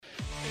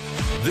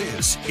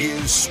This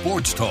is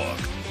Sports Talk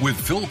with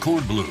Phil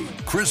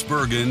Kornblut, Chris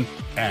Bergen,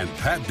 and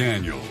Pat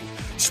Daniel.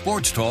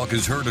 Sports Talk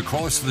is heard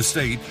across the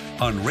state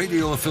on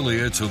radio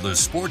affiliates of the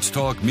Sports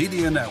Talk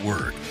Media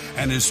Network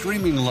and is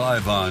streaming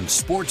live on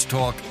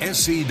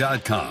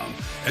sportstalksc.com,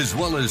 as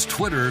well as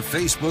Twitter,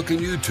 Facebook, and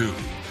YouTube.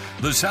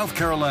 The South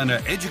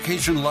Carolina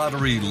Education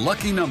Lottery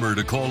lucky number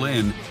to call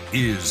in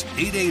is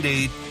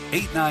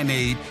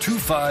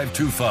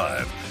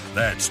 888-898-2525.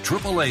 That's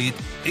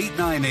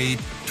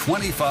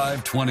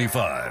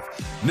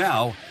 888-898-2525.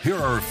 Now, here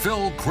are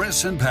Phil,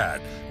 Chris, and Pat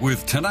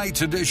with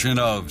tonight's edition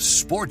of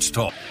Sports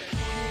Talk.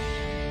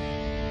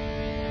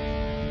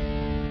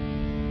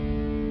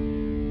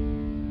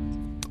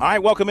 All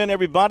right, welcome in,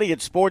 everybody.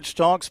 It's Sports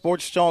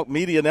Talk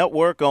Media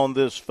Network on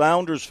this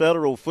Founders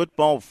Federal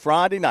Football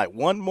Friday night.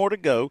 One more to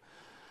go.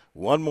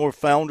 One more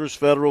Founders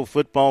Federal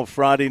Football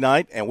Friday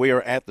night, and we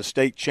are at the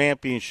state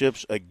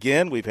championships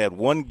again. We've had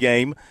one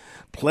game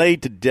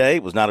played today.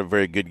 It was not a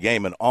very good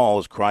game at all,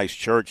 as Christ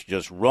Church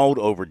just rolled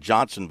over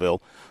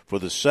Johnsonville for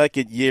the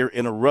second year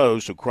in a row.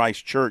 So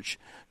Christ Church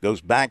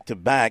goes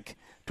back-to-back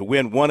to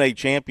win 1A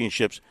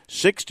championships,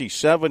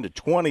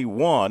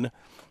 67-21.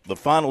 The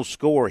final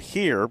score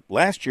here,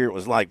 last year it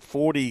was like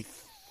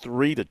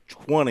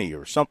 43-20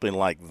 or something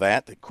like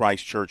that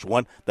Christ Church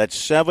won. That's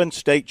 7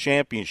 state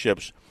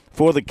championships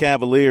for the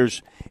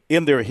Cavaliers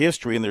in their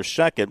history, in their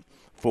second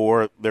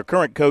for their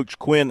current coach,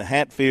 Quinn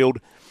Hatfield.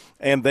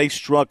 And they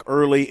struck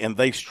early and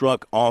they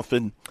struck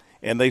often,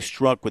 and they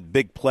struck with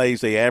big plays.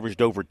 They averaged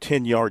over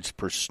 10 yards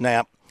per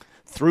snap,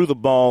 threw the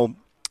ball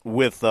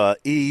with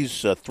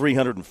ease,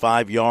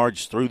 305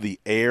 yards through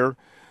the air.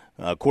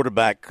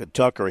 Quarterback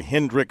Tucker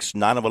Hendricks,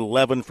 9 of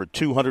 11 for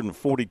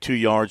 242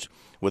 yards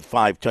with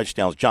 5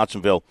 touchdowns.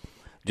 Johnsonville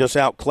just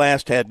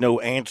outclassed, had no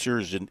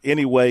answers in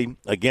any way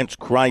against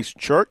Christ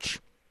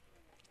Church.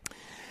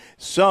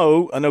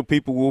 So I know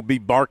people will be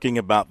barking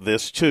about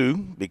this,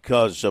 too,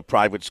 because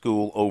private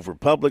school over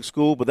public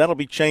school, but that'll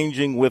be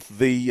changing with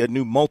the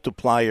new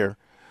multiplier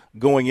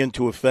going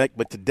into effect.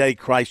 But today,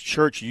 Christ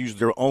Church used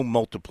their own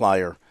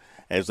multiplier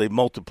as they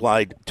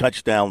multiplied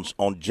touchdowns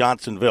on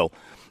Johnsonville.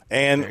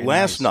 And Very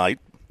last nice. night,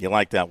 you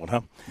like that one,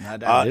 huh?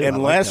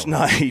 Last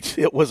night,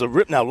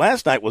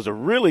 last night was a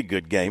really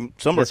good game.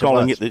 Some are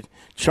calling it the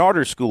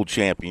Charter School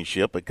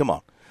Championship, but come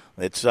on.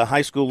 It's a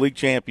high school league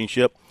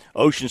championship.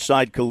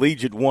 Oceanside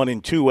Collegiate won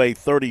in 2A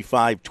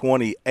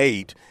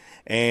 35-28,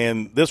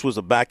 and this was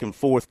a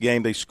back-and-forth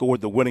game. They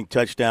scored the winning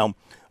touchdown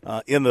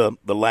in the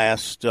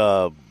last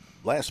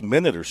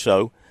minute or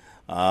so,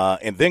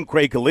 and then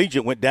Craig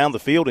Collegiate went down the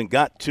field and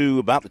got to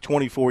about the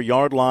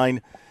 24-yard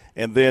line,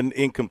 and then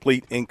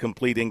incomplete, and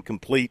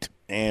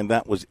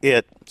that was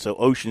it. So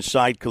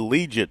Oceanside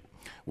Collegiate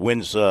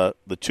wins the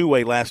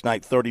 2A last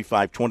night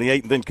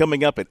 35-28, and then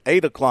coming up at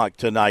 8 o'clock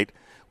tonight,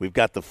 we've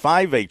got the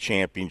 5A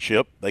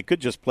championship. They could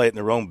just play it in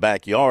their own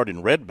backyard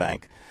in Red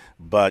Bank,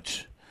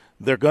 but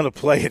they're going to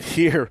play it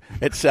here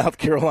at South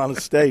Carolina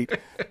State.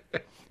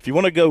 If you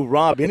want to go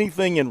rob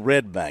anything in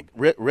Red Bank,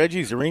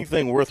 Reggie, is there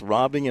anything worth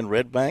robbing in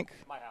Red Bank?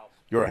 My house.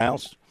 Your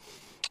house?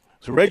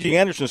 So Reggie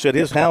Anderson said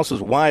his house is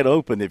wide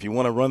open if you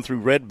want to run through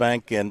Red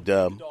Bank and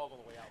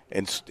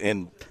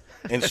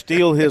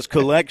steal his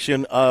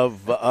collection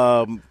of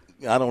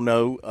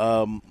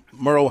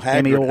Merle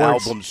Haggard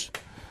albums,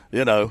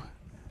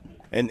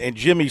 And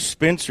Jimmy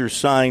Spencer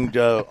signed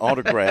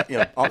autograph,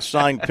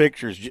 signed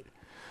pictures.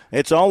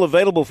 It's all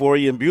available for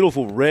you in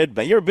beautiful Red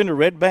Bank. You ever been to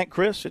Red Bank,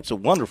 Chris? It's a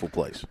wonderful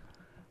place.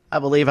 I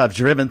believe I've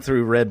driven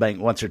through Red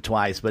Bank once or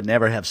twice, but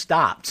never have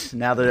stopped.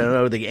 Now that I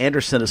know the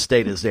Anderson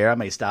estate is there, I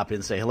may stop in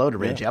and say hello to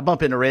Reggie. Yeah. I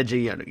bump into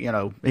Reggie,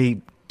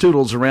 he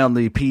toodles around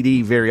the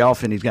PD very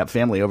often. He's got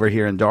family over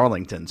here in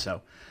Darlington,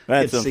 so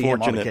that's unfortunate. See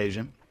him on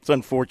occasion. It's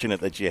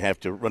unfortunate that you have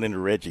to run into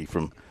Reggie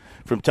from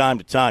time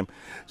to time.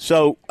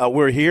 So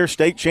we're here,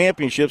 state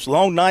championships.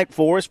 Long night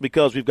for us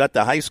because we've got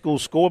the high school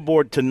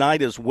scoreboard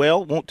tonight as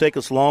well. Won't take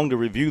us long to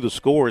review the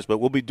scores, but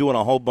we'll be doing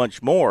a whole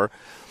bunch more.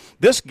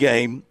 This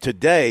game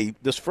today,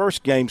 this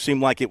first game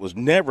seemed like it was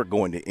never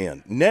going to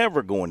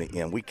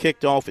end. We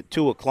kicked off at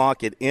 2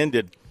 o'clock. It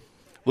ended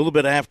a little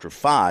bit after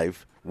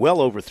 5,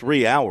 well over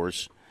 3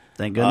 hours.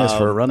 Thank goodness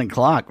for a running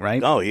clock,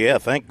 right? Oh, yeah,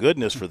 thank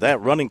goodness for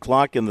that running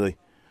clock in the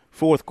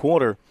fourth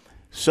quarter.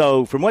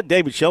 So from what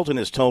David Shelton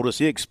has told us,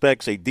 he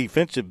expects a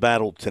defensive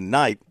battle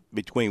tonight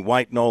between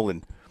White Knoll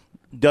and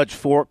Dutch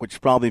Fork,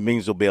 which probably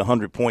means there'll be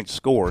 100 points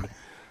scored,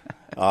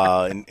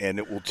 and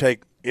it will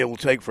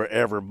take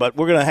forever. But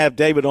we're going to have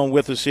David on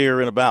with us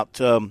here in about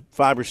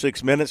 5 or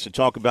 6 minutes to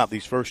talk about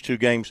these first two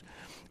games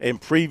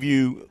and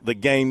preview the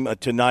game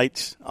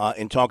tonight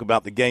and talk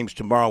about the games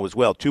tomorrow as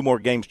well. 2 more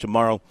games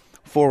tomorrow,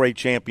 4A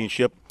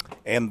championship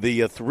and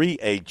the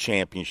 3A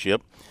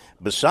championship.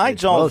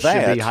 Besides all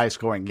that, should be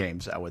high-scoring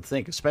games, I would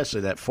think,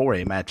 especially that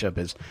 4A matchup,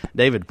 as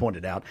David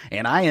pointed out.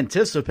 And I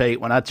anticipate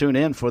when I tune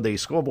in for the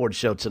scoreboard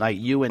show tonight,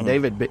 you and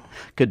David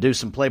could do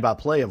some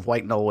play-by-play of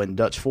White Knoll and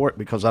Dutch Fork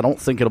because I don't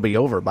think it'll be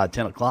over by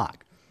 10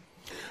 o'clock.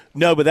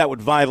 No, but that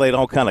would violate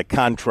all kind of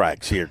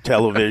contracts here,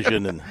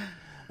 television and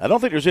I don't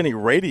think there's any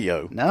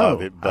radio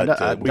of it.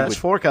 But Dutch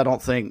Fork, I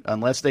don't think,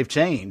 unless they've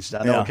changed.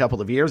 I know a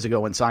couple of years ago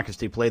when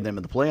Socastee played them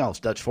in the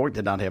playoffs, Dutch Fork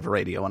did not have a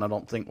radio, and I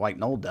don't think White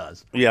Knoll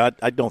does. Yeah,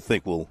 I don't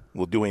think we'll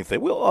do anything.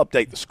 We'll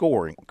update the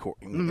scoring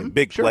and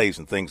big plays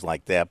and things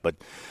like that. But,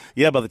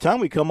 yeah, by the time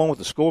we come on with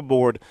the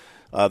scoreboard,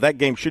 that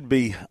game should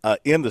be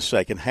in the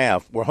second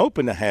half. We're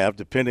hoping to have,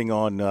 depending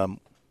on,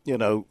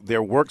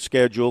 their work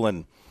schedule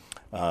and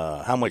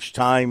how much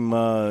time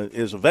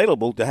is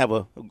available, to have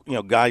a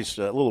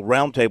little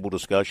roundtable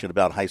discussion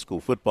about high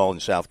school football in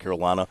South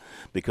Carolina,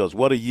 because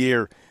what a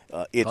year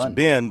it's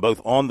been,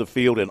 both on the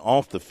field and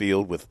off the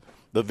field, with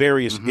the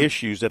various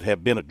issues that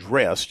have been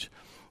addressed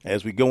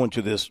as we go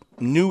into this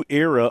new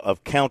era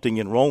of counting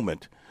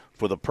enrollment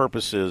for the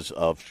purposes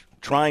of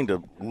trying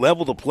to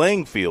level the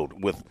playing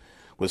field with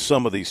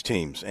some of these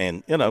teams.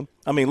 And,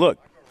 look,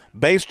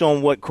 based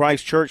on what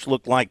Christ Church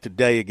looked like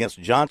today against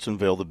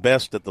Johnsonville, the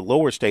best that the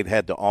lower state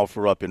had to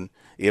offer up in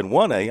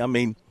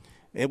 1A,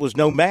 it was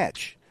no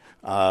match.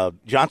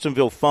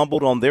 Johnsonville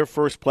fumbled on their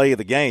first play of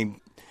the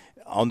game.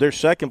 On their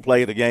second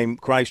play of the game,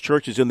 Christ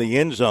Church is in the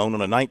end zone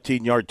on a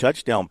 19-yard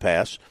touchdown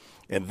pass.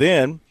 And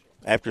then,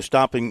 after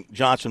stopping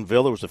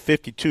Johnsonville, there was a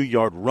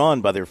 52-yard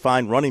run by their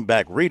fine running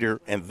back Reeder,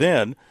 and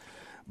then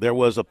there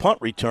was a punt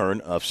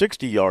return of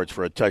 60 yards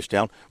for a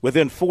touchdown.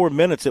 Within 4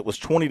 minutes, it was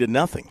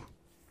 20-0.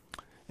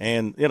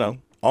 And,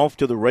 off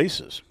to the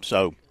races.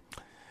 So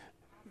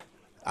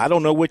I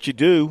don't know what you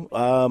do.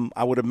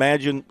 I would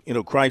imagine,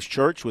 Christ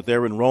Church with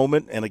their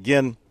enrollment, and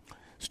again,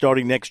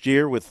 starting next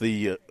year with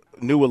the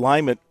new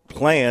alignment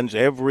plans,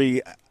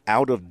 every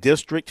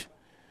out-of-district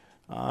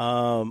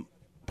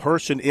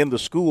person in the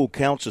school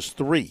counts as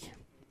 3.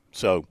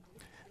 So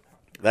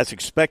that's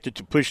expected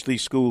to push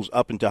these schools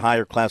up into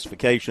higher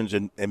classifications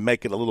and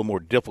make it a little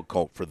more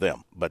difficult for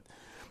them. But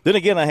then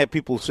again, I have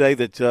people say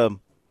that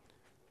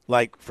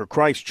like for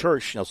Christ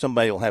Church,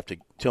 somebody will have to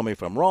tell me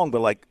if I'm wrong,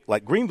 but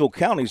like Greenville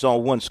County is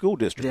all one school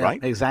district, yeah,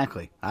 right?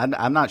 Exactly.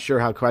 I'm not sure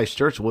how Christ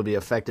Church will be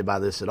affected by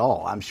this at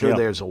all. I'm sure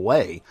there's a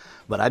way,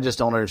 but I just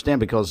don't understand,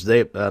 because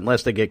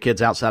unless they get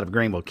kids outside of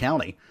Greenville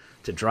County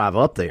to drive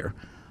up there,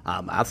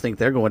 I think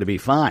they're going to be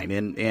fine.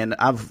 And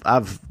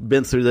I've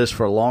been through this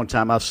for a long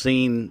time. I've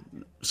seen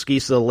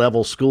SCISA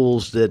level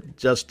schools that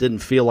just didn't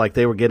feel like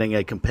they were getting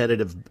a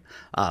competitive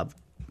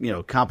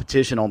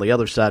competition on the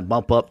other side,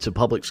 bump up to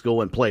public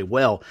school and play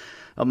well.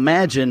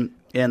 Imagine,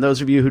 and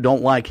those of you who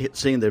don't like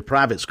seeing the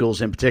private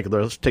schools in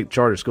particular, let's take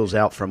charter schools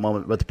out for a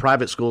moment, but the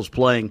private schools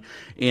playing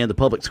in the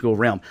public school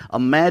realm.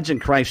 Imagine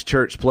Christ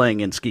Church playing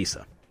in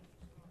SCISA.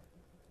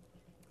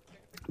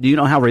 Do you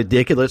know how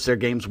ridiculous their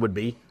games would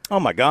be?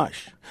 Oh, my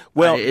gosh.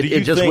 Well,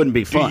 it just wouldn't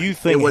be fun. Do you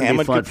think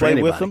Hammond could play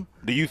with them?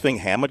 Do you think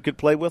Hammond could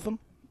play with them?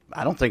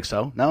 I don't think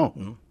so, no.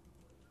 Mm-hmm.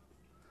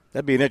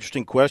 That'd be an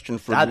interesting question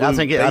for I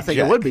think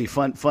it would be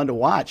fun to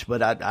watch,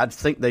 but I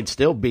think they'd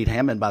still beat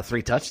Hammond by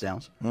 3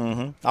 touchdowns.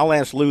 Mm-hmm. I'll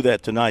ask Lou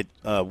that tonight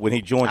when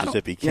he joins us,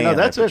 if he can.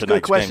 That's a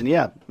good question.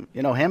 Game.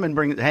 Yeah,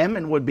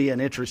 Hammond would be an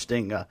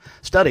interesting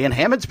study, and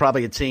Hammond's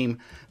probably a team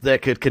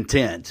that could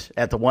contend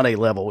at the 1A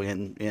level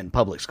in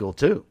public school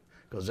too.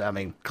 Because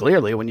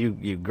clearly, when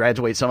you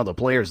graduate, some of the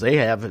players they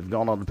have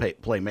gone on to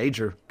play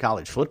major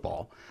college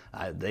football.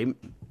 They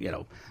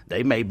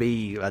may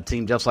be a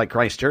team just like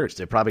Christ Church.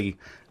 They probably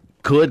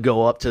could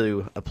go up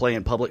to play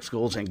in public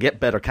schools and get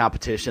better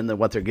competition than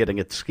what they're getting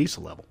at the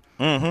SCISA level.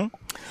 Mm-hmm.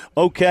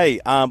 Okay,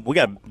 we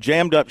got a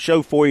jammed-up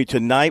show for you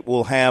tonight.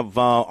 We'll have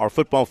our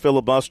football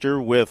filibuster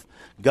with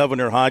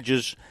Governor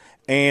Hodges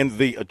and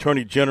the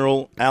Attorney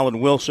General,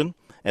 Alan Wilson,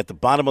 at the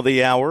bottom of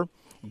the hour.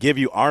 Give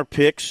you our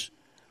picks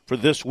for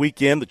this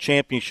weekend, the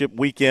championship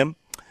weekend.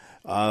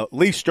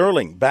 Lee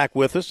Sterling back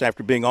with us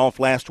after being off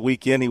last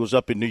weekend. He was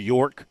up in New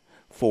York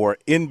for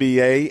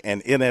NBA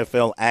and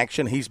NFL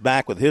action. He's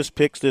back with his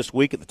picks this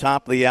week at the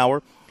top of the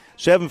hour.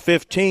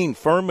 7:15,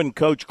 Furman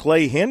coach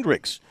Clay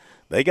Hendricks.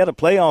 They got a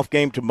playoff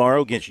game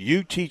tomorrow against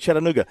UT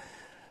Chattanooga.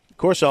 Of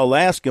course, I'll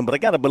ask him, but I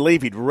got to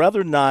believe he'd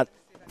rather not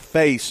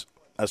face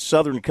a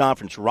Southern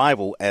Conference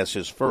rival as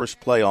his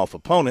first playoff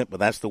opponent, but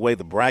that's the way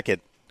the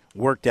bracket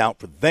worked out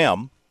for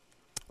them.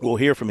 We'll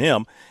hear from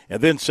him. And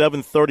then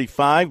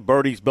 7:35,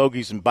 Birdies,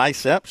 Bogies, and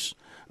Biceps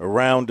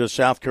around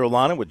South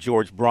Carolina with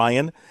George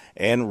Bryan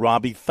and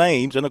Robbie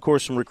Thames. And, of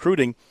course, some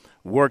recruiting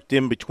worked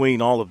in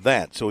between all of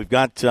that. So we've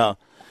got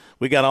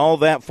all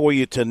that for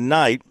you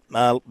tonight.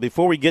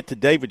 Before we get to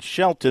David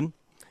Shelton,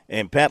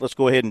 and Pat, let's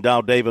go ahead and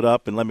dial David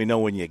up and let me know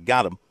when you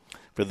got him.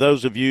 For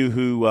those of you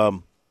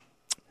who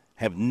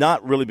have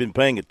not really been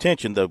paying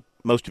attention, though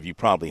most of you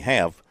probably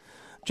have,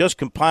 just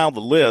compiled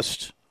the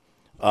list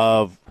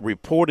of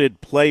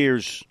reported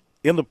players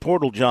in the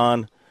portal,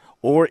 John,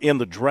 or in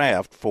the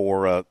draft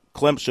for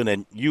Clemson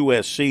and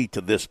USC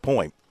to this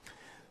point.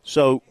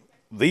 So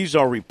these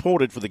are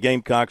reported for the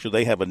Gamecocks, or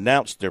they have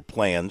announced their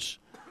plans.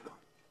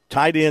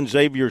 Tight end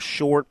Xavier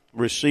Short,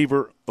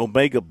 receiver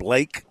Omega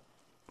Blake,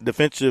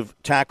 defensive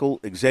tackle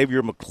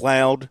Xavier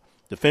McLeod,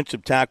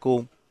 defensive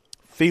tackle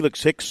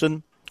Felix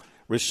Hickson,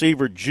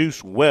 receiver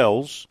Juice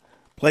Wells,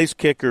 place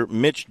kicker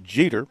Mitch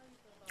Jeter,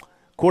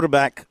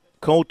 quarterback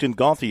Colton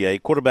Gauthier,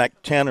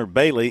 quarterback Tanner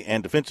Bailey,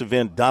 and defensive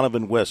end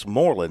Donovan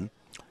Westmoreland.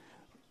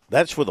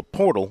 That's for the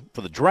portal.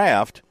 For the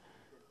draft,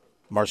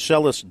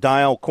 Marcellus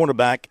Dial,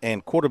 cornerback,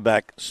 and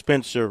quarterback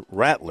Spencer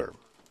Rattler.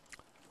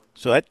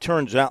 So that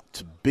turns out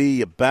to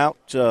be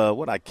about,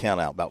 what I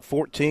count out, about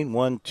 14,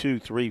 1, 2,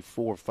 3,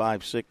 4,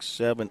 5, 6,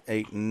 7,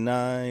 8,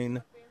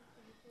 9,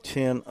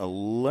 10,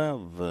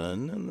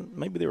 11. And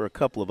maybe there were a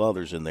couple of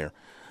others in there.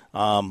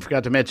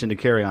 Forgot to mention the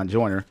Carry-On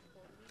Joiner.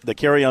 The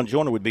Carry-On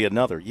Joiner would be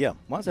another. Yeah.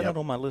 Why is that not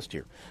on my list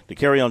here? The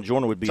Carry-On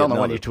Joiner would be another. It's on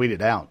the one you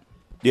tweeted out.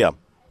 Yeah.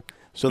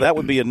 So that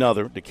would be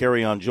another, the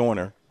Carry-On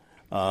Joiner,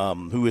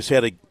 who is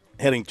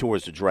heading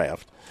towards the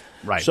draft.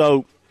 Right.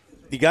 So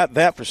you got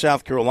that for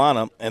South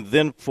Carolina, and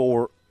then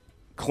for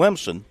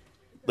Clemson,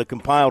 the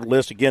compiled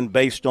list, again,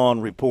 based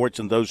on reports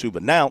and those who've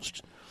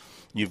announced,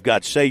 you've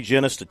got Sage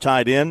Ennis, the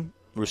tight end,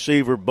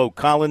 receiver Bo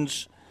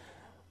Collins,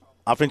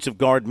 offensive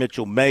guard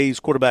Mitchell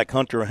Mays, quarterback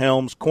Hunter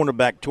Helms,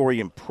 cornerback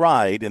Torian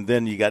Pride, and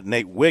then you got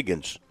Nate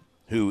Wiggins,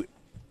 who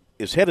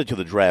is headed to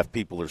the draft,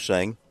 people are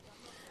saying.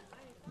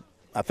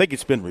 I think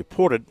it's been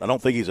reported. I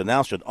don't think he's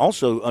announced it.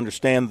 Also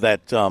understand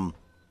that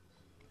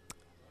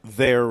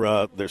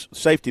there's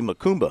safety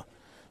Makumba,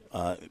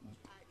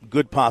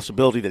 good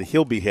possibility that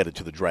he'll be headed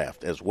to the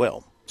draft as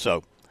well.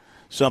 So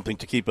something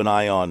to keep an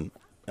eye on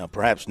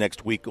perhaps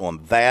next week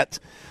on that.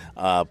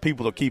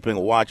 People are keeping a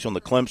watch on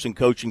the Clemson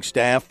coaching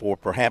staff for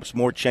perhaps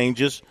more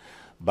changes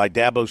by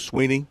Dabo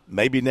Swinney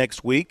maybe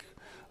next week.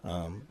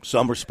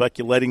 Some are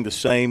speculating the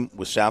same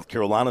with South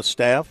Carolina's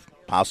staff,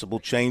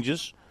 possible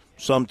changes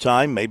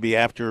sometime, maybe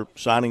after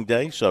signing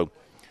day. So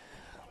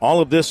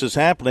all of this is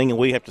happening, and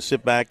we have to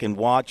sit back and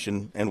watch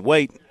and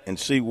wait and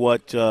see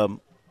what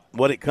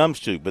it comes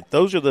to. But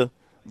those are the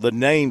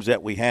names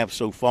that we have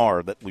so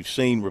far that we've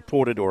seen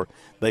reported or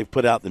they've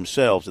put out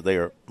themselves that they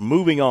are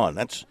moving on.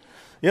 That's,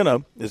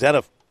 is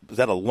that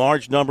a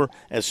large number?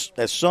 As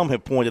some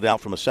have pointed out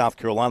from a South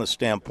Carolina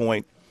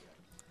standpoint,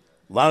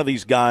 a lot of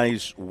these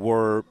guys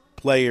were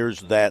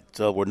players that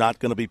were not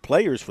going to be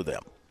players for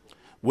them,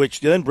 which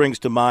then brings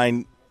to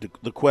mind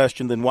the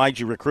question, then why'd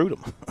you recruit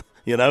them?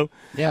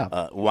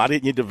 Yeah. Why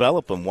didn't you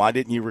develop them? Why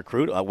didn't you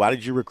recruit? Why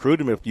did you recruit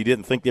them if you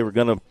didn't think they were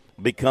going to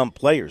become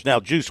players?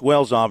 Now, Juice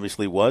Wells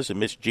obviously was, and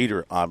Mitch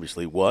Jeter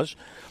obviously was.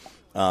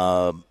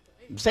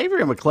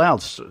 Xavier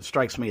McLeod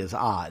strikes me as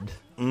odd.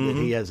 That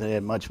he has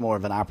had much more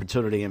of an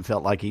opportunity and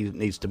felt like he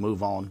needs to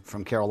move on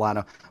from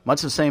Carolina.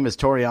 Much the same as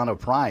Toriano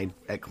Pride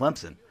at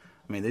Clemson.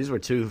 I mean, these were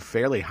two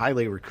fairly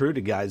highly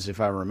recruited guys, if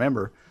I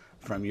remember,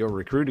 from your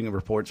recruiting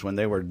reports when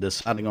they were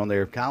deciding on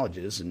their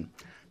colleges, and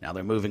now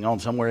they're moving on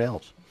somewhere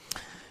else.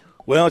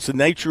 Well, it's the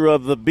nature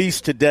of the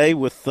beast today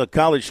with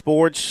college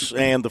sports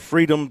and the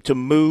freedom to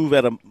move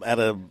at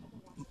a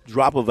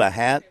drop of a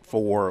hat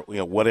for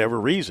whatever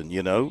reason.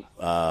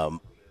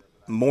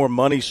 More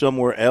money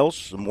somewhere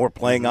else, more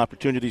playing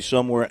opportunities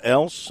somewhere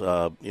else.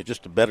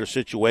 Just a better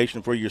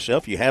situation for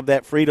yourself. You have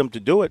that freedom to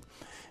do it,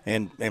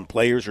 and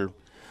players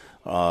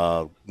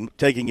are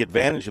taking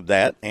advantage of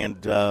that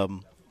and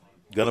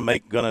gonna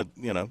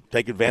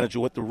take advantage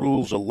of what the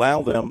rules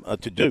allow them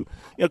to do.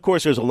 Of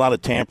course, there's a lot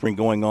of tampering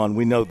going on.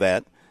 We know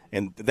that,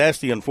 and that's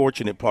the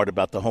unfortunate part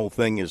about the whole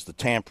thing is the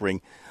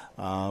tampering.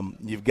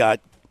 You've got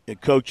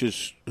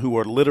coaches who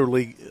are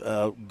literally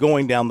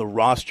going down the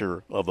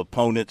roster of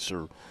opponents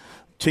or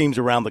teams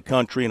around the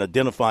country and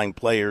identifying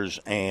players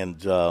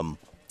and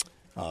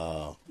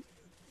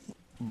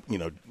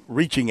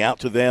reaching out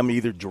to them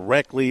either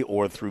directly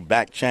or through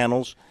back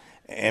channels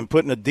and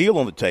putting a deal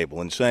on the table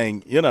and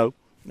saying,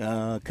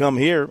 come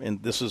here,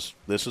 and this is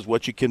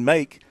what you can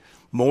make,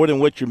 more than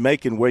what you're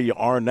making where you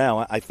are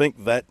now. I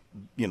think that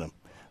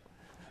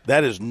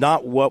that is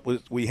not what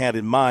we had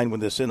in mind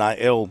when this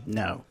NIL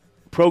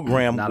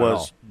program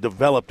was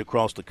developed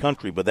across the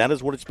country, but that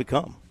is what it's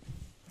become.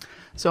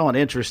 So an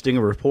interesting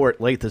report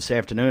late this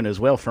afternoon as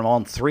well from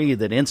On 3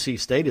 that NC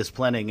State is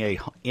planning a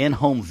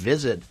in-home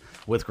visit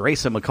with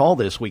Grayson McCall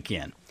this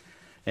weekend.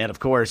 And, of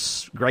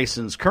course,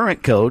 Grayson's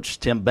current coach,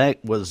 Tim Beck,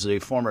 was a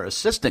former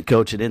assistant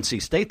coach at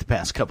NC State the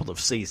past couple of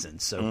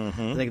seasons. So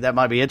I think that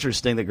might be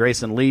interesting that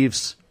Grayson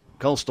leaves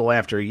Coastal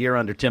after a year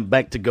under Tim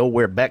Beck to go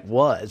where Beck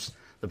was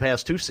the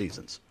past 2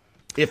 seasons,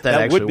 if that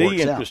actually works out. That would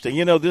be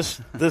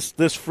interesting.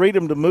 This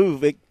freedom to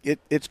move,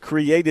 it's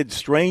created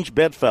strange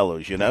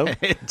bedfellows,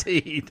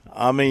 Indeed.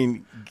 I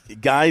mean,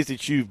 guys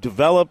that you've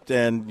developed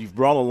and you've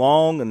brought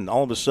along, and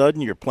all of a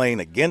sudden you're playing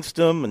against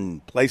them,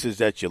 and places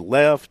that you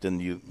left, and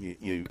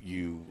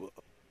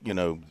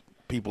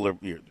people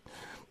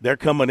they're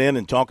coming in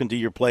and talking to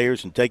your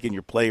players and taking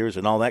your players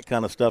and all that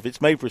kind of stuff.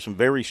 It's made for some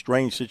very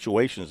strange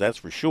situations, that's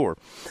for sure.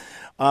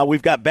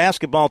 We've got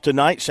basketball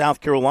tonight. South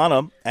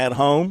Carolina at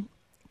home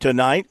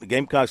tonight. The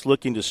Gamecocks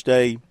looking to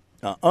stay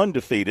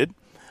undefeated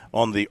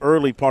on the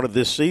early part of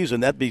this season.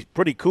 That'd be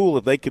pretty cool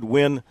if they could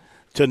win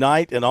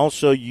tonight. And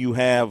also you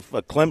have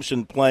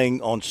Clemson playing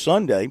on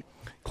Sunday,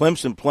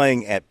 Clemson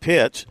playing at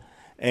Pitt,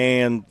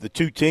 and the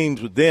two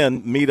teams would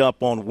then meet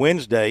up on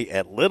Wednesday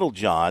at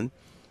Littlejohn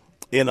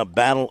in a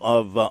battle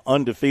of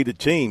undefeated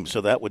teams.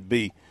 So that would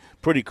be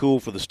pretty cool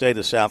for the state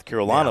of South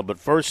Carolina. Yeah. But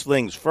first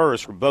things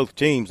first, for both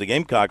teams, the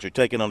Gamecocks are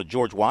taking on a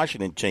George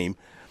Washington team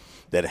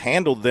that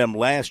handled them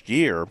last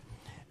year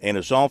and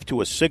is off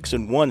to a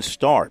 6-1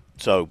 start.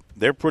 So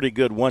they're pretty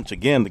good once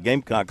again. The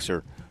Gamecocks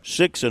are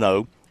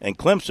 6-0, and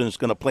Clemson's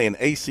going to play an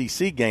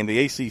ACC game.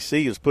 The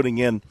ACC is putting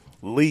in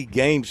league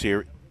games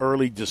here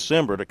early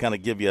December to kind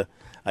of give you,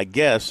 I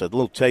guess, a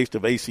little taste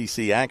of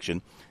ACC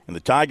action. And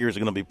the Tigers are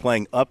going to be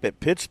playing up at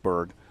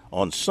Pittsburgh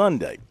on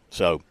Sunday.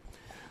 So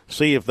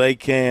see if they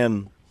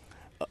can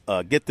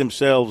get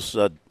themselves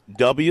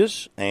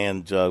W's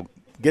and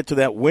get to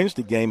that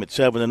Wednesday game at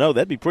 7-0.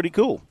 That'd be pretty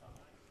cool.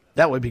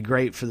 That would be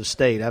great for the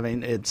state. I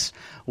mean,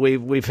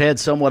 we've had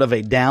somewhat of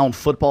a down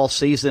football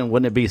season.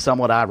 Wouldn't it be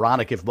somewhat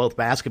ironic if both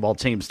basketball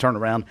teams turn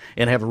around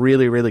and have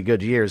really, really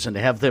good years, and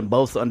to have them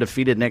both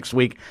undefeated next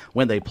week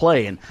when they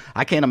play? And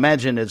I can't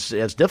imagine it's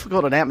as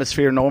difficult an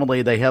atmosphere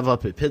normally they have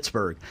up at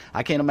Pittsburgh.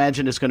 I can't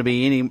imagine it's going to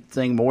be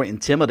anything more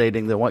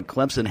intimidating than what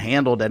Clemson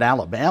handled at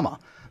Alabama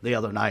the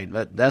other night.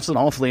 That's an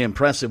awfully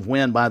impressive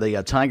win by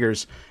the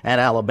Tigers at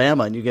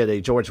Alabama, and you get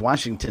a George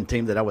Washington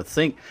team that I would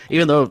think,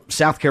 even though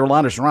South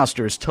Carolina's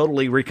roster is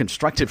totally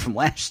reconstructed from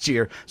last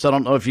year, so I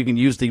don't know if you can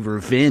use the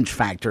revenge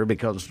factor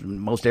because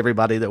most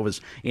everybody that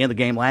was in the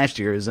game last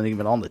year isn't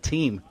even on the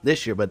team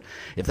this year. But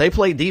if they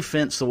play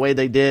defense the way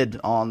they did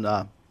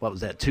on,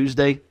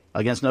 Tuesday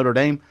against Notre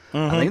Dame,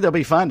 I think they'll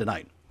be fine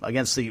tonight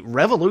against the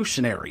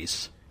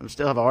Revolutionaries. I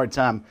still have a hard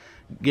time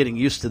getting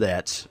used to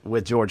that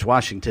with George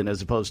Washington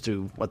as opposed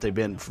to what they've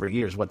been for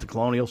years. What, the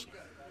Colonials?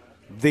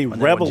 The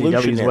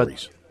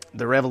Revolutionaries.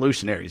 The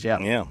Revolutionaries, yeah.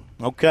 Yeah,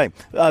 okay.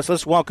 So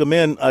let's welcome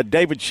in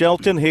David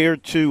Shelton here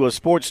to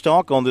Sports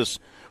Talk on this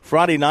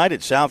Friday night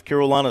at South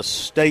Carolina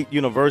State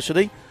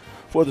University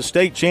for the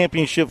state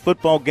championship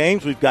football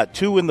games. We've got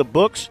 2 in the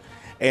books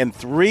and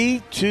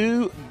 3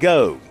 to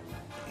go.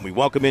 We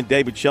welcome in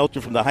David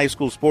Shelton from the High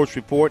School Sports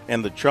Report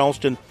and the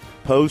Charleston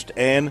Post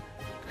and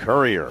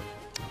Courier.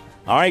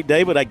 All right,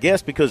 David, I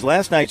guess because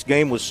last night's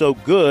game was so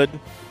good,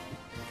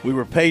 we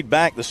were paid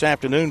back this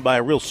afternoon by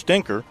a real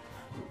stinker.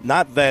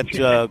 Not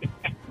that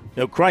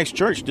Christ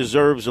Church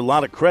deserves a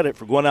lot of credit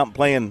for going out and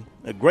playing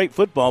a great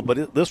football,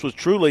 but this was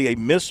truly a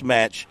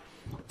mismatch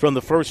from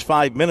the first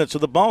 5 minutes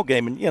of the ball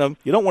game. And,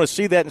 you don't want to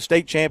see that in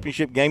state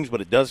championship games,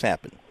 but it does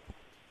happen.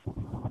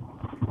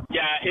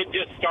 Yeah, it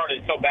just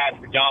started so bad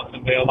for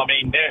Johnsonville. I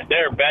mean,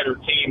 they're a better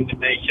team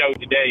than they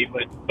showed today,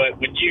 but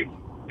when you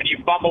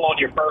fumble on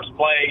your first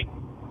play,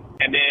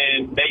 and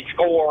then they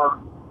score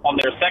on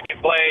their second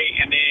play,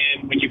 and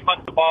then when you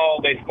punt the ball,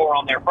 they score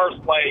on their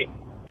first play.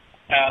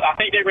 I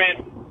think they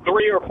ran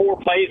 3 or 4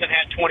 plays and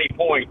had 20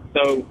 points.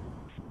 So,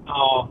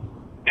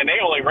 and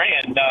they only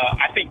ran,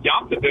 I think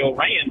Johnsonville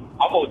ran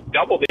almost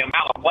double the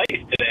amount of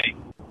plays today.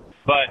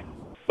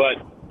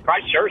 But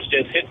Christ Church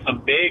just hit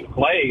some big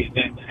plays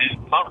and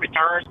punt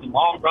returns and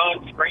long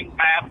runs, screen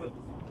passes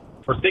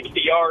for 60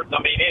 yards.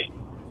 I mean,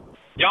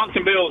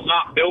 Johnsonville is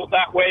not built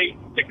that way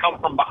to come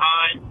from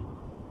behind.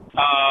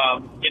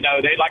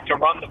 They like to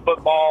run the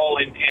football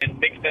and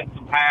mix in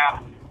some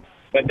pass,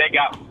 but they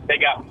got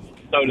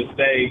so to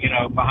say,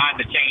 behind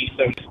the chain,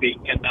 so to speak,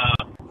 and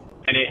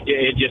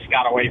it just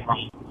got away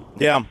from them.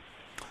 Yeah.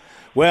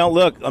 Well,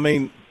 look, I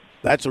mean,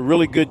 that's a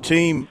really good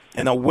team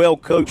and a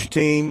well-coached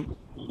team,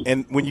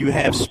 and when you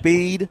have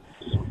speed,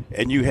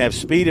 and you have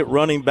speed at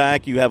running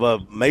back, you have a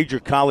major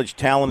college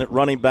talent at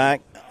running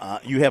back,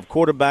 you have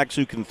quarterbacks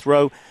who can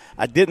throw.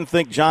 I didn't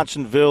think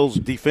Johnsonville's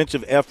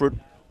defensive effort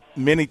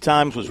many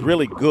times was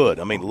really good.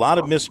 I mean, a lot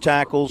of missed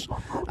tackles.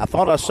 I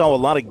thought I saw a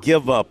lot of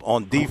give up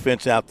on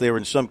defense out there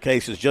in some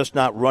cases, just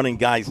not running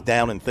guys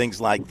down and things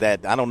like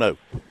that. I don't know.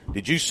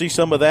 Did you see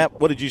some of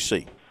that? What did you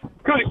see?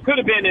 Could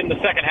have been in the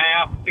second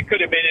half. It could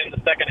have been in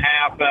the second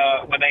half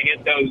when they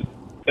hit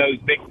those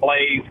big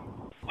plays.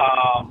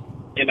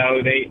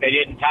 They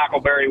didn't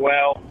tackle very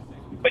well.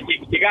 But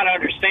you got to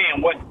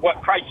understand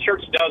what Christ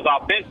Church does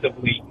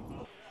offensively.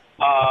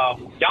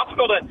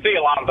 Johnsonville doesn't see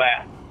a lot of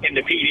that in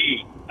the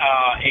PD.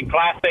 In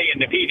Class A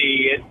and the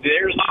PD,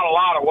 there's not a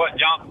lot of what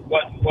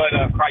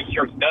Christ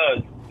Church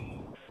does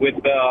with,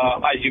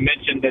 as you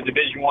mentioned, the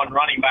Division I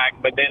running back,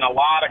 but then a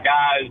lot of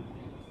guys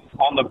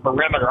on the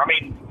perimeter. I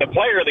mean, the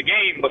player of the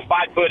game was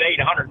 5'8",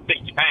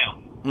 160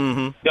 pounds.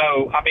 Mm-hmm. So,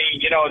 I mean,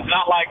 it's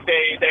not like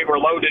they were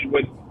loaded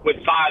with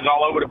size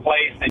all over the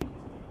place. And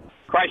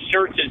Christ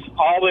Church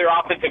all their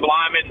offensive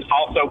linemen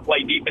also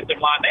play defensive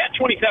line. They had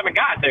 27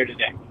 guys there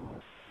today.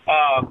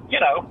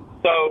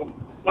 So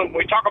when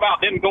we talk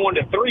about them going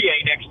to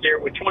 3A next year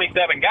with 27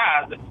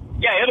 guys,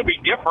 yeah, it'll be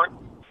different,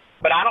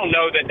 but I don't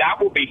know that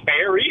will be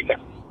fair either.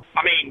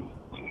 I mean,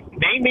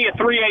 name me a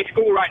 3A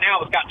school right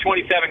now that's got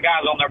 27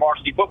 guys on their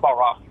varsity football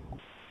roster.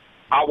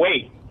 I'll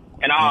wait,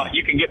 and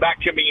you can get back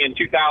to me in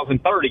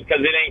 2030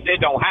 because it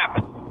don't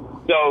happen.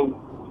 So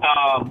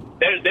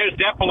there's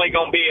definitely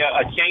going to be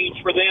a change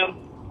for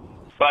them,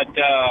 but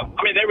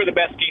they were the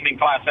best team in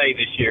Class A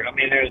this year. I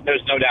mean,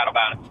 there's no doubt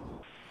about it.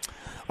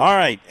 All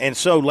right, and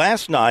so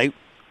last night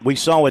we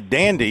saw a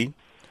dandy,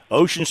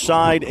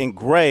 Oceanside and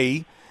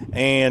Gray,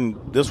 and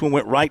this one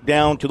went right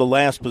down to the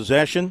last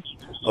possession.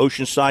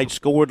 Oceanside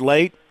scored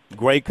late.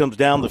 Gray comes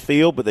down the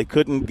field, but they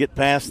couldn't get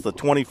past the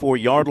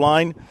 24-yard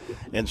line.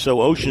 And so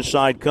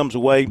Oceanside comes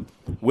away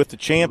with the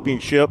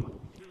championship.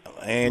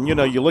 And,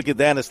 you look at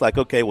that and it's like,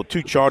 okay, well,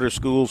 2 charter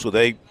schools, so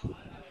they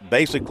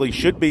basically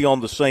should be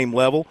on the same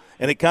level.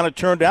 And it kind of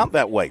turned out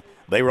that way.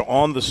 They were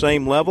on the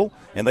same level,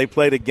 and they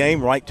played a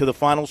game right to the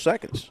final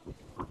seconds.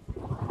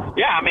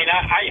 Yeah,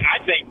 I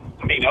think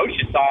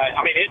Oceanside,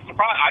 it's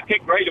surprised. I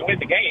picked Gray to win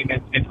the game,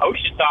 and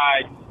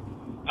Oceanside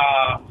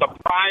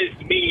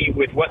surprised me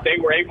with what they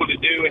were able to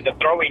do in the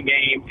throwing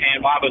game,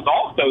 and I was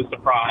also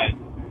surprised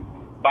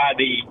by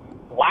the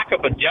lack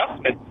of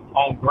adjustments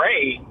on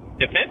Gray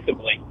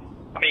defensively.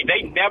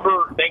 They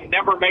never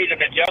made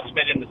an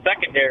adjustment in the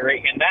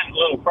secondary, and that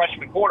little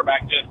freshman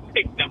quarterback just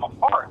picked them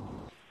apart.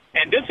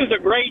 And this is a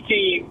Gray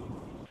team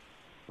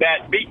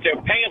that beat the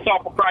pants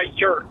off of Christ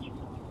Church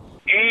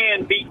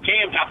and beat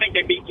Camden. I think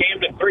they beat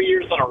Camden 3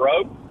 years in a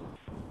row.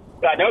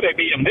 But I know they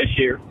beat them this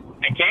year,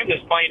 and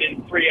Camden's playing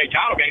in 3A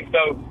title games.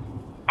 So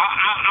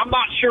I'm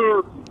not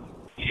sure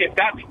if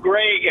that's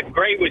Gray, if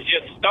Gray was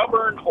just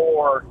stubborn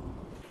or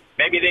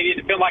maybe they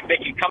didn't feel like they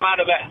could come out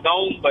of that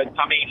zone. But,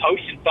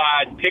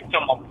 Oceanside picked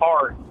them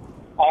apart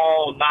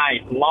all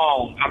night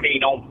long.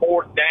 On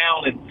 4th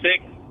down and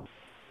 6,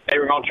 they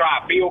were going to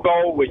try a field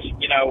goal, which,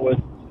 was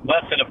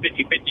less than a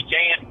 50-50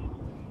 chance.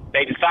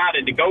 They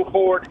decided to go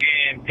for it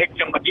and picked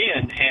them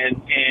again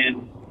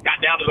and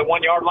got down to the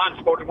 1-yard line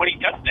and scored a winning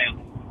touchdown.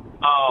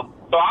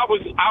 So I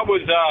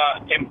was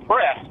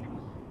impressed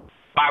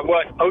by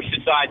what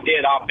Oceanside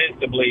did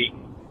offensively.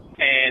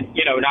 And,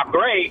 now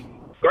Gray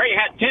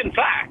had 10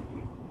 sacks.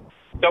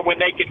 So when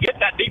they could get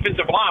that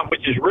defensive line,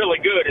 which is really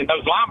good, and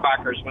those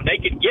linebackers, when they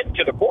could get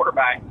to the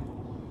quarterback,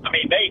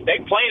 they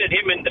planted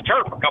him in the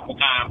turf a couple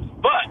times.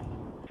 But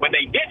when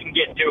they didn't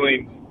get to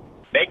him,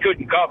 they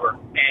couldn't cover,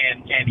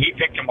 and he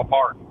picked them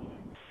apart.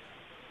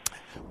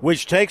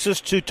 Which takes us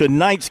to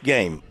tonight's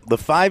game, the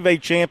 5A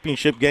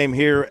championship game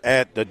here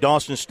at the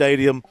Dawson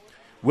Stadium,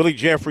 Willie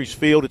Jeffries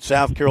Field at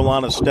South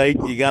Carolina State.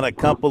 You got a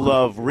couple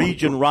of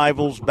region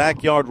rivals,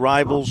 backyard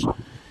rivals.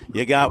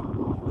 You got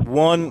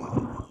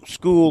one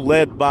school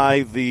led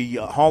by the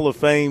Hall of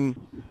Fame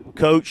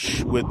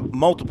coach with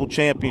multiple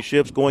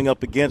championships going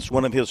up against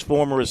one of his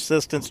former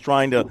assistants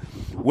trying to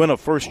win a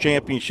first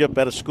championship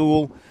at a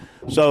school.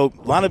 So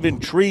a lot of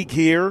intrigue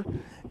here.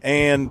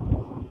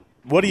 And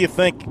what do you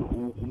think?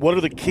 What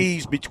are the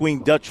keys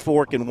between Dutch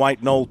Fork and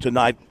White Knoll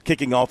tonight,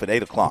 kicking off at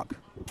 8 o'clock?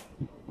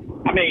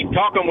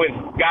 Talking with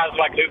guys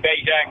like Lou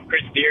Bajak and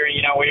Chris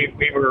Deary,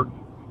 we were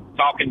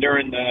talking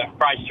during the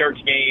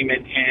Christchurch game,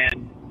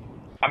 and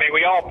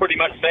we all pretty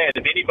much said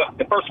if anybody,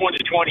 the first 1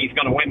 to 20 is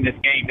going to win this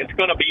game. It's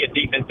going to be a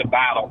defensive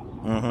battle.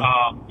 Mm-hmm.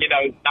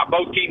 Now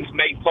both teams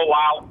may pull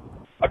out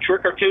a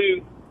trick or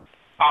two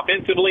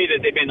offensively that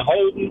they've been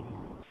holding.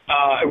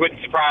 It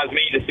wouldn't surprise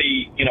me to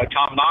see,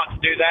 Tom Knotts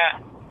do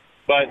that.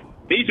 But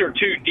these are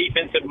two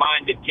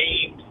defensive-minded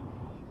teams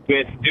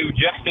with do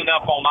just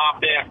enough on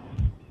offense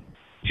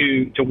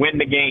to win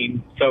the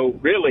game. So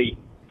really,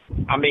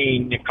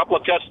 a couple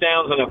of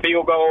touchdowns and a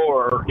field goal,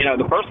 or,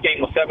 the first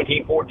game was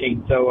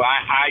 17-14. So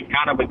I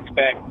kind of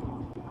expect,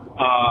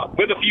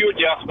 with a few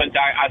adjustments,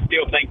 I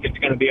still think it's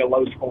going to be a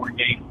low-scoring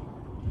game.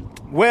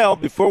 Well,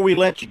 before we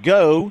let you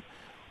go,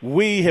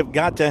 we have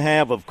got to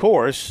have, of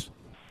course,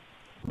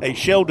 a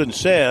Sheldon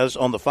Says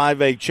on the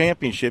 5A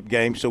championship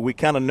game, so we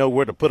kind of know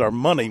where to put our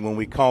money when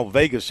we call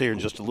Vegas here in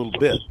just a little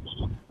bit.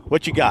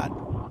 What you got?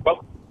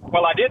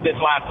 Well, I did this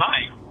last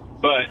night,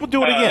 but we'll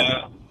do it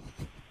again.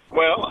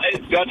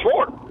 It's Dutch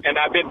Fork, and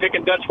I've been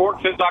picking Dutch Fork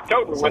since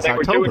October when they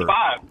were 2-5,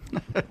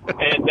 but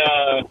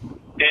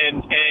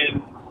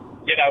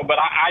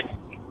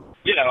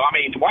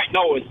White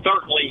Knoll is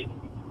certainly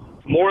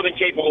more than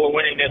capable of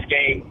winning this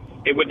game.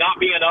 It would not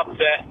be an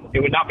upset.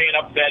 It would not be an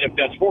upset if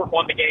Dutch Fork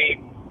won the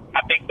game. I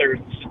think they're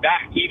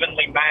that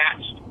evenly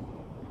matched.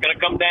 It's going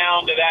to come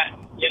down to that,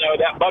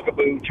 that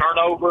bugaboo,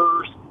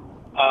 turnovers,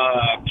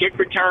 kick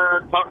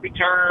return, punt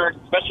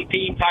return, special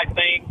team type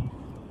thing,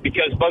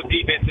 because both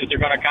defenses are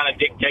going to kind of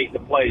dictate the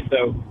play.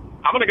 So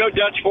I'm going to go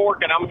Dutch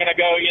Fork, and I'm going to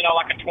go,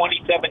 like a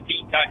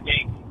 2017 type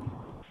game.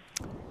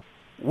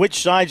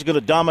 Which side's going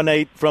to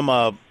dominate from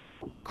a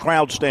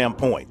crowd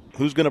standpoint?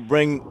 Who's going to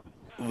bring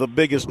the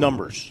biggest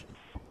numbers?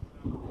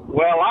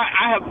 Well,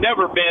 I have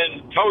never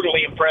been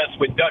totally impressed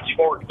with Dutch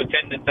Fork's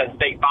attendance at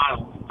state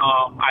finals.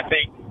 I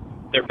think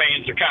their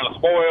fans are kind of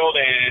spoiled,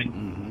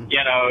 and,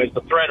 it's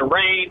a threat of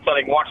rain, so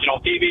they can watch it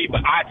on TV.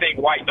 But I think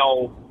White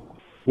Knoll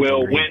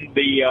will win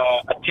the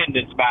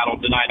attendance battle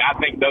tonight. I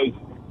think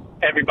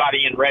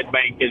everybody in Red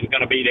Bank is going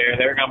to be there.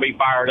 They're going to be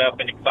fired up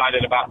and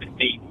excited about this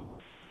team.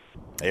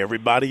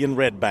 Everybody in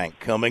Red Bank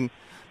coming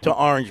to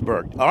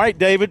Orangeburg. All right,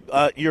 David,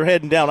 you're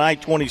heading down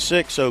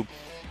I-26, so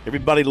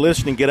everybody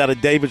listening, get out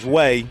of David's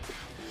way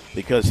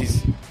because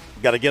he's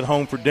got to get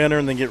home for dinner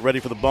and then get ready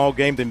for the ball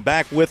game. Then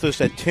back with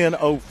us at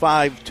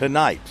 10:05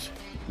 tonight.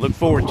 Look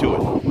forward to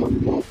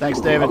it.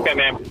 Thanks, David. Okay,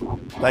 man.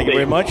 Thank you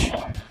very much.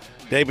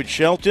 David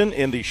Shelton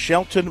in the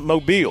Shelton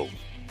Mobile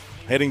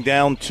heading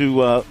down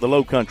to the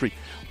Low Country.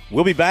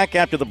 We'll be back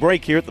after the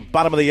break here at the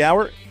bottom of the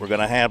hour. We're going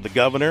to have the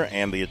governor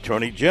and the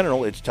attorney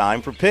general. It's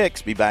time for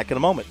picks. Be back in a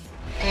moment.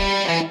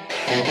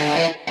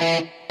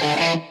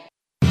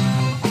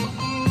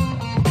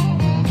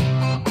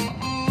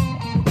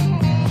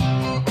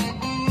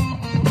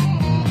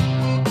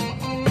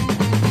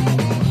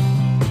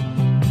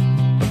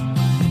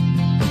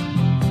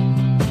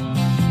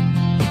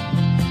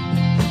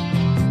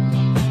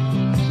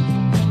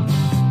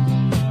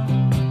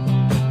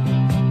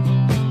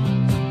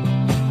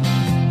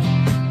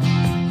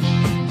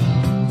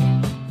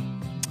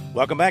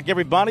 Welcome back,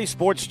 everybody.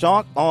 Sports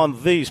Talk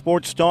on the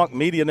Sports Talk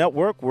Media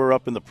Network. We're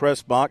up in the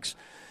press box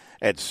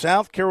at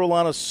South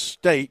Carolina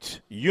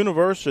State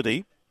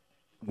University,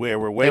 where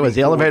we're waiting. Hey, was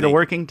the elevator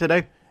working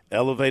today?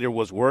 Elevator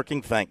was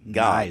working, thank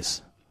God.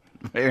 Nice.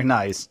 Very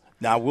nice.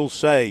 Now, I will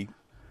say,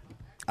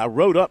 I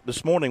rode up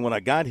this morning when I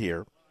got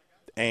here,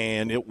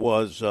 and it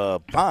was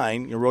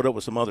fine. I rode up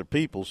with some other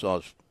people, so I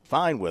was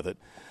fine with it.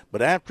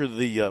 But after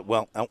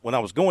when I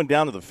was going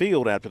down to the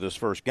field after this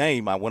first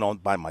game, I went on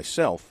by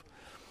myself.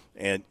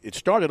 And it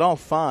started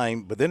off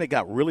fine, but then it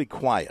got really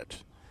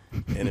quiet.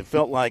 And it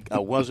felt like I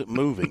wasn't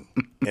moving.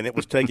 And it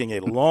was taking a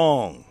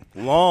long,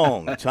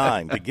 long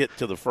time to get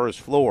to the first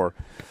floor.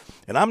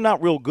 And I'm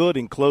not real good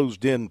in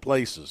closed-in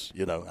places.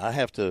 You know, I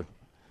have to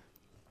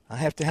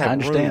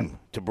have room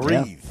to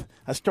breathe. Yeah.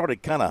 I started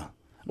I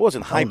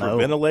wasn't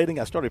hyperventilating.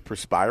 I started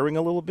perspiring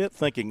a little bit,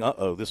 thinking,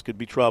 this could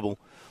be trouble.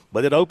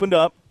 But it opened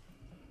up.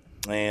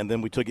 And then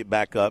we took it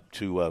back up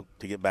to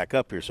get back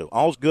up here. So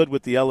all's good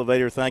with the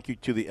elevator. Thank you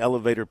to the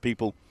elevator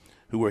people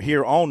who were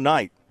here all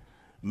night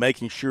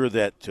making sure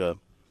that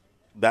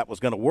that was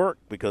going to work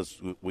because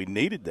we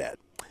needed that.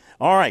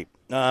 All right,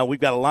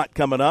 we've got a lot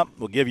coming up.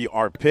 We'll give you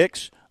our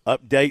picks,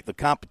 update the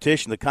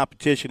competition. The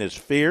competition is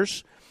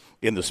fierce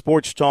in the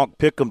Sports Talk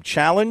Pick'em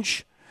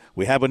Challenge.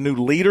 We have a new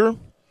leader.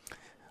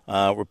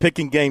 We're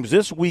picking games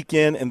this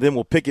weekend, and then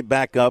we'll pick it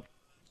back up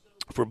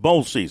for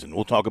bowl season.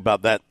 We'll talk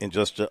about that in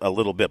just a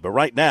little bit. But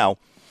right now,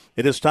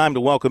 it is time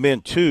to welcome in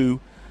two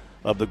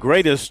of the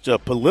greatest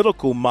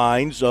political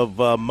minds of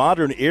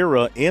modern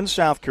era in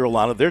South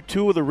Carolina. They're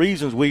two of the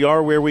reasons we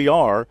are where we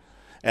are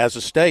as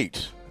a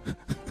state.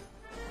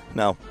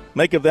 Now,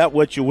 make of that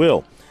what you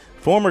will.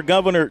 Former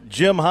Governor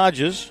Jim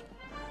Hodges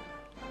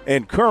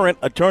and current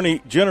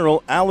Attorney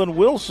General Alan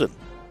Wilson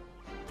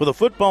for the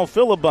football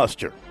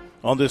filibuster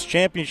on this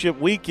championship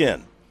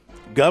weekend.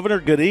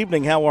 Governor, good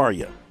evening. How are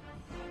you?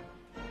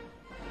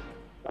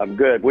 I'm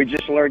good. We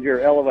just learned your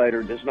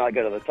elevator does not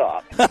go to the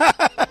top.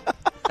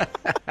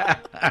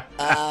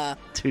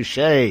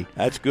 Touche.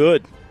 That's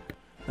good.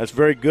 That's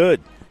very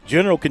good.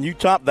 General, can you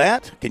top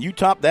that? Can you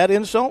top that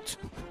insult?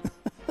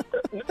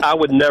 I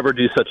would never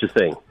do such a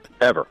thing,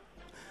 ever.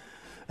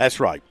 That's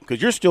right,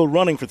 because you're still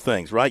running for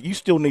things, right? You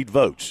still need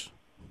votes.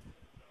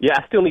 Yeah,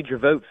 I still need your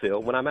vote,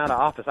 Phil. When I'm out of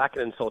office, I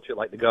can insult you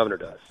like the governor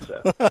does.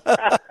 So.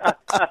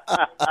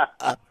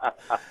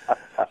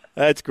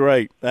 That's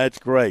great. That's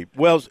great.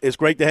 Well, it's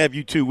great to have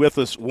you two with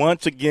us.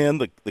 Once again,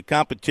 the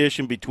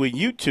competition between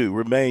you two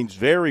remains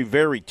very,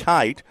 very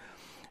tight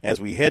as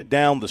we head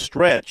down the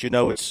stretch. You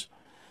know,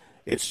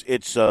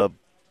 it's a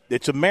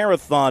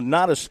marathon,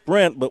 not a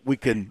sprint, but we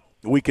can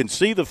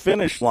see the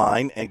finish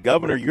line. And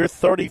Governor, you're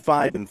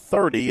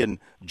 35-30, and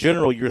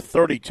General, you're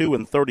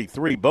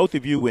 32-33. Both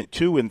of you went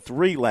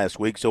 2-3 last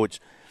week, so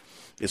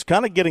it's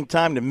kind of getting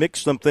time to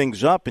mix some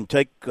things up and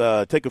take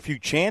a few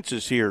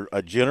chances here,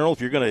 General,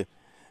 if you're going to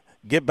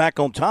get back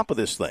on top of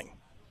this thing.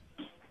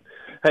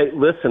 Hey,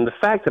 listen, the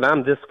fact that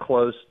I'm this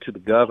close to the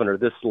governor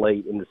this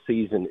late in the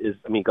season is,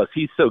 because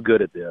he's so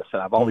good at this,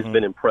 and I've always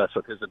been impressed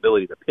with his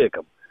ability to pick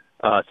him.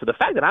 So the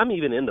fact that I'm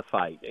even in the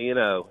fight,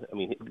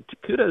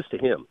 kudos to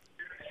him.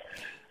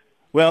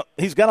 Well,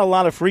 he's got a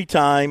lot of free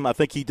time. I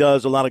think he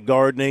does a lot of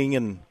gardening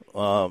and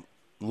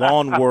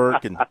lawn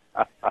work, and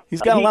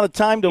he's got a lot of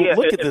time to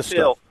look at this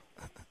stuff.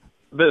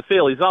 But,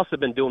 Phil, he's also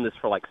been doing this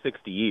for like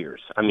 60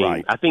 years.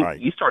 Right, I think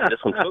you started this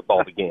when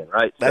football began,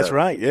 right? That's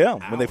right, yeah,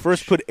 when they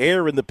first put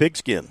air in the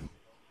pigskin.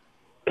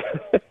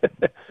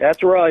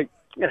 That's right.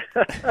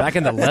 Back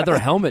in the leather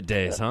helmet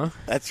days, huh?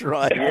 That's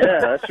right.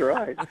 Yeah, that's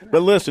right.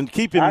 But listen,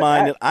 keep in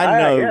mind that I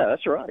know. Yeah,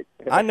 that's right.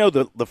 I know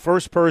the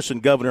first person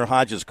Governor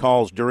Hodges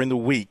calls during the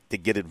week to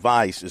get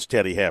advice is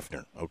Teddy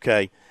Hefner.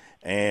 Okay,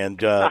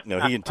 and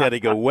he and Teddy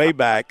go way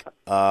back,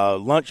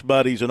 lunch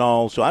buddies and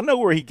all. So I know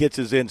where he gets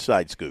his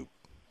inside scoop.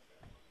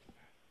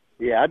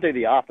 Yeah, I do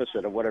the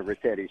opposite of whatever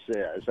Teddy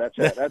says. That's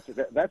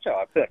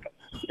how I pick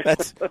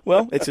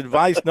them. It's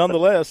advice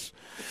nonetheless.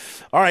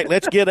 All right,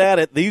 let's get at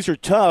it. These are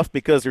tough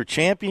because they're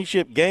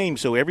championship games,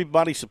 so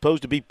everybody's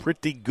supposed to be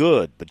pretty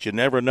good, but you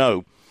never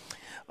know.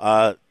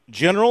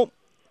 General,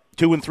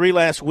 2-3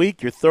 last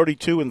week. You're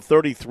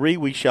 32-33.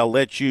 We shall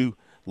let you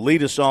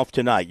lead us off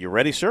tonight. You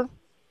ready, sir?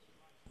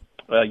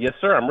 Yes,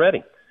 sir. I'm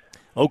ready.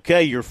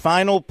 Okay, your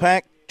final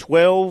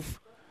Pac-12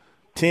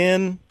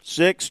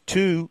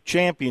 10-6-2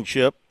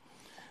 championship.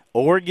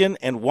 Oregon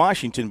and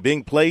Washington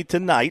being played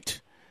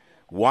tonight.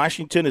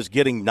 Washington is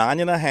getting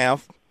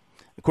 9.5.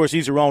 Of course,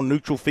 these are all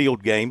neutral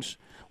field games.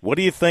 What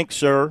do you think,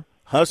 sir?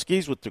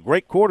 Huskies with the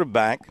great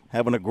quarterback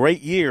having a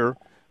great year.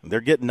 They're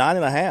getting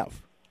 9.5.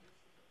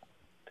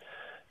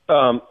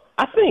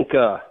 I think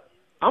I'm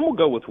gonna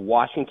go with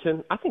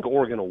Washington. I think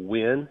Oregon will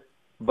win,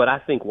 but I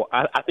think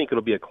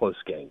it'll be a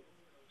close game.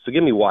 So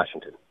give me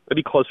Washington. It'll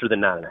be closer than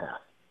 9.5.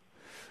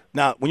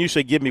 Now, when you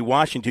say give me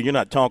Washington, you're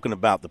not talking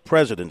about the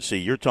presidency.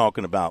 You're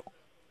talking about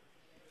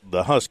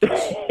the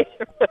Huskies.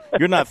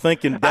 You're not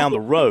thinking down the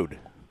road.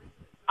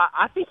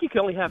 I think you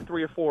can only have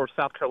 3 or 4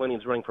 South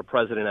Carolinians running for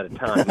president at a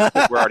time. I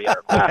think we're already at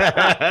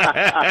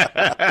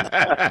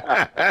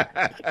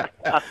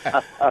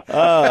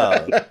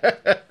our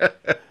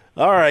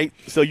all right,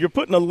 so you're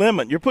putting a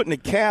limit. You're putting a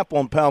cap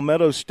on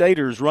Palmetto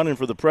Staters running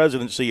for the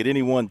presidency at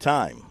any one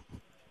time.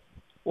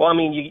 Well, I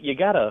mean, you've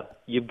got to.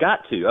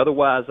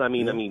 Otherwise, I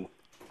mean,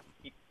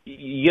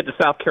 you get to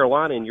South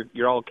Carolina and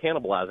you're all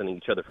cannibalizing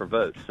each other for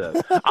votes. So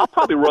I'll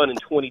probably run in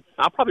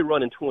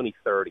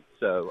 2030.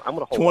 So I'm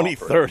going to hold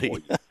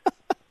 2030.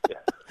 Yeah.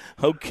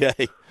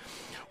 Okay.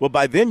 Well,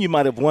 by then you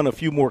might have won a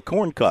few more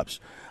corn cups.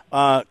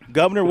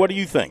 Governor, what do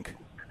you think?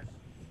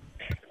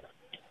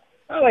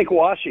 I like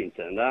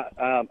Washington.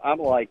 I'm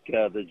like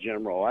the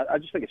general. I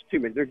just think it's too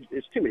many.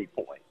 It's too many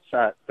points.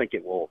 I think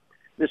it will.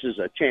 This is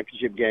a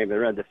championship game.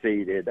 They're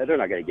undefeated. They're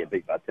not going to get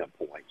beat by 10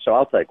 points. So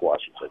I'll take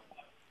Washington.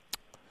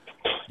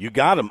 You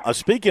got him.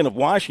 Speaking of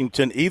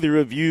Washington, either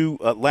of you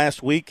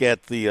last week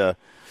at the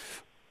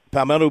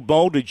Palmetto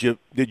Bowl, did you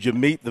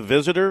meet the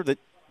visitor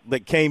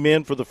that came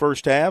in for the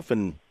first half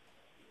and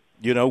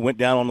went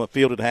down on the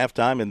field at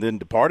halftime and then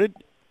departed?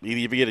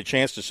 Either of you get a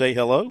chance to say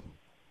hello?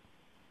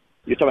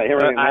 You're talking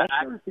about Harry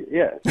Master?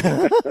 Yeah.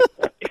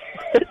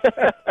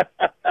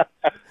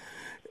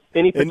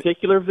 Any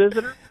particular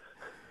visitor?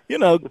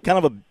 Kind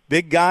of a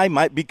big guy,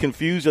 might be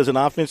confused as an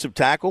offensive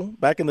tackle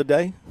back in the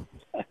day.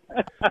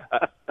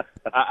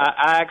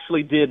 I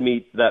actually did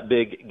meet that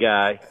big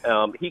guy.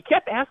 He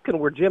kept asking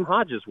where Jim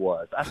Hodges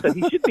was. I said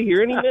he should be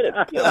here any minute.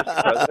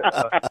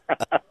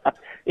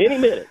 Any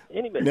minute.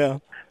 Yeah.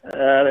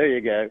 There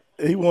you go.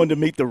 He wanted to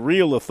meet the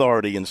real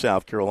authority in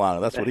South Carolina.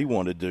 That's what he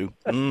wanted to do.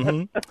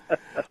 Mm-hmm.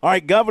 All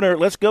right, Governor,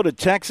 let's go to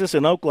Texas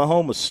and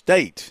Oklahoma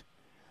State.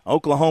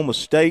 Oklahoma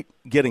State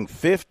getting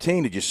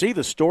 15. Did you see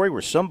the story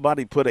where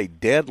somebody put a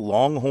dead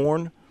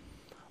longhorn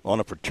on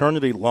a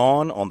fraternity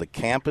lawn on the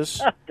campus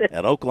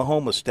at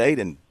Oklahoma State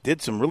and did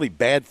some really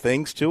bad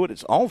things to it?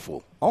 It's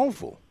awful.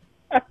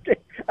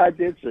 I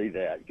did see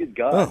that. Good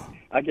God. Oh.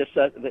 I guess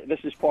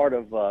this is part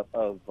of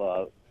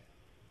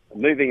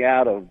moving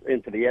out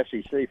into the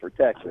SEC for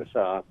Texas.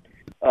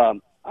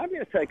 I'm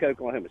going to take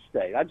Oklahoma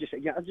State. I just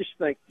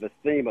think the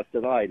theme of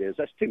tonight is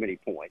that's too many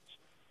points.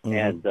 Mm-hmm.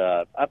 And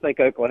I think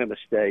Oklahoma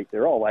State,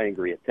 they're all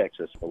angry at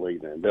Texas,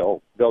 believe me.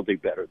 They'll do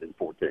better than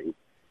 14.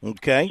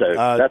 Okay. So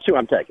that's who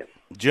I'm taking.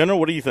 General,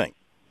 what do you think?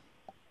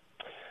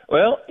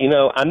 Well,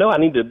 I know I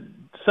need to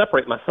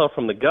separate myself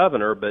from the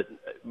governor, but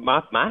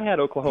I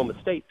had Oklahoma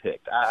State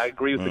picked. I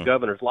agree with the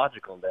governor's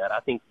logic on that. I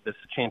think this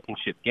is a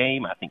championship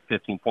game. I think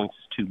 15 points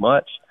is too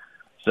much.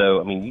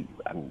 So,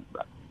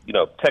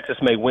 Texas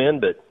may win,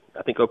 but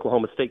I think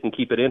Oklahoma State can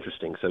keep it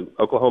interesting. So,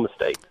 Oklahoma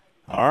State.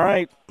 All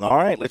right.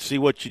 Let's see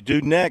what you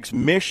do next.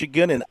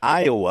 Michigan and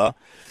Iowa.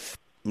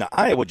 Now,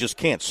 Iowa just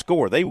can't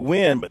score. They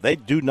win, but they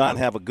do not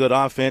have a good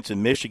offense,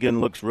 and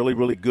Michigan looks really,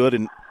 really good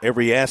in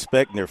every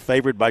aspect, and they're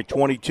favored by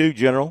 22,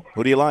 General.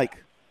 Who do you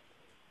like?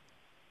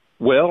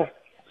 Well,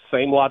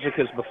 same logic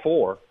as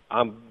before.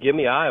 Give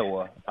me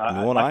Iowa.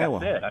 You want Iowa?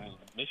 I said,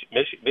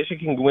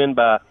 Michigan can win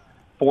by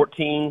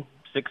 14,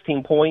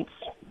 16 points,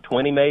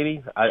 20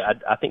 maybe.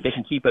 I think they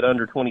can keep it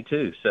under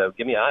 22, so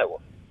give me Iowa.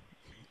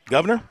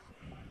 Governor?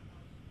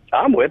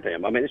 I'm with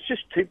him. It's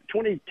just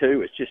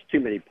 22 is just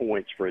too many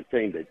points for a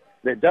team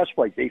that does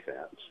play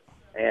defense.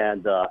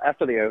 And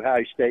after the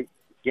Ohio State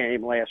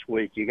game last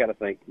week, you got to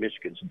think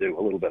Michigan's due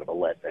a little bit of a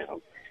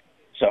letdown.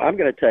 So I'm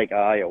going to take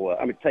Iowa.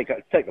 I'm going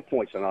to take the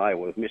points in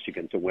Iowa with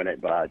Michigan to win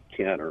it by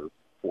 10 or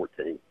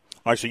 14.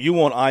 All right, so you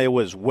want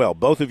Iowa as well.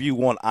 Both of you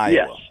want Iowa.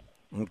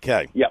 Yes.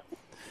 Okay. Yep.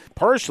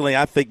 Personally,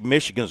 I think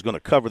Michigan's going to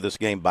cover this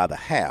game by the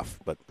half,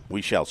 but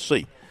we shall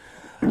see.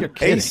 You're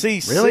kidding.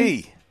 ACC.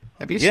 Really?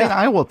 Have you seen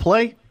Iowa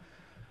play?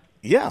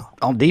 Yeah.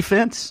 On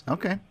defense?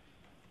 Okay.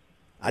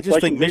 I just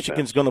think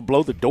Michigan's going to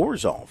blow the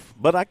doors off,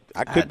 but I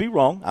could be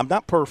wrong. I'm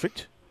not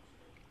perfect.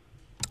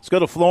 Let's go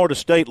to Florida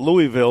State,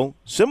 Louisville.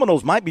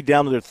 Seminoles might be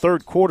down to their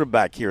third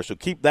quarterback here, so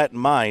keep that in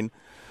mind.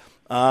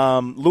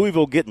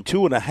 Louisville getting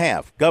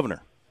 2.5.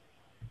 Governor.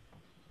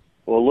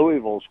 Well,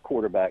 Louisville's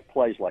quarterback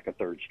plays like a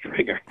third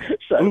stringer,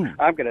 so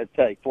I'm going to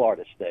take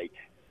Florida State.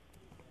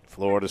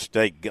 Florida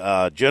State.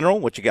 General,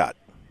 what you got?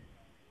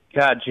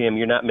 God, Jim,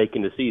 you're not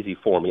making this easy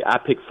for me. I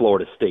picked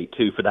Florida State,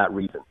 too, for that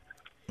reason.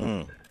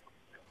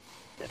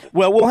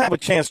 Well, we'll have a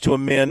chance to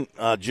amend,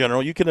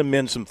 General. You can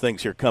amend some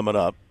things here coming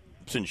up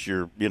since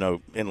you're,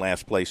 in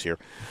last place here.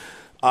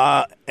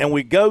 And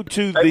we go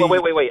to the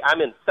 – Wait.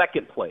 I'm in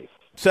second place.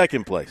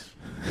 Second place.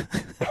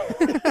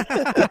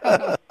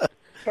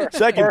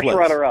 Second place.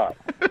 First runner-up.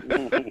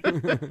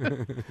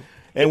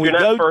 And you're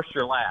not first,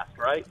 you're last,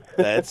 right?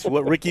 That's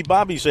what Ricky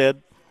Bobby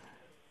said.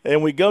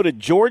 And we go to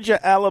Georgia,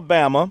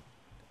 Alabama.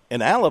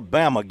 And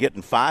Alabama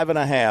getting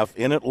 5.5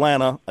 in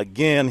Atlanta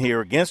again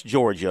here against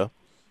Georgia.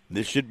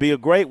 This should be a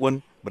great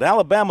one. But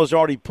Alabama's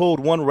already pulled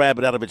one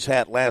rabbit out of its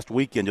hat last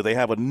weekend. Do they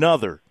have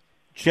another,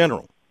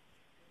 General?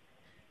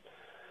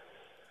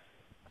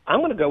 I'm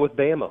going to go with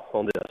Bama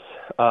on this.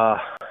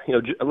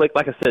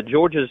 Like I said,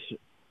 Georgia's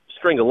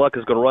string of luck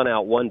is going to run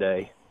out one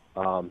day.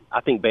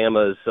 I think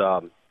Bama's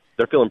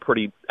they're feeling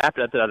pretty –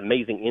 after that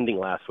amazing ending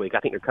last week, I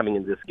think they're coming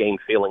into this game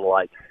feeling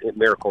like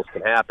miracles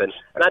can happen.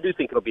 And I do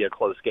think it'll be a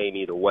close game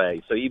either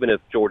way. So even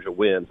if Georgia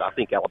wins, I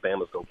think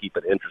Alabama's going to keep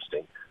it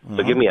interesting.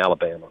 So give me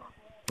Alabama.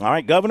 All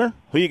right, Governor,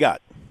 who you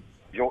got?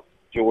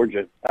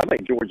 Georgia. I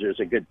think Georgia is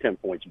a good 10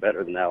 points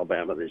better than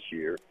Alabama this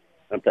year.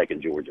 I'm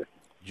taking Georgia.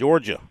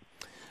 Georgia.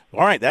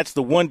 All right, that's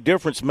the one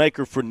difference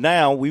maker for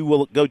now. We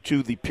will go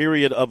to the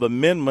period of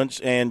amendments.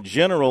 And,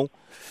 General,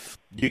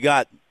 you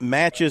got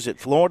matches at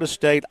Florida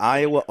State,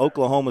 Iowa,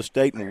 Oklahoma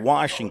State, and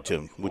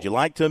Washington. Would you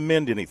like to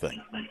amend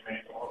anything?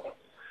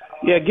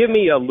 Yeah, give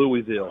me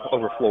Louisville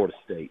over Florida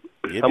State.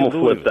 I'm going to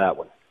flip that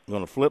one. You're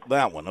going to flip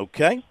that one,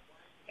 okay.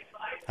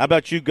 How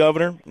about you,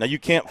 Governor? Now, you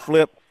can't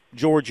flip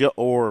Georgia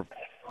or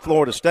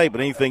Florida State,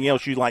 but anything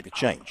else you'd like to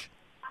change?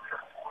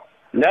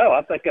 No,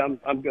 I think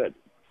I'm good.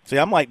 See,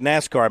 I'm like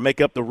NASCAR. I make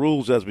up the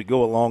rules as we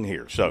go along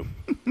here. So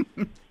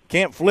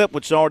can't flip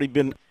what's already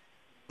been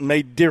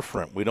made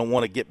different. We don't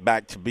want to get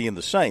back to being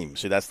the same.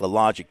 See, that's the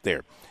logic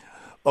there.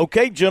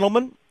 Okay,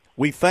 gentlemen,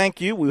 we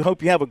thank you. We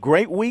hope you have a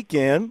great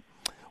weekend.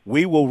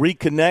 We will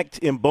reconnect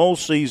in bowl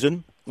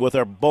season with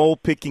our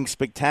bowl-picking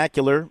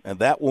spectacular, and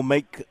that will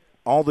make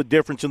all the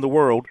difference in the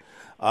world.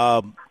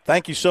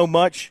 Thank you so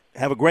much.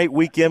 Have a great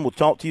weekend. We'll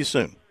talk to you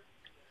soon.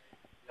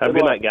 Have a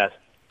good night, guys.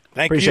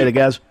 Appreciate it,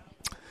 guys.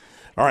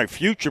 All right,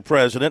 future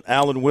president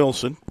Alan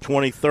Wilson,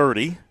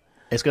 2030.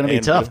 It's going to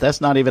be tough.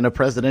 That's not even a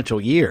presidential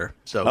year.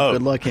 So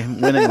good luck in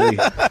winning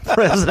the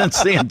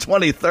presidency in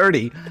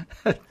 2030.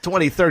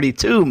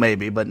 2032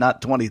 maybe, but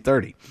not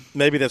 2030.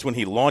 Maybe that's when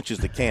he launches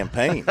the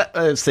campaign.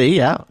 See,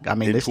 yeah. I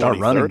mean, they start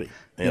running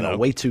you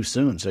way too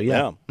soon. So,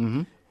 yeah.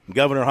 Mm-hmm.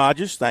 Governor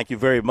Hodges, thank you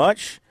very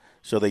much.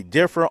 So they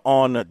differ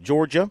on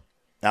Georgia,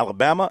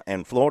 Alabama,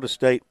 and Florida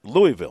State,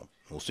 Louisville.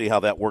 We'll see how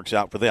that works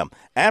out for them.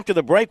 After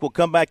the break, we'll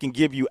come back and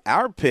give you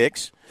our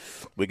picks.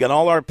 We got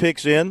all our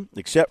picks in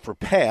except for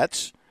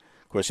Pat's.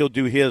 Of course, he'll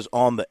do his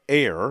on the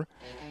air.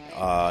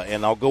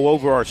 And I'll go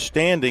over our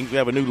standings. We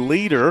have a new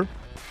leader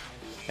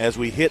as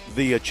we hit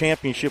the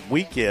championship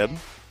weekend.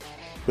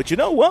 But you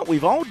know what?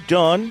 We've all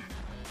done.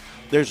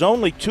 There's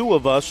only 2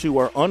 of us who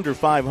are under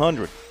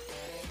 500.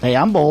 Hey,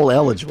 I'm bowl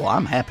eligible.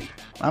 I'm happy.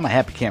 I'm a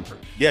happy camper.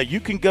 Yeah, you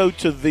can go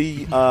to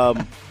the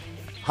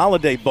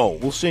Holiday Bowl.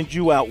 We'll send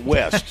you out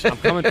west. I'm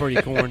coming for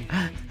you, Corn.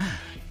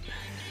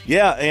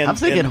 Yeah, and I'm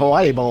thinking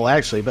Hawaii Bowl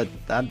actually, but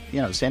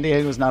San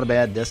Diego's not a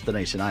bad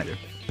destination either.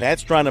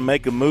 Pat's trying to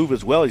make a move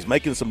as well. He's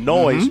making some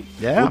noise.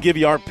 Mm-hmm. Yeah. We'll give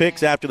you our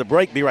picks after the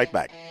break. Be right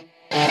back.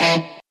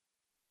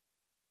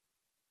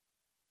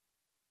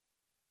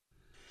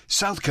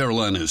 South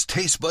Carolina's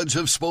taste buds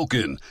have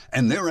spoken,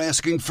 and they're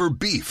asking for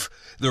beef.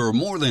 There are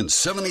more than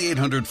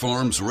 7,800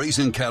 farms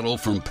raising cattle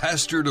from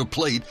pasture to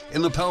plate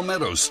in the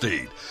Palmetto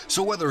State.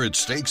 So whether it's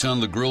steaks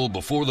on the grill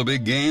before the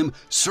big game,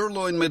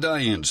 sirloin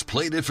medallions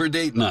plated for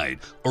date night,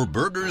 or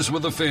burgers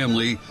with a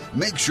family,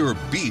 make sure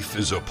beef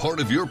is a part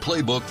of your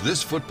playbook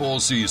this football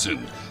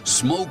season.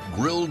 Smoked,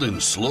 grilled,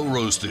 and slow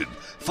roasted.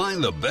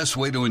 Find the best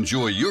way to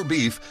enjoy your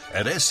beef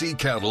at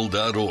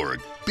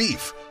scattle.org.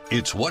 Beef.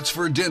 It's what's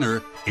for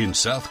dinner in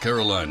South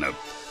Carolina.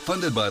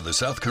 Funded by the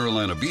South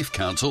Carolina Beef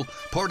Council,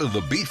 part of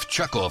the Beef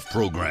Checkoff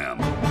Program.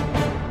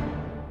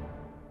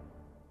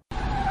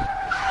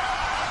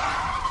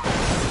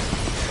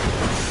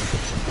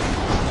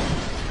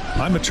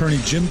 I'm attorney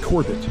Jim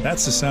Corbett.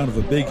 That's the sound of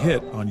a big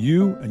hit on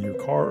you and your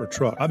car or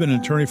truck. I've been an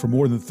attorney for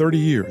more than 30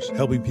 years,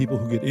 helping people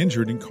who get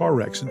injured in car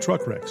wrecks and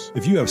truck wrecks.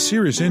 If you have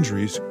serious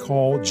injuries,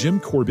 call Jim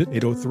Corbett,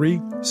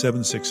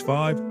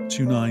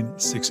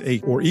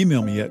 803-765-2968, or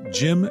email me at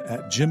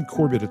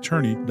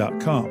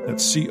jim@jimcorbettattorney.com.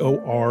 That's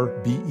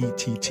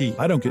Corbett.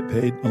 I don't get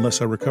paid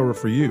unless I recover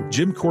for you.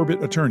 Jim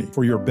Corbett Attorney,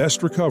 for your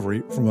best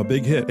recovery from a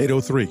big hit,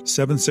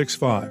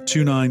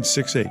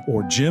 803-765-2968,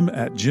 or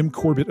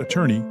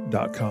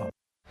jim@jimcorbettattorney.com.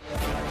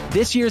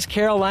 This year's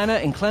Carolina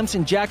and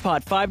Clemson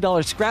Jackpot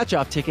 $5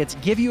 scratch-off tickets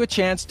give you a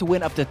chance to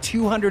win up to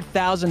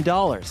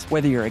 $200,000,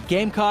 whether you're a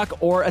Gamecock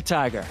or a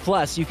Tiger.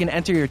 Plus, you can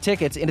enter your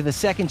tickets into the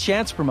Second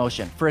Chance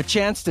promotion for a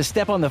chance to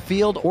step on the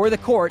field or the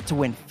court to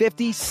win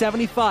 $50,000,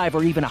 $75,000,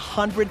 or even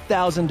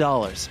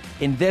 $100,000.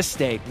 In this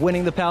state,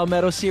 winning the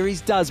Palmetto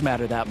Series does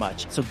matter that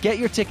much, so get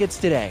your tickets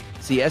today.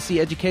 See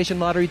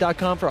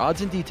SCEducationLottery.com for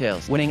odds and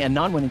details. Winning and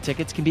non-winning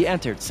tickets can be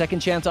entered. Second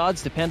Chance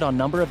odds depend on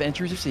number of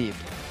entries received.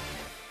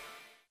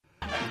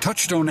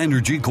 Touchstone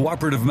Energy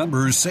cooperative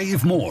members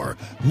save more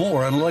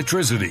on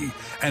electricity,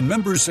 and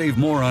members save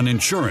more on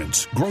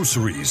insurance,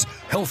 groceries,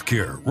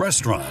 healthcare,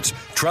 restaurants,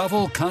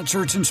 travel,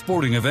 concerts, and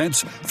sporting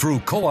events through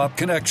Co-op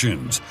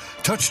Connections.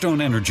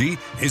 Touchstone Energy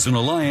is an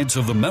alliance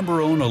of the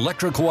member-owned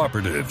electric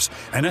cooperatives,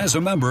 and as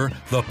a member,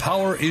 the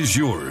power is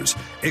yours.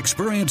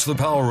 Experience the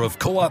power of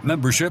co-op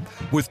membership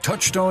with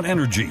Touchstone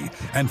Energy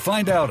and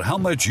find out how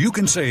much you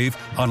can save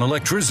on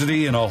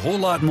electricity and a whole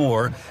lot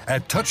more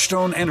at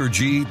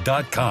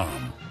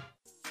touchstoneenergy.com.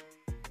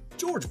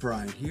 George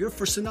Bryant here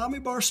for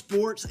Tsunami Bar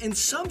Sports, and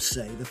some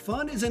say the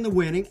fun is in the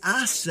winning.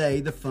 I say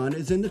the fun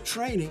is in the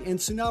training. And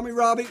Tsunami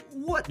Robbie,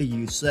 what do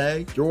you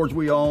say? George,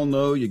 we all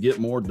know you get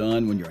more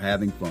done when you're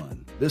having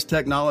fun. This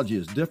technology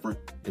is different,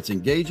 it's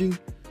engaging,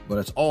 but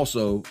it's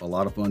also a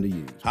lot of fun to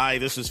use. Hi,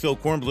 this is Phil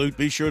Kornblut.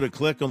 Be sure to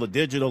click on the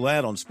digital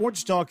ad on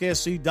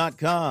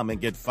SportsTalkSC.com and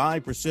get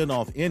 5%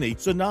 off any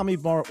Tsunami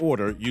Bar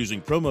order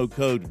using promo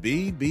code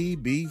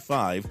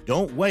BBB5.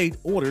 Don't wait,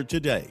 order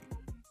today.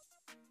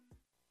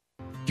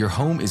 Your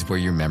home is where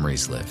your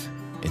memories live.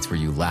 It's where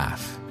you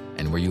laugh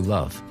and where you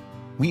love.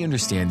 We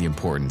understand the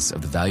importance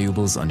of the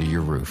valuables under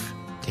your roof,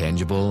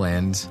 tangible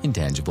and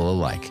intangible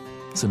alike.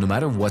 So no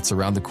matter what's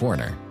around the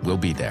corner, we'll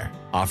be there,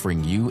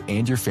 offering you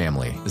and your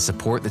family the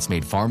support that's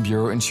made Farm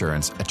Bureau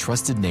Insurance a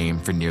trusted name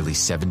for nearly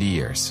 70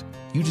 years.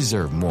 You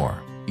deserve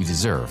more. You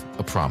deserve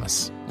a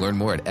promise. Learn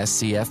more at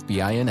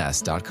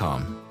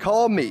scfbins.com.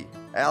 Call me,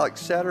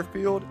 Alex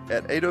Satterfield,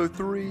 at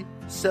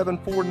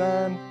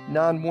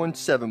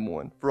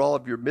 803-749-9171 for all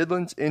of your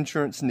Midlands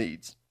insurance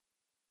needs.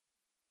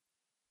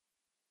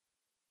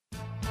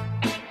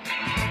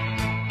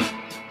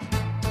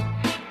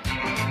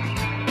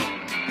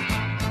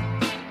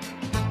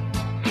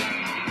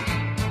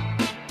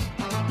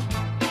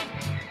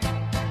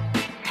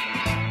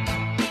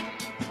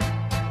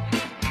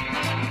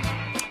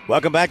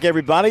 Welcome back,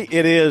 everybody.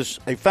 It is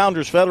a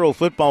Founders Federal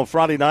Football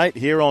Friday night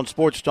here on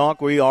Sports Talk.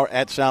 We are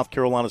at South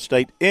Carolina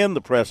State in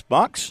the press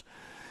box,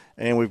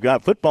 and we've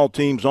got football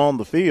teams on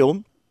the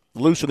field,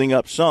 loosening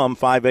up some.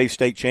 5A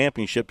state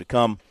championship to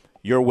come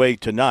your way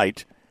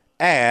tonight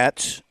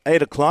at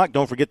 8 o'clock.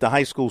 Don't forget the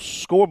high school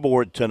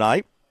scoreboard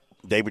tonight.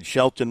 David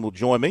Shelton will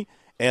join me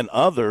and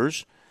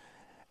others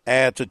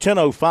at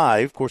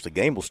 10:05. Of course, the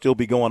game will still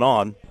be going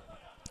on,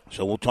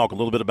 so we'll talk a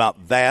little bit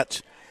about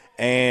that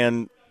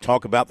and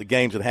talk about the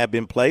games that have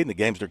been played and the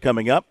games that are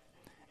coming up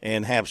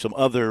and have some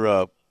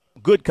other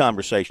good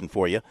conversation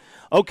for you.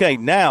 Okay,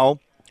 now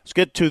let's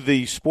get to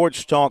the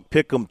Sports Talk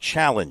Pick'em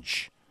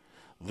Challenge,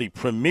 the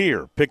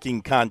premier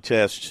picking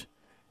contest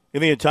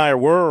in the entire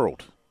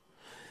world.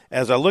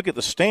 As I look at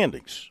the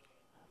standings,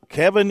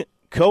 Kevin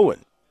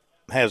Cohen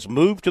has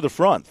moved to the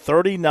front,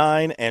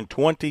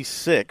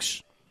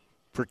 39-26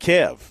 for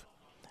Kev.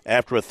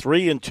 After a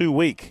 3-2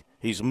 week,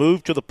 he's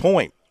moved to the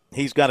point.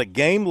 He's got a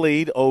game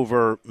lead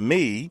over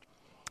me,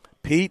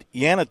 Pete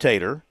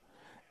Yanitator,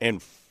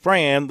 and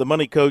Fran, the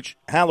money coach,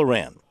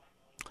 Halloran.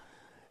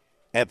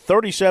 At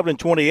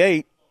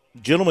 37-28,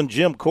 gentleman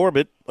Jim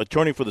Corbett,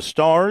 attorney for the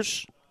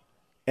Stars,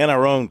 and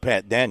our own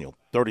Pat Daniel,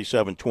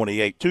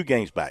 37-28, 2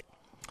 games back.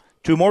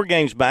 2 more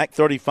games back,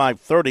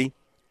 35-30.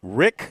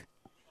 Rick,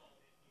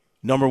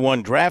 number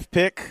 1 draft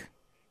pick,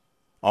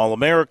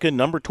 All-American,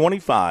 number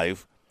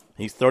 25.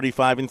 He's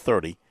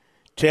 35-30.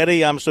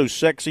 Teddy, I'm so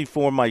sexy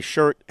for my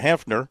shirt,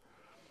 Hefner.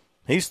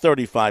 He's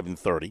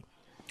 35-30.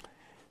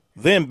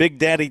 Then Big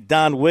Daddy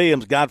Don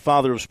Williams,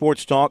 godfather of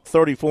Sports Talk,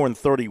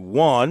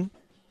 34-31.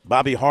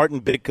 Bobby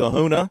Harton, Big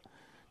Kahuna,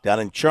 down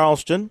in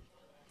Charleston.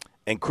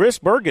 And Chris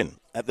Bergen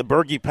at the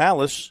Berge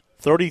Palace,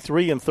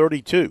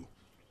 33-32.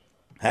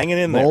 Hanging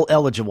in there. Bowl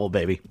eligible,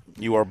 baby.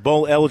 You are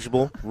bowl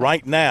eligible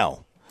right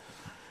now.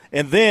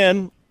 And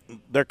then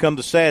there come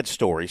the sad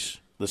stories.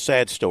 There's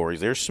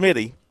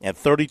Smitty at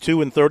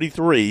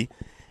 32-33,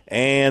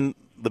 and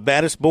the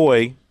baddest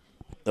boy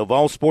of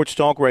all Sports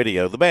Talk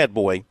Radio, the bad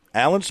boy,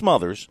 Alan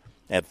Smothers,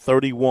 at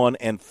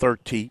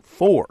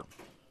 31-34.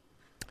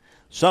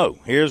 So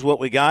here's what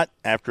we got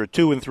after a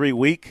 2-3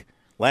 week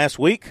last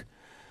week.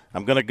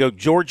 I'm going to go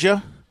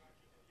Georgia.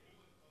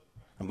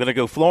 I'm going to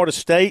go Florida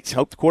State.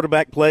 Hope the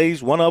quarterback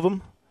plays, one of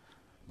them.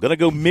 I'm going to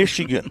go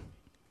Michigan.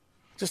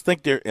 Just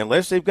think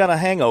unless they've got a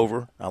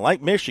hangover, I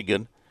like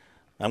Michigan.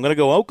 I'm going to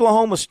go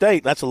Oklahoma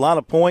State. That's a lot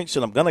of points,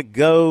 and I'm going to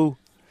go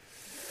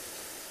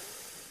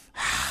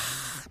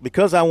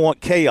because I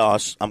want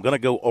chaos. I'm going to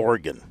go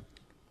Oregon,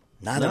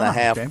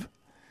 9.5. Okay.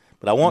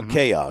 But I want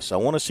chaos. I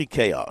want to see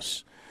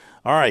chaos.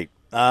 All right,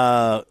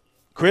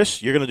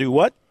 Chris, you're going to do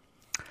what?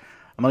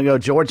 I'm going to go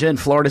Georgia and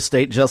Florida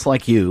State, just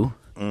like you.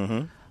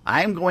 Mm-hmm.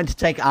 I'm going to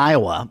take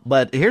Iowa,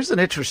 but here's an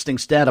interesting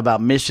stat about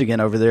Michigan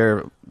over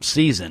their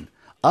season.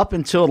 Up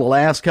until the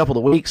last couple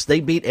of weeks, they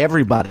beat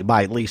everybody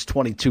by at least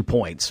 22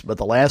 points. But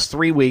the last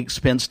 3 weeks,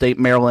 Penn State,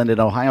 Maryland, and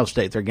Ohio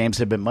State, their games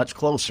have been much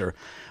closer.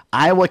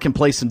 Iowa can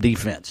play some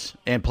defense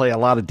and play a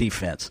lot of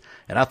defense,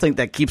 and I think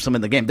that keeps them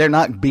in the game. They're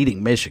not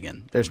beating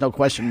Michigan. There's no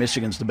question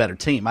Michigan's the better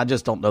team. I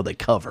just don't know they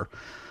cover.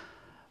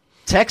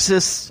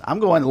 Texas, I'm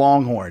going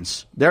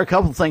Longhorns. There are a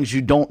couple of things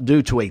you don't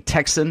do to a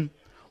Texan.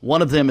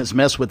 One of them is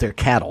mess with their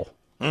cattle.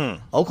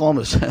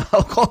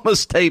 Oklahoma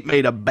State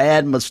made a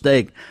bad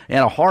mistake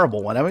and a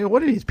horrible one. I mean,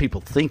 what are these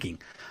people thinking?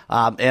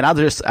 And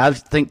I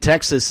think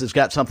Texas has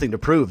got something to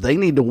prove. They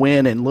need to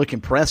win and look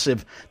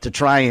impressive to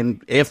try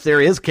and, if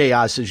there is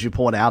chaos, as you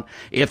point out,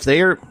 if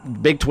they're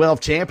Big 12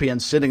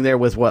 champions sitting there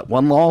with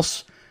one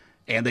loss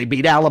and they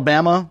beat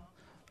Alabama,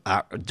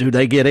 do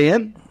they get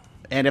in?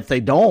 And if they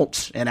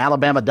don't, and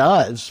Alabama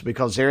does,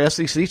 because they're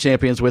SEC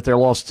champions with their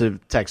loss to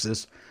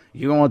Texas,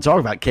 you're going to want to talk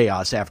about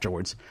chaos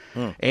afterwards.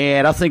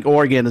 And I think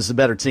Oregon is the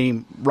better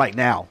team right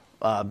now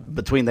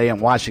between they and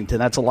Washington.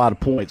 That's a lot of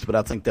points, but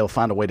I think they'll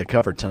find a way to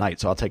cover tonight,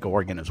 so I'll take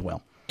Oregon as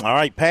well. All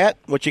right, Pat,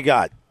 what you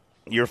got?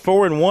 You're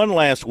 4-1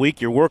 last week.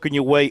 You're working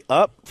your way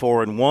up,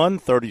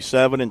 4-1,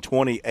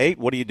 37-28.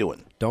 What are you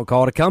doing? Don't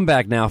call it a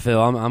comeback now,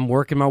 Phil. I'm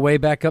working my way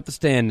back up the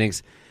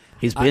standings.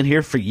 He's been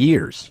here for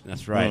years.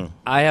 That's right.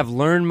 I have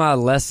learned my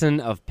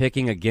lesson of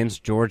picking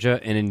against Georgia,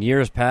 and in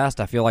years past,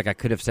 I feel like I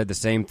could have said the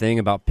same thing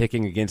about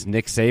picking against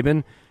Nick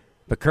Saban.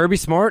 But Kirby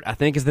Smart, I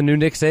think, is the new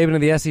Nick Saban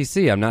of the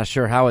SEC. I'm not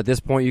sure how at this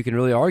point you can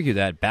really argue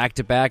that.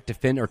 Back-to-back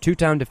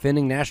two-time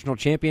defending national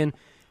champion,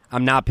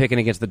 I'm not picking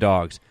against the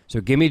Dogs.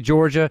 So give me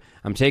Georgia.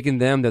 I'm taking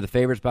them. They're the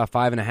favorites by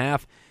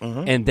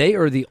 5.5. And they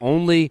are the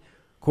only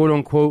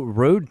quote-unquote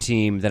road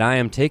team that I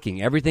am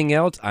taking. Everything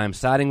else, I am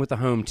siding with the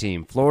home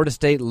team. Florida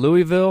State,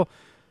 Louisville,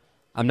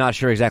 I'm not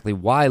sure exactly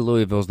why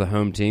Louisville's the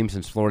home team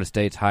since Florida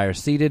State's higher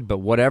seeded, but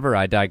whatever,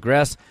 I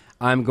digress.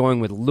 I'm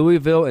going with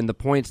Louisville and the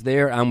points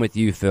there. I'm with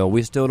you, Phil.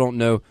 We still don't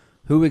know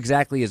who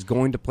exactly is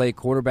going to play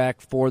quarterback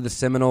for the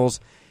Seminoles,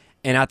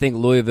 and I think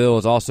Louisville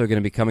is also going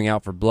to be coming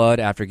out for blood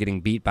after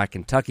getting beat by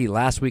Kentucky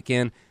last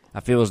weekend.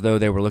 I feel as though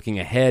they were looking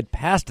ahead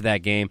past that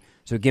game,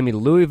 so give me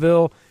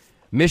Louisville,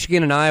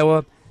 Michigan, and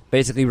Iowa.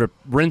 Basically,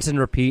 rinse and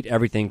repeat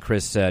everything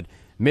Chris said.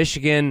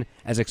 Michigan,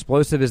 as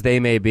explosive as they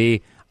may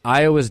be,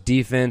 Iowa's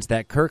defense,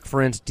 that Kirk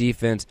Ferentz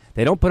defense,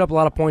 they don't put up a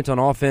lot of points on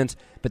offense,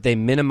 but they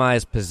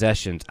minimize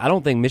possessions. I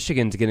don't think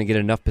Michigan's going to get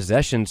enough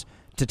possessions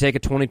to take a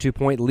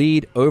 22-point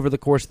lead over the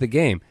course of the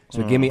game.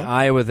 So give me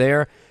Iowa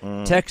there.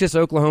 Texas,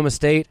 Oklahoma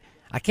State.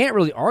 I can't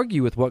really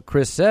argue with what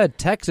Chris said.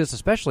 Texas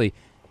especially,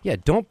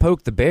 don't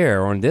poke the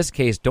bear, or in this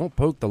case, don't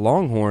poke the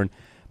Longhorn.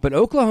 But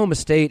Oklahoma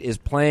State is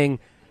playing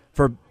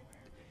for,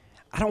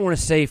 I don't want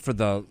to say for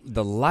the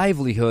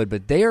livelihood,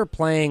 but they are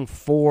playing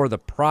for the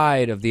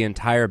pride of the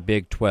entire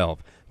Big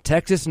 12.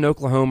 Texas and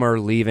Oklahoma are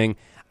leaving.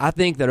 I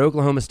think that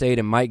Oklahoma State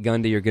and Mike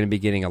Gundy are going to be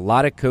getting a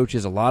lot of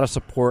coaches, a lot of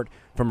support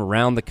from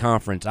around the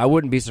conference. I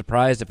wouldn't be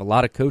surprised if a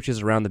lot of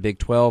coaches around the Big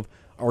 12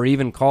 are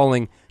even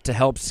calling to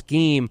help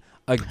scheme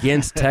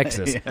against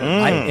Texas.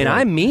 And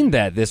I mean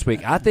that this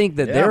week. I think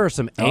that there are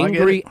some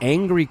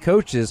angry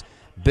coaches,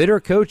 bitter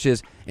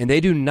coaches, and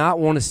they do not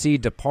want to see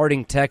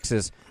departing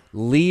Texas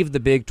leave the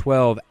Big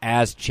 12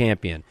 as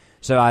champion.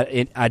 So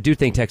I do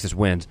think Texas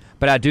wins,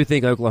 but I do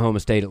think Oklahoma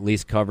State at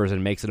least covers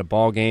and makes it a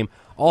ball game.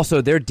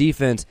 Also, their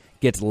defense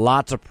gets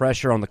lots of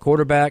pressure on the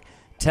quarterback.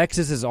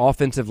 Texas's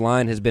offensive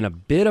line has been a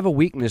bit of a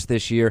weakness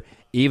this year,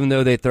 even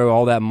though they throw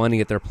all that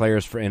money at their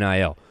players for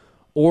NIL.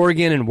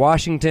 Oregon and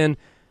Washington,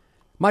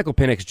 Michael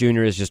Penix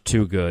Jr. is just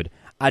too good.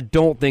 I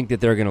don't think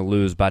that they're going to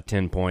lose by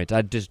 10 points.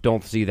 I just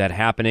don't see that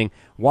happening.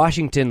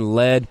 Washington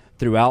led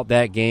throughout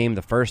that game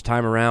the first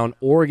time around.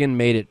 Oregon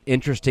made it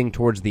interesting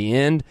towards the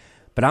end,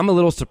 but I'm a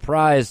little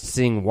surprised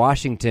seeing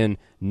Washington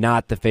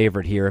not the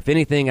favorite here. If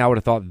anything, I would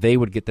have thought they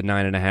would get the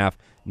 9.5,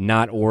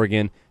 not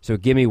Oregon. So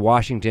give me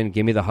Washington,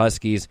 give me the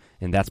Huskies,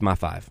 and that's my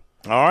 5.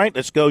 All right,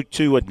 let's go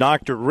to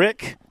Dr.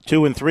 Rick.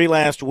 2-3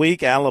 last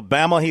week.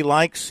 Alabama he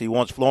likes. He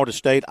wants Florida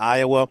State,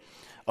 Iowa,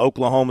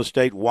 Oklahoma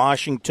State,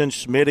 Washington.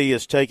 Smitty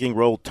is taking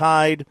Roll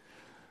Tide.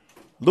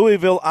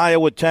 Louisville,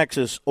 Iowa,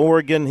 Texas,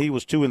 Oregon. He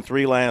was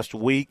 2-3 last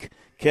week.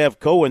 Kev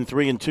Cohen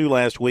 3-2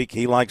 last week.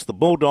 He likes the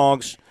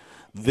Bulldogs,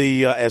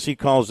 the as he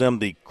calls them,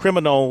 the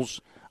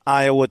Criminals.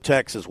 Iowa,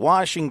 Texas,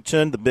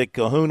 Washington. The Big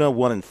Kahuna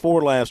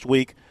 1-4 last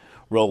week.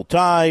 Roll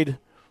Tide.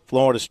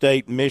 Florida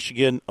State,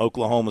 Michigan,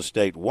 Oklahoma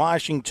State,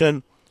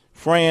 Washington.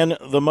 Fran,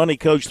 the money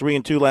coach,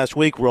 3-2 last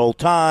week. Roll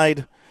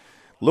Tide.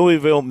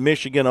 Louisville,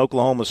 Michigan,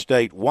 Oklahoma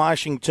State,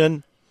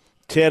 Washington.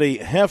 Teddy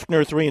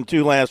Hefner,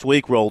 3-2 last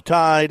week. Roll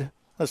Tide.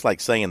 That's like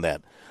saying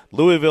that.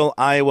 Louisville,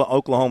 Iowa,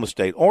 Oklahoma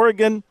State,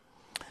 Oregon.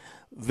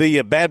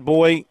 The bad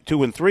boy,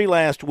 2-3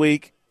 last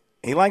week.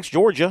 He likes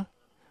Georgia.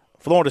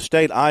 Florida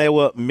State,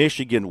 Iowa,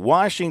 Michigan,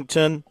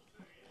 Washington.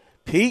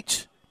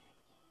 Pete,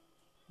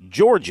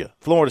 Georgia,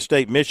 Florida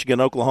State, Michigan,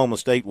 Oklahoma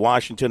State,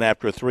 Washington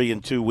after a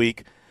 3-2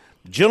 week.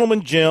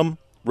 Gentleman Jim,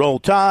 Roll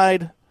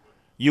Tide,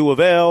 U of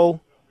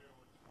L,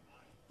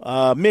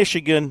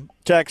 Michigan,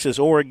 Texas,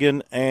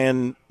 Oregon,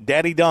 and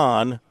Daddy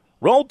Don,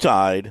 Roll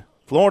Tide,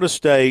 Florida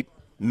State,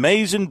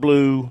 Maize and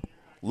Blue,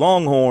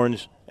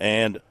 Longhorns,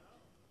 and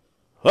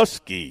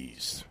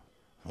Huskies.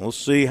 We'll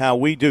see how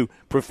we do.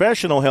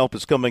 Professional help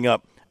is coming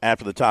up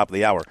after the top of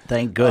the hour.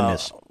 Thank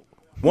goodness.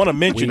 Want to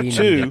mention,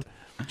 too,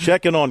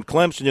 checking on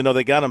Clemson,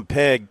 they got them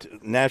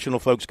pegged. National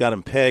folks got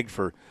them pegged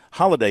for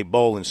Holiday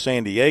Bowl in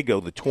San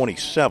Diego the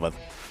 27th.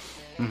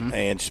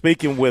 And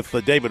speaking with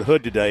David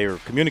Hood today, or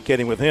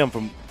communicating with him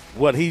from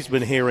what he's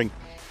been hearing,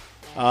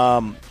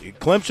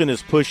 Clemson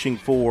is pushing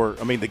for,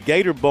 the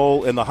Gator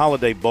Bowl and the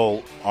Holiday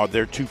Bowl are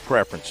their two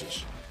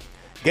preferences.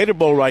 Gator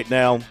Bowl right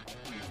now,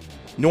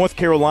 North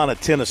Carolina,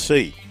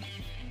 Tennessee.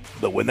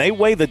 But when they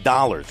weigh the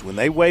dollars, when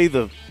they weigh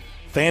the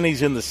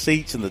fannies in the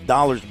seats and the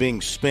dollars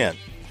being spent,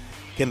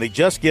 can they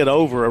just get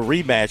over a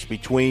rematch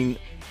between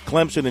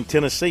Clemson and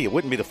Tennessee? It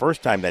wouldn't be the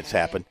first time that's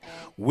happened.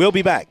 We'll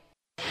be back.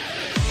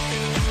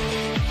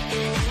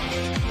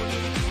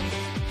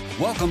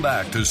 Welcome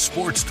back to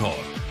Sports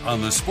Talk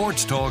on the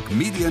Sports Talk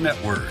Media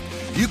Network.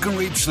 You can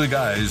reach the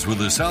guys with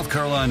the South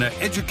Carolina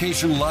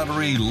Education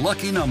Lottery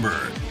lucky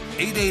number,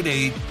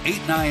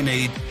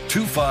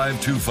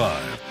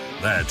 888-898-2525.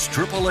 That's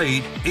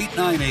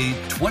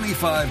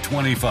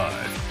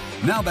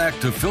 888-898-2525. Now back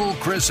to Phil,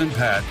 Chris, and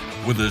Pat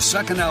with the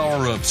second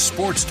hour of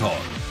Sports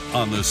Talk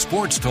on the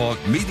Sports Talk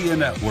Media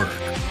Network.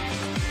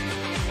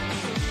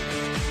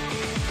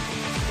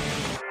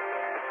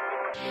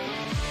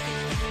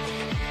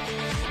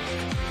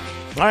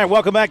 All right,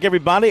 welcome back,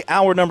 everybody.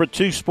 Hour number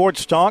 2,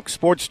 Sports Talk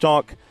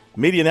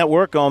Media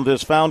Network on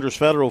this Founders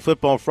Federal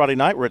Football Friday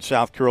night. We're at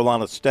South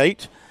Carolina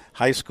State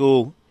High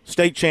School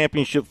State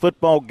Championship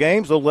football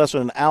games. A little less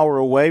than an hour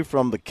away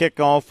from the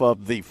kickoff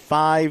of the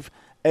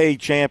 5A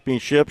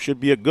Championship. Should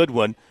be a good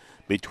one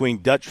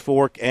between Dutch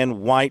Fork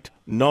and White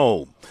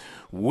Knoll.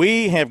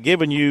 We have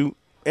given you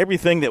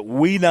everything that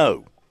we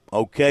know,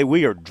 okay?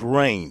 We are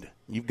drained.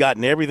 You've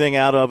gotten everything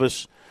out of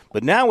us.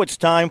 But now it's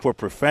time for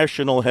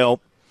professional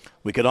help.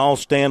 We could all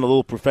stand a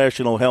little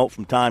professional help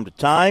from time to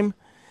time.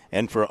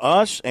 And for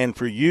us and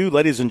for you,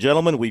 ladies and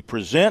gentlemen, we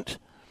present,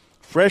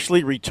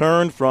 freshly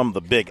returned from the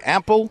Big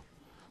Apple,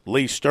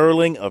 Lee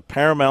Sterling of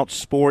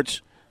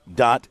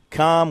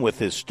ParamountSports.com with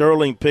his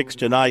Sterling picks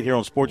tonight here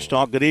on Sports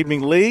Talk. Good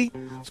evening, Lee.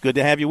 It's good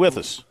to have you with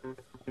us.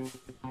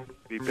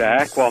 Be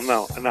back? Well,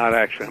 no, not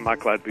actually. I'm not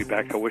glad to be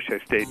back. I wish I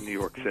stayed in New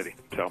York City.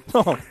 So.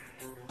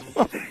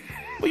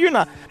 Well, you're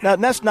not. Now,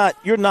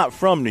 you're not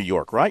from New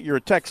York, right? You're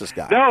a Texas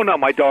guy. No,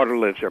 my daughter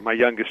lives there. My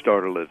youngest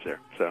daughter lives there.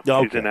 So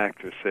she's an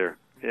actress there.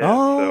 Yeah.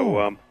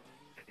 Oh.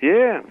 So,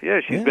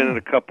 she's been in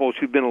a couple.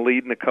 She's been a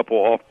lead in a couple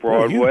off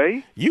Broadway.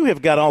 Well, you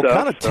have got all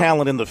kind of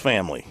talent in the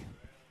family.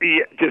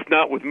 Yeah, just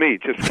not with me.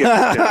 Just skip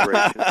the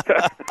generation.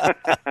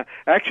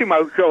 Actually,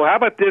 how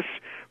about this,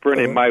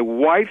 Vernon? My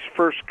wife's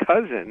first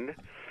cousin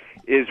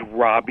is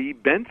Robbie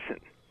Benson.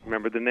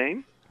 Remember the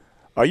name?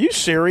 Are you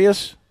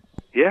serious?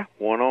 Yeah,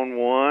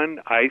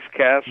 One-on-One, Ice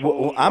Castle.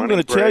 Well, I'm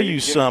going to tell you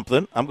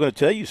something.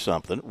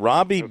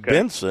 Robbie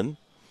Benson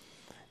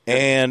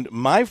and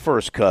my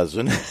first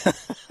cousin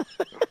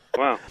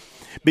wow.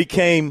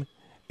 became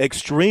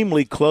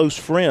extremely close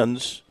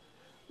friends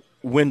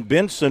when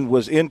Benson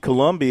was in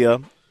Columbia.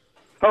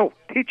 Oh,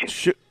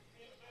 teaching.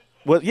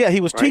 Well, yeah,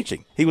 he was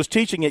teaching. He was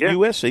teaching at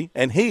USC,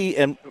 and he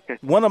and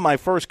one of my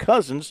first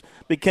cousins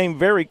became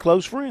very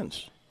close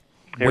friends.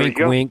 Wink,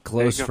 wink,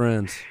 close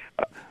friends.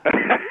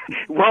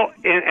 Well,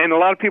 and a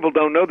lot of people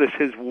don't know this.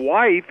 His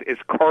wife is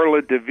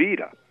Carla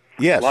DeVita.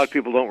 Yes. A lot of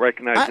people don't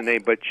recognize the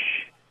name, but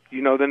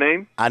you know the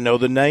name? I know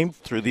the name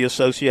through the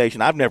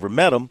association. I've never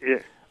met him. Yeah.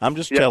 I'm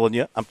just telling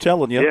you.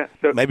 Yeah,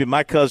 so, maybe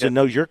my cousin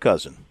knows your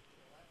cousin.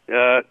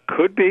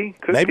 Could be.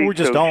 Maybe we're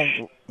just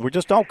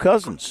all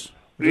cousins.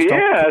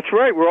 That's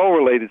right. We're all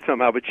related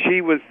somehow. But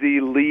she was the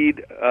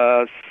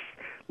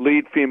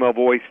lead female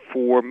voice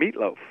for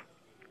Meatloaf.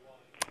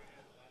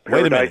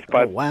 Wait a minute.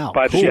 By cool.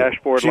 the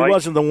dashboard She light.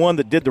 wasn't the one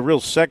that did the real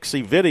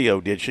sexy video,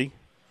 did she?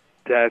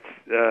 That's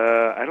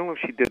I don't know if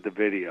she did the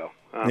video.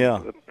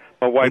 Yeah.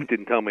 My wife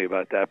didn't tell me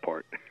about that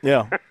part.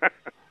 Yeah.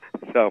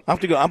 So I'm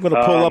going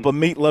to pull up a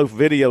Meatloaf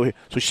video here.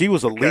 So she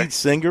was a lead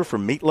singer for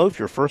Meatloaf,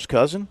 your first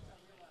cousin?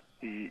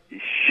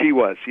 She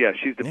was. Yeah,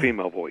 she's the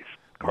female voice.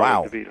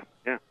 Carla DeVita.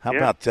 Yeah. How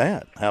about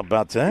that?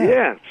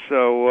 Yeah.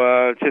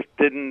 So just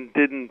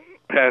didn't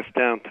pass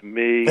down to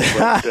me,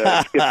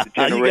 but skipped the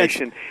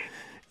generation.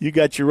 You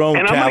got your own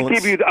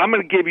talents. I'm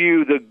going to give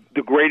you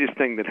the greatest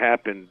thing that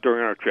happened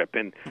during our trip,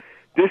 and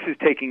this is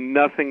taking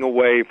nothing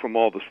away from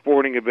all the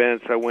sporting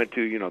events I went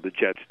to. You know, the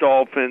Jets,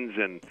 Dolphins,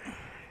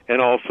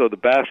 and also the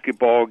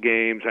basketball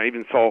games. I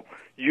even saw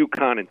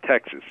UConn in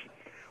Texas.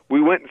 We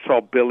went and saw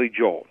Billy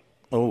Joel.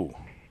 Oh.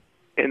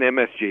 In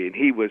MSG, and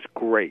he was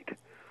great.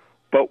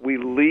 But we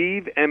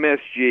leave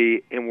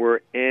MSG and we're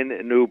in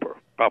an Uber,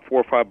 about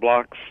 4 or 5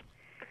 blocks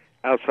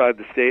outside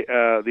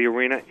the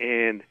arena,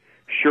 and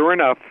sure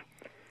enough,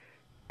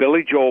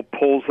 Billy Joel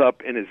pulls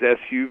up in his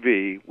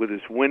SUV with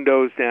his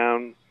windows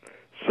down.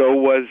 So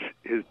was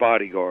his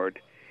bodyguard,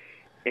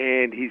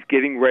 and he's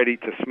getting ready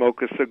to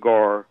smoke a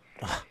cigar.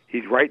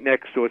 He's right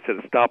next to us at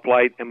a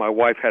stoplight, and my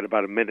wife had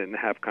about a minute and a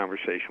half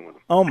conversation with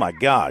him. Oh my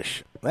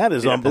gosh, that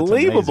is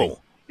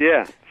unbelievable!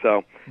 Yeah,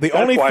 so the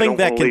only thing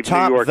that can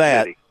top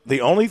that.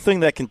 The only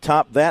thing that can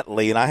top that,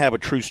 Lee, and I have a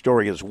true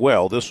story as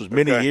well. This was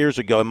many years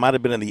ago. It might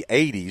have been in the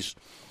 80s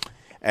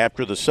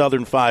after the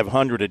Southern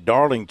 500 at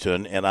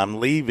Darlington, and I'm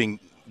leaving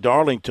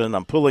Darlington.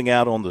 I'm pulling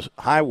out on the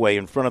highway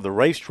in front of the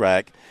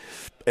racetrack,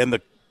 and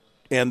the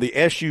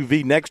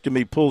SUV next to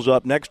me pulls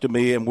up next to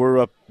me, and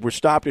we're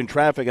stopped in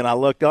traffic, and I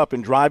look up,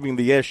 and driving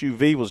the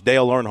SUV was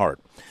Dale Earnhardt.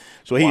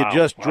 So he had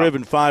just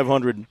driven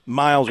 500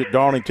 miles at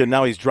Darlington.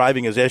 Now he's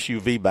driving his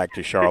SUV back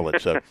to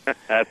Charlotte. So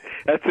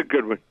that's a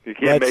good one. You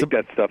can't make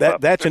that stuff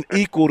up. That's an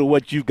equal to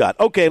what you've got.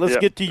 Okay, let's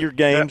get to your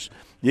games.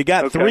 You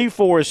got 3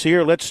 for us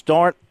here. Let's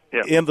start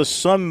in the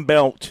Sun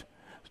Belt.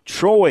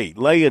 Troy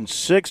laying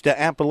 6 to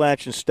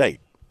Appalachian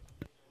State.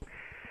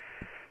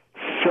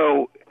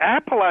 So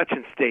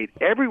Appalachian State,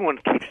 everyone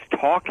keeps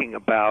talking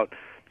about,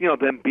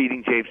 them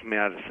beating James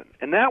Madison.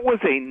 And that was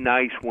a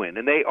nice win.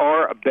 And they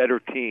are a better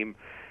team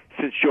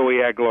since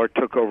Joey Aguilar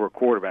took over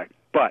quarterback.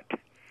 But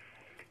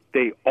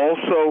they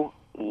also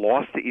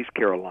lost to East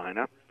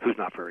Carolina, who's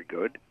not very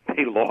good.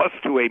 They lost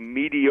to a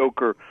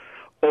mediocre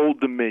Old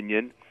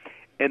Dominion.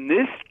 And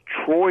this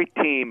Troy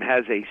team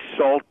has a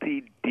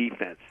salty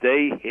defense.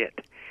 They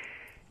hit.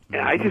 And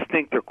I just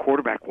think their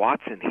quarterback,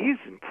 Watson, he's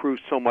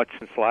improved so much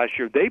since last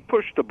year. They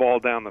pushed the ball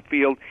down the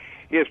field.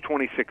 He has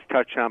 26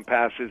 touchdown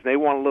passes. They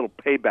want a little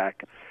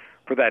payback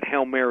for that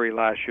Hail Mary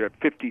last year, a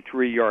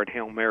 53-yard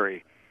Hail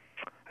Mary.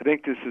 I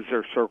think this is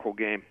their circle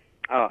game.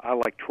 I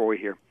like Troy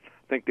here.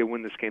 I think they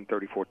win this game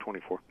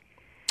 34-24.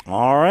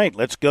 All right,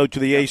 let's go to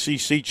the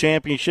ACC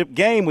championship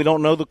game. We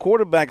don't know the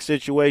quarterback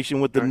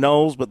situation with the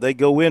Noles, but they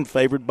go in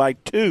favored by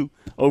 2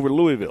 over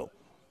Louisville.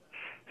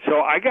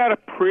 So I got a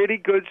pretty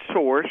good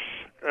source.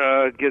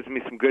 Gives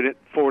me some good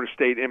Florida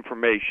State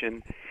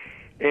information.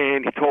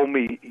 And he told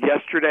me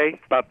yesterday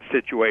about the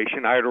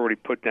situation. I had already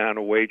put down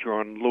a wager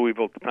on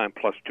Louisville at the time,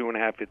 plus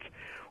 2.5. It's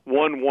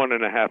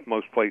 1.5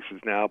 most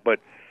places now, but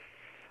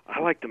I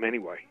like them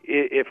anyway.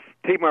 If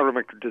Tate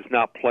Martin does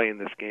not play in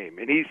this game,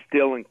 and he's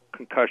still in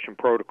concussion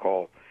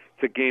protocol,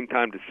 it's a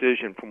game-time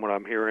decision from what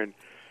I'm hearing.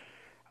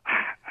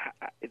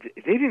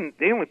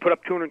 They only put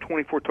up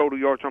 224 total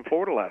yards on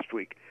Florida last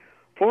week.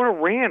 Florida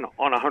ran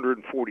on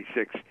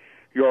 146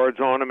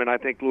 yards on them, and I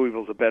think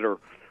Louisville's a better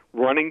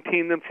running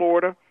team than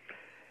Florida.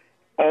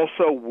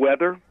 Also,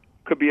 weather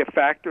could be a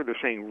factor. They're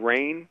saying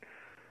rain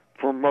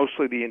for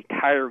mostly the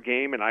entire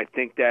game, and I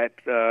think that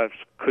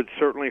could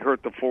certainly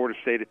hurt the Florida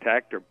State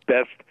attack. Their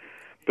best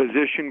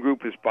position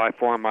group is by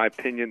far, in my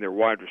opinion, their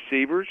wide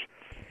receivers.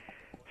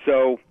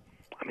 So,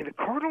 the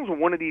Cardinals are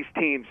one of these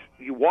teams,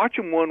 you watch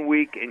them one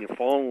week and you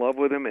fall in love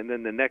with them, and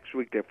then the next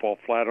week they fall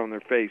flat on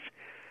their face.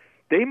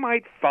 They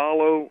might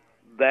follow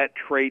that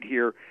trait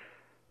here.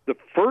 The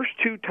first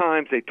 2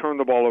 times they turned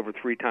the ball over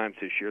 3 times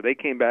this year. They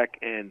came back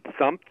and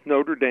thumped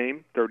Notre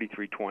Dame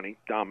 33-20,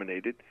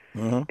 dominated,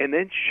 and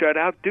then shut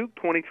out Duke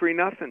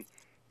 23-0.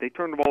 They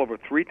turned the ball over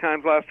 3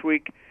 times last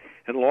week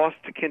and lost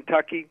to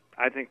Kentucky.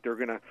 I think they're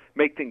going to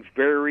make things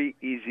very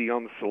easy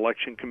on the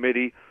selection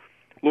committee.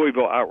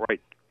 Louisville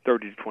outright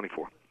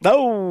 30-24.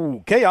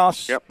 Oh,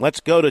 chaos. Yep. Let's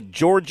go to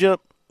Georgia,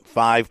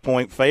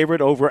 5-point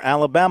favorite over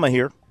Alabama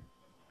here.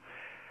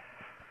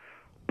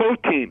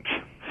 Both teams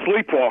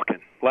sleepwalking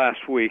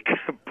last week,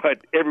 but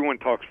everyone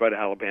talks about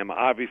Alabama,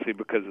 obviously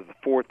because of the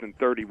 4th and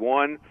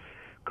 31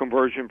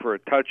 conversion for a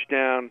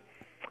touchdown.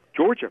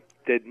 Georgia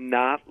did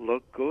not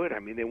look good.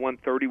 They won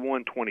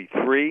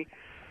 31-23.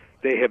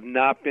 They have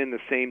not been the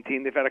same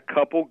team. They've had a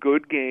couple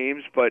good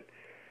games, but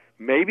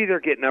maybe they're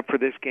getting up for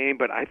this game,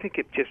 but I think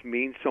it just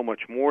means so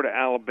much more to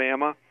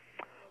Alabama.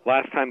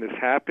 Last time this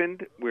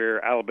happened,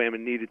 where Alabama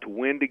needed to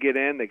win to get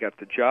in, they got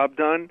the job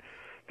done.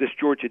 This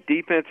Georgia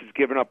defense has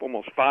given up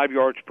almost 5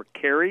 yards per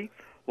carry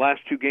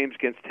last 2 games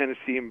against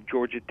Tennessee and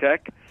Georgia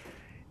Tech.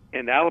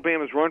 And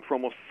Alabama's run for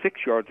almost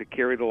 6 yards a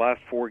carry the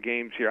last 4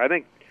 games here. I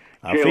think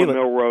Jalen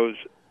Milrose,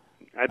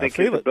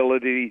 his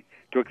ability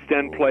to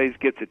extend plays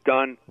gets it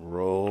done.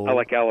 I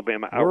like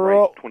Alabama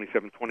outright,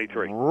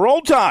 27-23.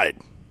 Roll Tide.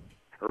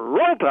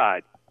 Roll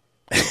Tide.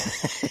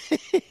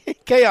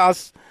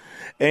 Chaos.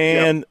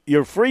 And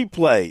your free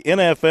play,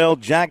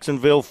 NFL,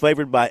 Jacksonville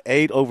favored by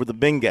 8 over the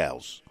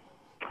Bengals.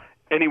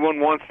 Anyone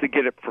wants to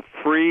get it for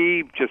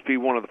free, just be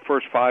one of the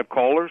first 5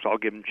 callers. I'll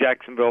give them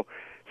Jacksonville,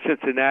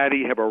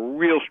 Cincinnati. Have a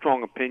real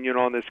strong opinion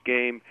on this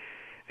game.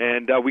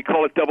 And we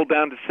call it Double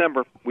Down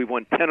December. We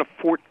won 10 of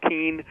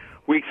 14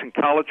 weeks in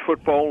college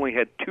football, only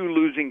had 2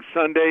 losing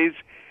Sundays.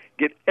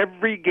 Get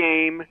every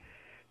game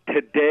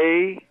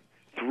today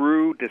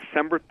through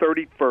December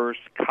 31st,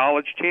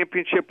 college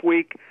championship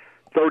week,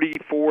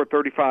 34,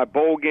 35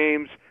 bowl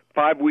games,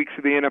 5 weeks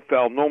of the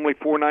NFL. Normally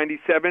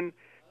 $4.97.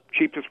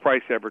 Cheapest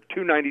price ever,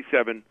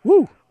 $2.97.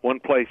 Woo. One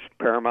place,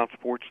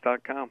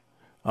 ParamountSports.com.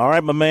 All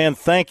right, my man,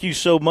 thank you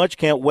so much.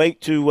 Can't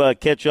wait to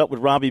catch up with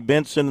Robbie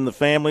Benson and the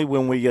family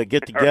when we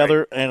get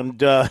together,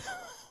 and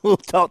we'll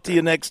talk to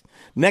you next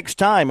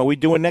time. Are we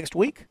doing next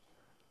week?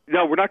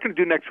 No, we're not going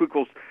to do next week.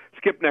 We'll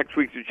skip next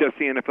week to just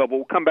the NFL, but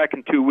we'll come back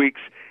in 2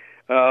 weeks.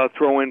 We'll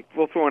throw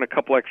in a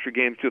couple extra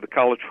games to the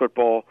college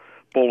football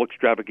bowl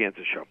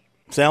extravaganza show.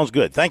 Sounds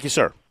good. Thank you,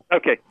 sir.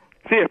 Okay.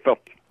 See you, Phil.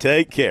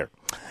 Take care.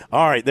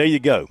 All right, there you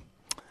go.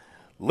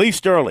 Lee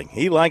Sterling,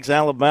 he likes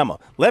Alabama.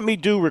 Let me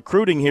do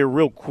recruiting here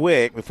real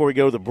quick before we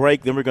go to the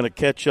break. Then we're going to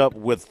catch up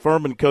with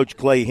Furman coach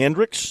Clay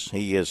Hendricks.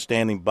 He is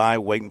standing by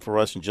waiting for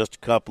us in just a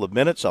couple of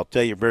minutes. I'll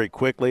tell you very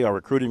quickly, our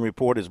recruiting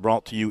report is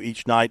brought to you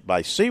each night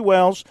by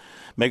Seawells.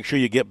 Make sure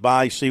you get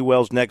by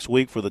Seawells next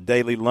week for the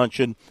daily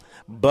luncheon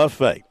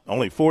buffet.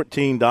 Only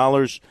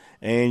 $14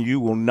 and you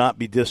will not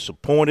be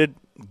disappointed.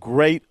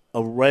 Great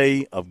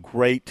array of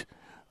great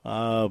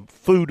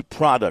food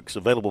products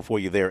available for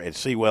you there at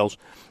Seawells.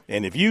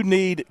 And if you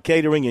need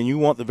catering and you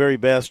want the very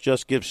best,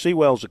 just give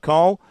Seawells a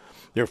call.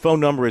 Their phone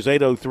number is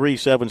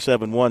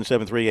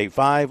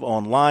 803-771-7385,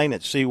 online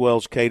at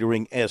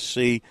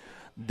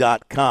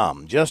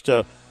SeawellsCateringSC.com. Just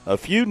a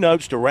few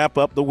notes to wrap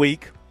up the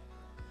week.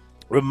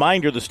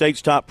 Reminder, the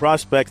state's top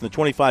prospect in the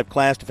 25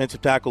 class,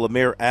 defensive tackle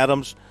Amir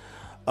Adams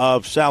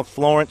of South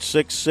Florence,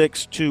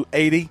 6'6",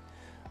 280,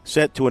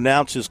 set to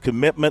announce his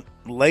commitment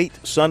late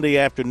Sunday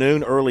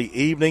afternoon, early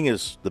evening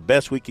is the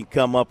best we can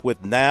come up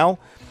with now.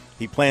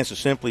 He plans to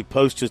simply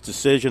post his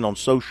decision on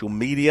social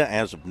media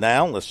as of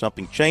now, unless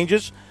something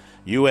changes.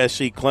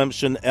 USC,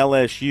 Clemson,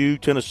 LSU,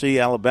 Tennessee,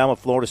 Alabama,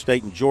 Florida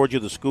State, and Georgia,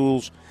 the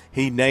schools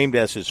he named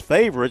as his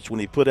favorites when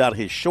he put out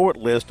his short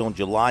list on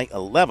July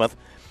 11th.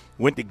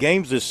 Went to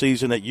games this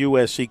season at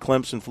USC,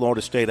 Clemson,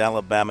 Florida State,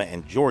 Alabama,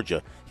 and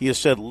Georgia. He has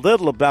said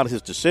little about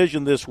his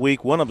decision this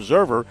week. One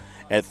observer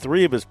at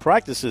 3 of his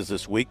practices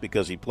this week,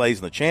 because he plays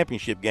in the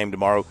championship game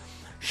tomorrow,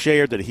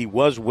 shared that he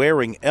was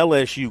wearing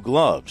LSU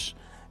gloves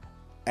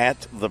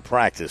at the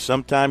practice.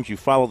 Sometimes you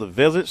follow the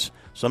visits,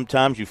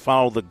 sometimes you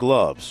follow the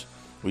gloves.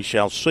 We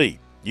shall see.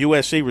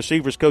 USC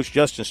receivers coach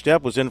Justin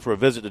Stepp was in for a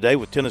visit today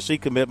with Tennessee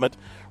commitment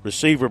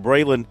receiver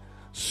Braylon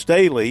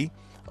Staley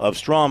of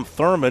Strom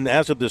Thurmond.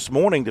 As of this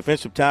morning,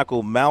 defensive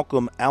tackle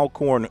Malcolm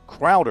Alcorn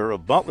Crowder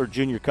of Butler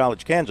Junior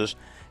College, Kansas,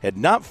 had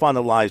not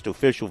finalized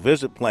official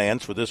visit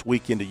plans for this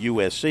weekend to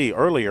USC.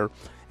 Earlier,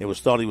 it was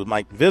thought he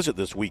might visit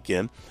this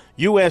weekend.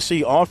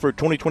 USC offered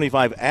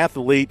 2025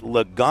 athlete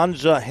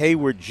Lagonza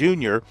Hayward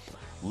Jr.,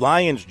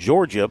 Lyons,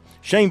 Georgia.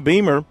 Shane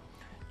Beamer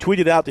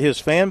tweeted out to his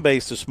fan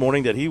base this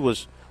morning that he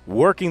was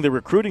working the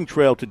recruiting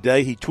trail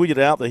today. He tweeted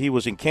out that he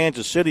was in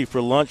Kansas City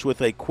for lunch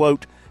with a,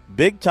 quote,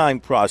 big-time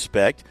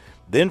prospect,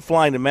 then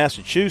flying to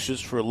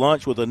Massachusetts for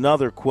lunch with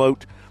another,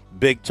 quote,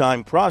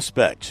 big-time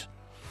prospect.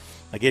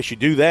 I guess you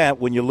do that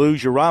when you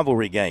lose your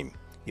rivalry game.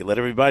 You let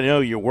everybody know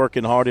you're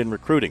working hard in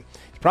recruiting.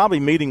 He's probably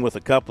meeting with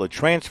a couple of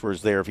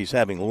transfers there if he's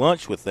having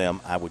lunch with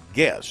them, I would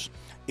guess.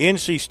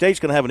 NC State's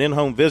going to have an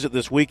in-home visit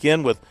this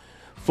weekend with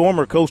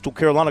former Coastal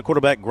Carolina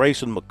quarterback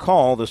Grayson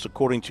McCall, this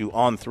according to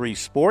On3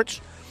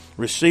 Sports.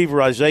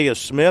 Receiver Isaiah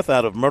Smith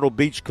out of Myrtle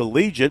Beach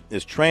Collegiate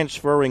is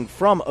transferring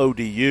from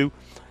ODU.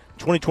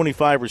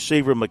 2025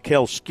 receiver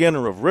Mikkel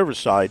Skinner of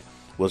Riverside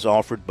was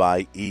offered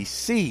by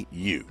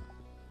ECU.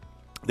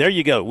 There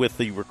you go with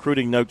the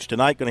recruiting notes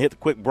tonight. Going to hit the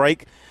quick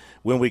break.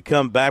 When we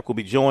come back, we'll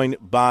be joined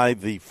by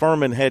the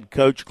Furman head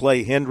coach,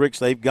 Clay Hendricks.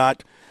 They've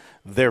got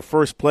their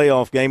first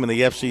playoff game in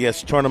the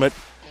FCS tournament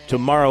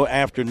tomorrow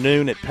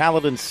afternoon at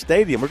Paladin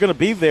Stadium. We're going to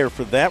be there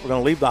for that. We're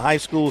going to leave the high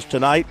schools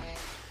tonight.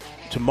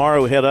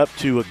 Tomorrow, head up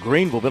to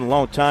Greenville. Been a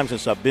long time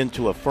since I've been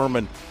to a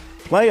Furman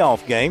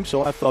playoff game,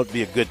 so I thought it'd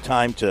be a good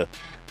time to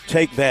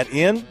take that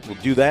in. We'll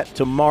do that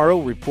tomorrow.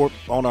 Report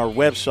on our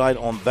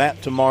website on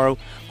that tomorrow.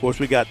 Of course,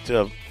 we got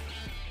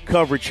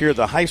coverage here.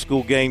 The high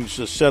school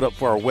games set up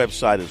for our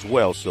website as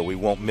well, so we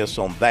won't miss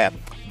on that.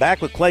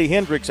 Back with Clay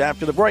Hendricks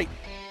after the break.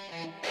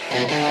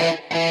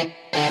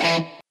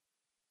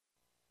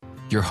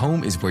 Your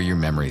home is where your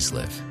memories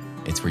live.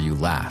 It's where you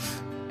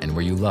laugh and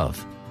where you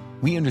love.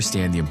 We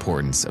understand the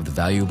importance of the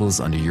valuables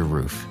under your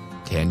roof,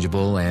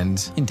 tangible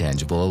and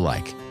intangible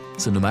alike.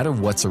 So no matter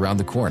what's around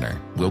the corner,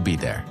 we'll be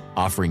there,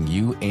 offering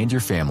you and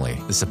your family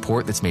the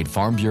support that's made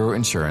Farm Bureau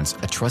Insurance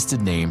a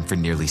trusted name for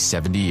nearly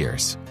 70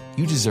 years.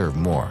 You deserve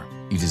more.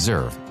 You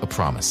deserve a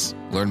promise.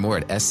 Learn more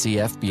at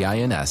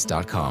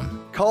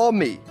scfbins.com. Call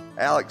me,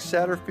 Alex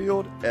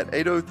Satterfield, at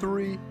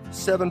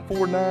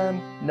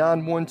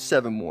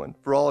 803-749-9171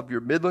 for all of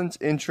your Midlands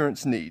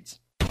insurance needs.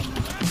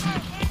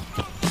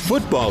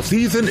 Football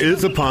season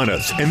is upon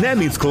us, and that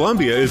means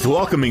Columbia is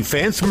welcoming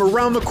fans from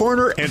around the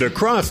corner and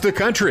across the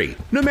country.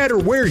 No matter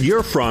where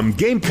you're from,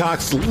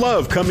 Gamecocks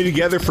love coming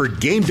together for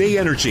game day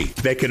energy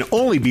that can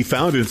only be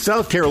found in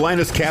South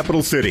Carolina's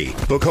capital city.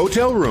 Book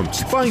hotel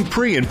rooms, find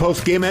pre- and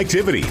post-game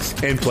activities,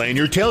 and plan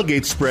your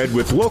tailgate spread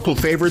with local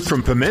favorites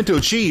from pimento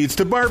cheese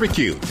to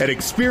barbecue at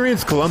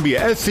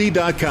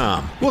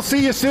experiencecolumbiasc.com. We'll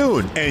see you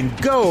soon, and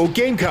go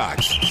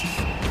Gamecocks!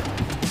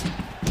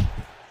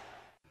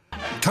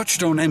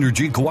 Touchstone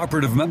Energy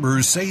Cooperative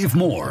members save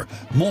more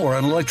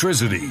on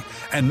electricity,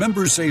 and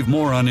members save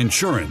more on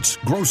insurance,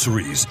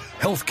 groceries,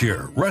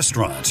 healthcare,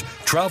 restaurants,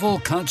 travel,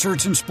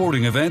 concerts, and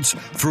sporting events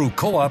through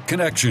Co-op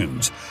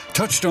Connections.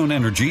 Touchstone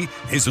Energy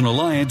is an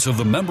alliance of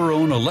the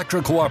member-owned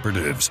electric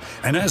cooperatives,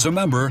 and as a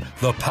member,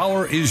 the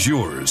power is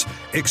yours.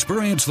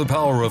 Experience the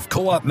power of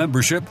co-op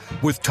membership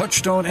with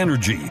Touchstone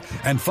Energy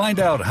and find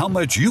out how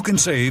much you can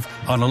save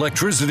on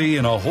electricity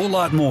and a whole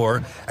lot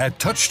more at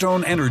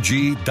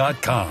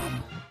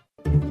touchstoneenergy.com.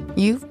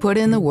 You've put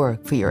in the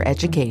work for your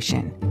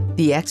education.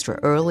 The extra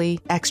early,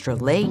 extra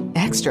late,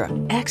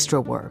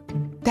 extra work.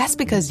 That's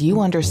because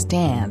you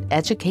understand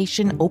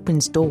education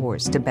opens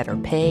doors to better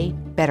pay,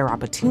 better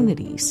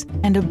opportunities,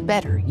 and a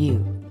better you.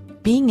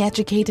 Being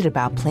educated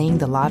about playing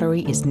the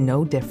lottery is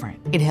no different.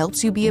 It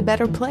helps you be a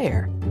better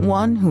player,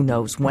 one who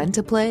knows when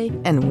to play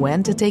and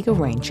when to take a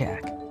rain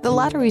check. The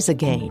lottery's a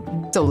game,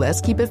 so let's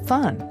keep it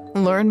fun.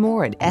 Learn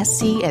more at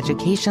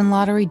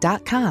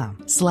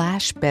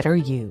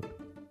sceducationlottery.com/betteryou.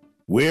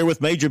 We're with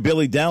Major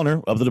Billy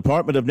Downer of the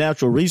Department of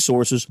Natural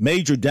Resources.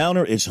 Major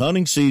Downer, it's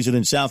hunting season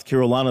in South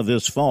Carolina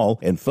this fall,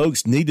 and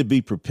folks need to be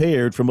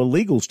prepared from a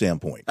legal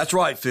standpoint. That's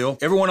right, Phil.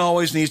 Everyone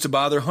always needs to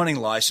buy their hunting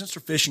license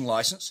or fishing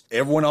license.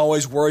 Everyone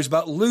always worries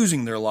about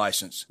losing their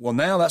license. Well,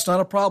 now that's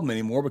not a problem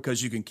anymore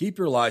because you can keep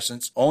your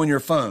license on your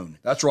phone.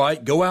 That's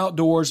right. Go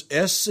Outdoors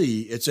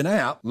SC. It's an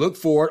app. Look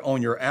for it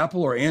on your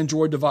Apple or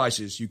Android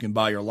devices. You can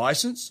buy your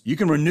license. You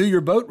can renew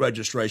your boat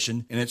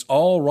registration, and it's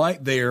all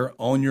right there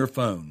on your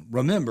phone.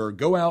 Remember,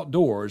 Go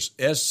Outdoors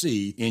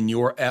SC in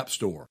your app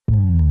store.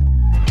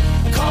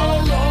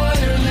 Call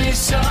Lawyer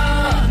Lisa.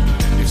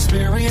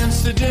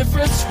 Experience the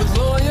difference with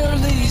Lawyer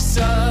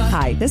Lisa.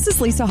 Hi, this is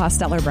Lisa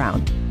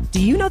Hostetler-Brown.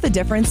 Do you know the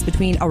difference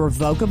between a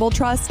revocable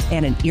trust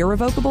and an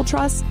irrevocable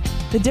trust?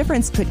 The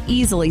difference could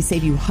easily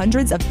save you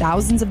hundreds of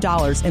thousands of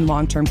dollars in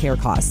long-term care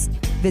costs.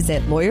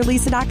 Visit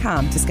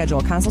lawyerlisa.com to schedule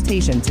a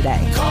consultation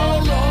today.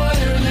 Call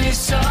Lawyer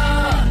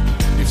Lisa.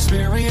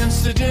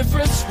 Experience the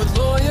difference with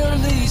Lawyer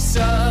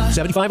Lisa.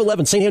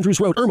 7511 St.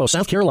 Andrews Road, Irmo,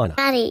 South Carolina.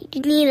 Daddy,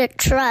 you need a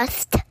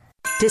trust.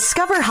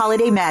 Discover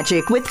holiday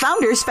magic with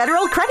Founders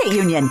Federal Credit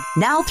Union.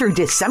 Now through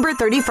December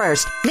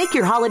 31st. Make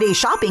your holiday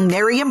shopping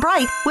merry and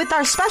bright with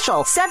our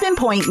special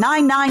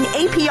 7.99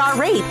 APR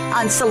rate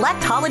on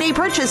select holiday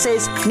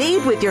purchases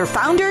made with your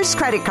Founders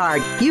credit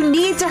card. You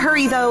need to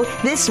hurry, though.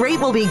 This rate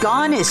will be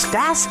gone as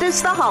fast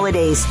as the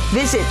holidays.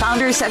 Visit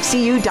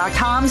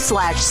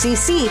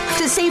foundersfcu.com/cc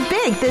to save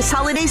big this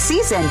holiday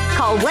season.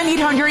 Call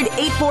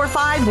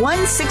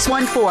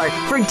 1-800-845-1614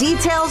 for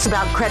details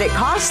about credit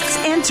costs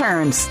and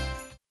terms.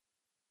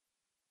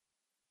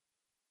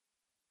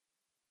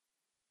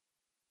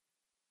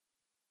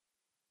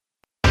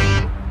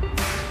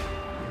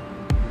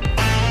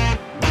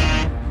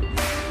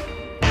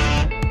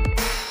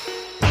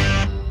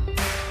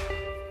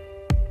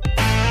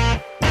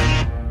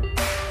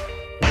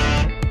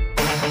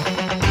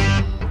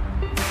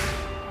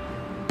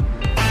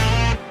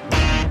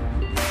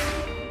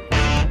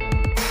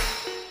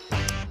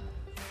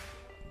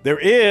 There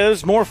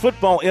is more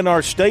football in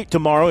our state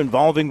tomorrow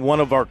involving one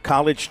of our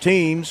college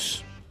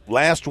teams.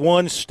 Last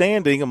one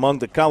standing among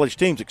the college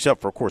teams, except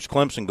for, of course,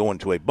 Clemson going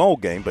to a bowl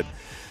game. But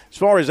as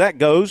far as that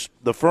goes,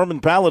 the Furman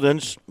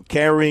Paladins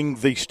carrying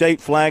the state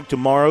flag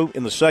tomorrow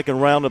in the second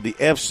round of the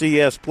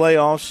FCS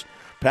playoffs.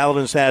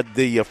 Paladins had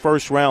the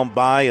first round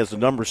bye as the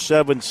number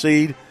 7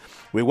 seed.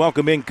 We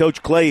welcome in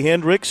Coach Clay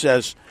Hendricks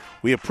as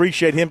we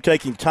appreciate him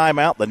taking time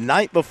out the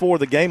night before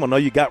the game. I know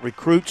you got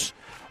recruits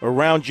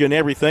around you and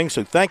everything.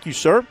 So thank you,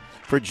 sir,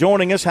 for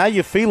joining us. How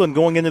you feeling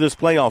going into this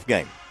playoff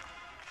game?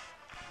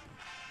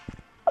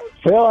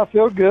 Phil, I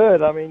feel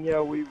good. I mean, it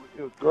was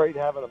great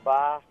having a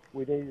bye.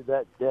 We needed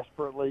that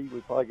desperately.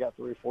 We probably got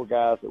 3 or 4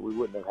 guys that we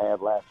wouldn't have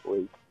had last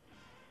week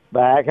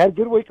back. Had a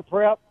good week of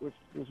prep, which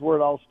is where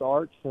it all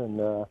starts.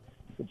 And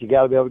but you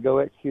got to be able to go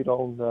execute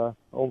on the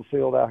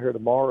field out here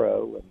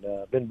tomorrow.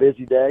 And been a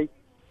busy day.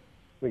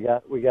 We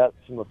got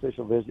some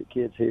official visit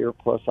kids here,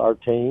 plus our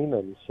team,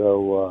 and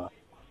so.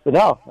 But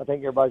no, I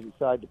think everybody's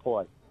excited to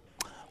play.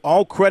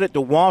 All credit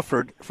to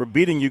Wofford for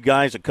beating you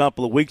guys a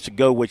couple of weeks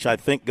ago, which I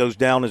think goes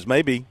down as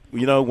maybe,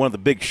 one of the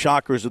big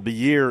shockers of the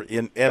year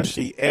in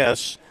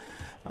FCS.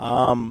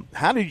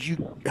 How did you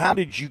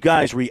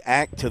guys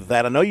react to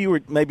that? I know you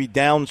were maybe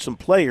down some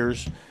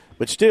players,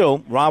 but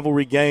still,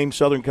 rivalry game,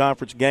 Southern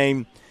Conference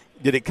game.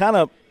 You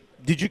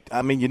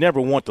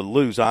never want to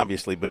lose,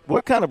 obviously, but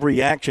what kind of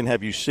reaction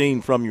have you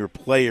seen from your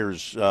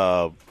players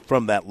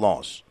from that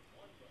loss?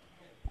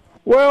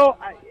 Well,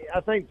 I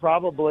think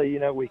probably,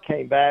 we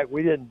came back.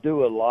 We didn't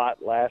do a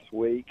lot last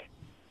week.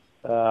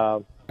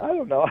 I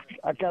don't know.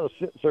 I kind of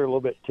sit there a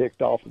little bit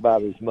ticked off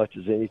about it as much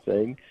as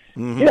anything.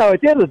 Mm-hmm.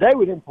 At the end of the day,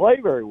 we didn't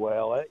play very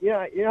well. You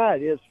know how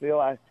it is, Phil.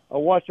 I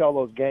watched all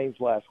those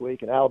games last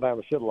week, and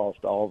Alabama should have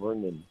lost to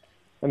Auburn.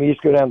 And you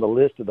just go down the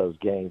list of those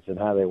games and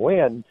how they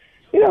win.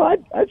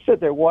 I'd sit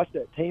there and watch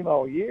that team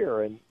all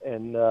year, and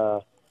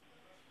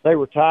they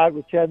were tied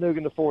with Chattanooga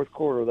in the fourth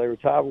quarter. They were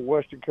tied with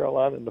Western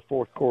Carolina in the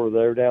fourth quarter.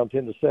 They were down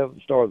 10-7 at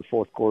the start of the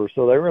fourth quarter.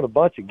 So they were in a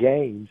bunch of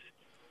games,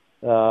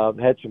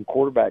 had some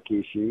quarterback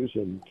issues,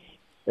 and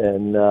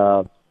then we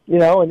were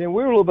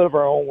a little bit of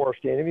our own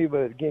worst enemy.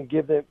 But again,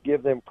 give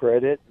them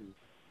credit.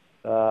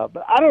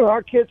 But I don't know.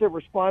 Our kids have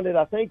responded.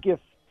 I think I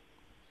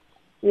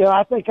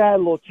think I had a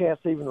little chance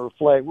to even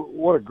reflect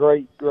what a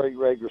great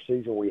regular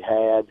season we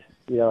had.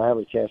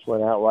 Having a chance to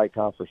win an outright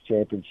conference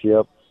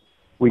championship.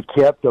 We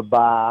kept a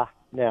bye.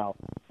 Now,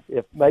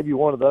 if maybe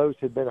one of those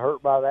had been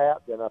hurt by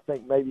that, then I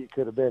think maybe it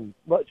could have been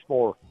much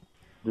more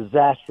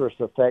disastrous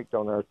effect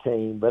on our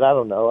team. But I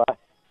don't know.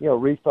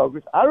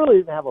 Refocus. I really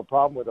didn't have a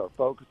problem with our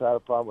focus. I had a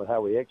problem with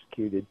how we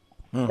executed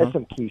at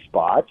some key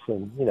spots.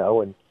 And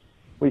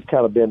we've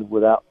kind of been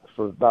without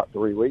for about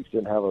 3 weeks,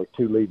 didn't have our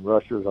 2 leading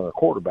rushers on our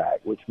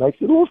quarterback, which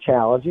makes it a little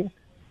challenging,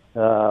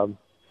 to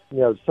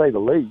say the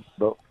least.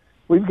 But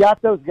we've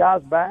got those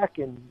guys back,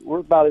 and we're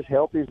about as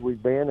healthy as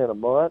we've been in a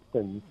month.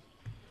 And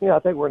I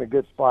think we're in a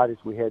good spot as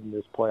we head in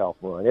this playoff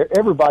run.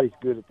 Everybody's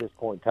good at this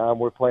point in time.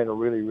 We're playing a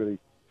really, really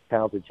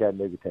talented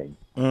Chattanooga team.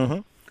 Mm-hmm.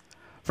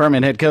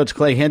 Furman head coach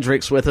Clay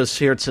Hendricks with us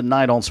here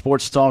tonight on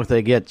Sports Talk.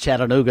 They get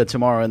Chattanooga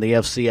tomorrow in the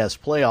FCS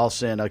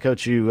playoffs. And,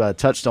 Coach, you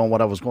touched on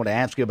what I was going to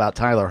ask you about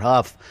Tyler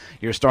Huff,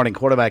 your starting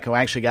quarterback, who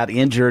actually got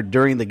injured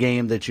during the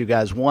game that you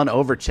guys won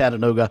over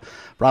Chattanooga,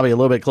 probably a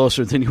little bit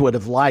closer than you would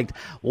have liked.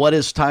 What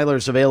is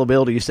Tyler's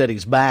availability? You said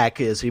he's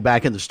back. Is he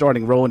back in the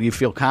starting role, and you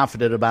feel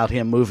confident about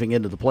him moving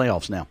into the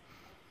playoffs now?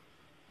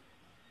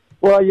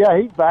 Well, yeah,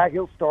 he's back.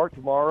 He'll start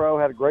tomorrow.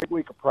 Had a great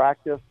week of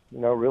practice.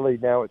 Really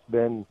now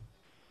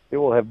it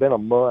will have been a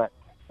month,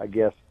 I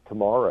guess,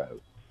 tomorrow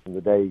from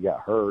the day he got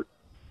hurt.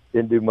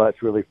 Didn't do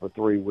much really for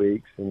 3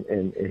 weeks,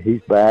 and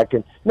he's back.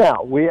 And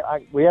now we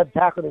had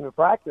tackled him in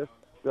practice,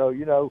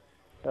 so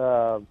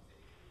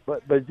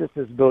but just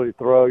his ability to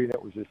throw,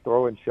 it was his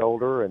throwing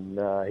shoulder, and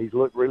he's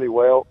looked really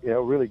well.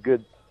 Really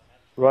good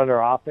runner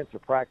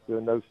offensive practice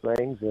doing those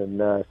things,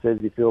 and says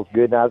he feels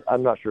good. Now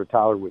I'm not sure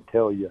Tyler would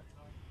tell you.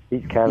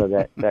 He's kind of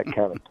that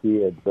kind of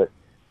kid, but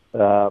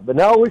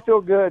no, we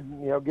feel good.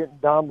 Getting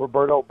Dom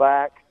Roberto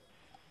back.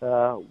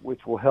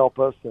 Which will help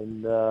us,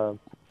 and so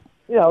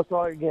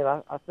again,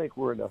 I think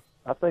we're in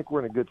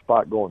a good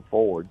spot going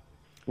forward.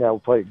 Now we'll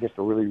play against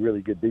a really,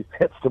 really good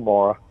defense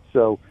tomorrow.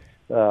 So,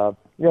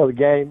 the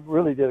game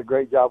really did a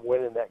great job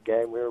winning that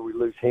game. We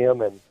lose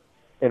him, and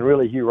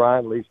really Hugh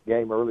Ryan leaves the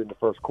game early in the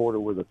first quarter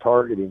with a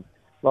targeting.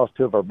 Lost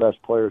 2 of our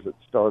best players at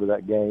the start of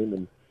that game,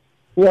 and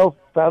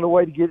found a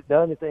way to get it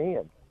done at the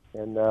end,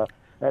 and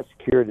that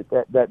secured it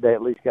that day.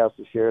 At least got us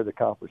to share the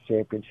conference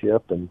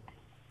championship, and.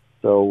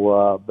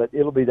 So, but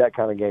it'll be that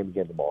kind of game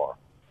again tomorrow.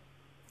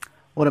 I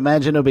would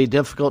imagine it'll be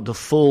difficult to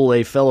fool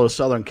a fellow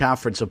Southern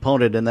Conference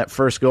opponent in that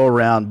first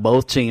go-around.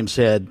 Both teams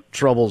had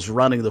troubles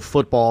running the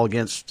football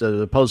against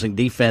the opposing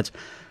defense.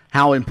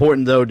 How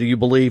important, though, do you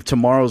believe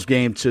tomorrow's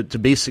game to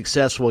be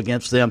successful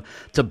against them,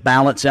 to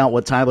balance out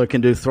what Tyler can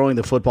do throwing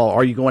the football?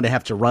 Are you going to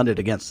have to run it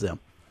against them?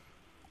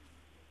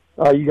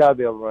 You got to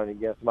be able to run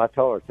against them. I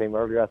told our team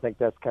earlier, I think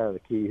that's kind of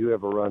the key.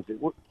 Whoever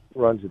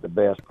runs it the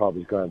best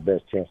probably is going to have the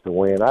best chance to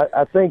win.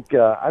 I think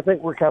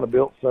we're kind of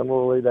built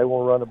similarly. They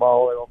want to run the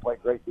ball. They want to play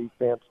great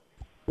defense.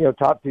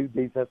 Top 2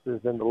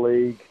 defenses in the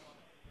league.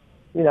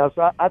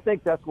 So I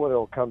think that's what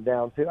it'll come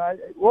down to.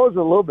 It was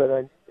a little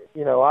bit,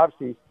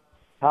 obviously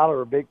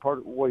Tyler, a big part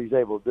of what he's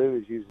able to do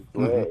is use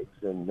his legs.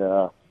 And,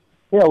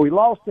 we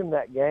lost him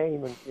that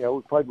game, and,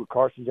 we played with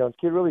Carson Jones.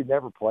 Kid really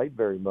never played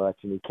very much,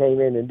 and he came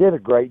in and did a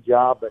great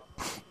job. But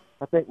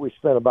I think we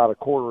spent about a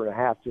quarter and a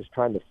half just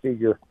trying to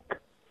figure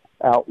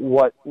out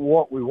what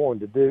we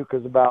wanted to do,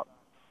 because about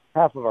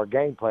half of our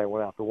game plan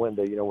went out the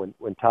window,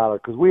 when Tyler,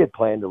 because we had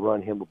planned to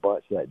run him a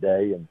bunch that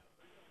day, and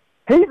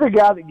he's the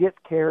guy that gets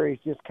carries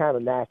just kind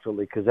of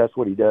naturally because that's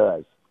what he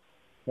does.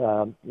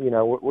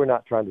 We're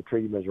not trying to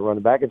treat him as a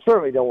running back, and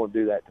certainly don't want to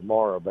do that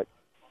tomorrow, but,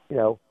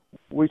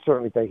 we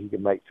certainly think he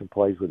can make some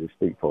plays with his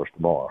feet for us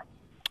tomorrow.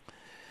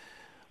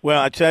 Well,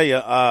 I tell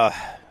you,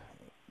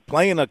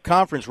 playing a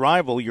conference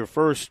rival, your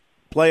first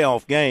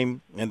playoff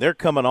game, and they're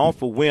coming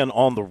off a win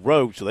on the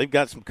road, so they've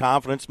got some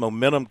confidence,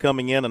 momentum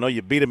coming in. I know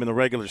you beat them in the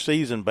regular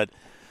season, but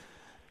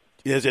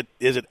is it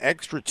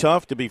extra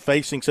tough to be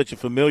facing such a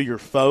familiar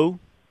foe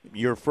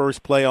your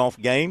first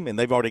playoff game, and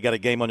they've already got a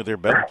game under their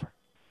belt?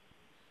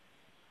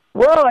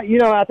 Well,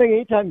 I think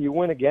anytime you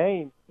win a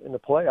game in the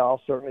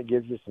playoffs certainly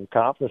gives you some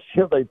confidence.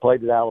 They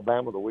played at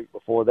Alabama the week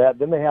before that.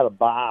 Then they had a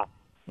bye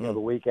the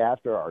week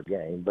after our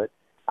game, but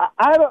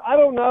I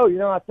don't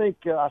know. I think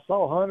I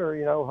saw Hunter.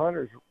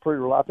 Hunter's pretty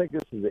real. I think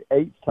this is the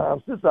 8th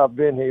time since I've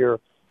been here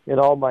in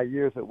all my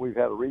years that we've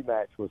had a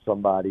rematch with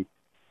somebody.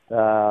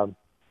 So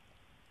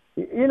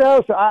I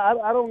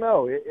don't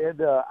know.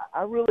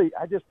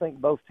 I just think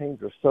both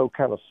teams are so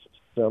kind of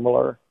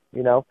similar.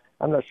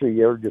 I'm not sure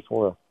you ever just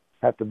want to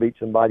have to beat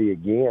somebody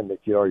again that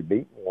you already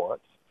beaten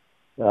once.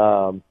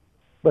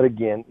 But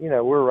again,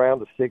 we're around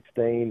the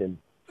 16 and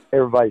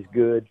everybody's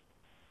good.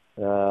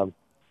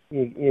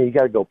 You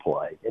got to go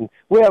play. And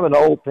we have an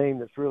old team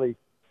that's really,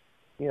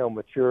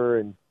 mature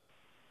and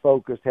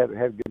focused, had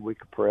a good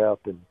week of prep.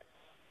 And,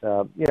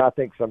 I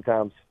think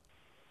sometimes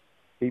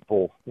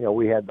people,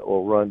 we had a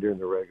little run during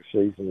the regular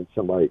season, and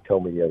somebody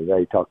told me the other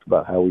day, talked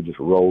about how we just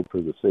rolled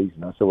through the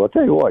season. I said, well, I'll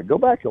tell you what, go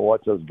back and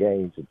watch those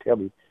games and tell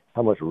me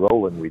how much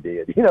rolling we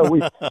did. We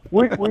had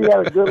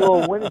a good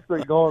little winning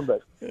streak going,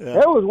 but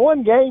there was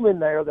one game in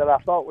there that I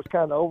thought was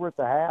kind of over at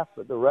the half,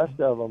 but the rest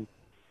of them,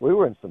 we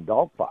were in some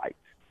dogfights,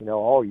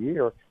 all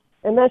year.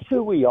 And that's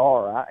who we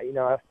are.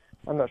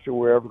 I'm not sure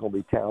we're ever going to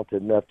be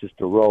talented enough just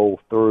to roll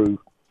through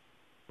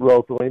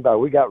anybody.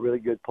 We got really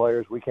good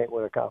players. We can't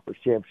win a conference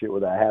championship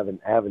without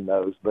having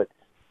those. But,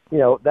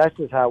 that's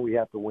just how we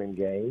have to win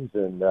games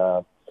and,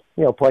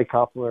 play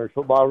complementary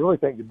football. I really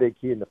think the big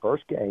key in the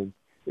first game,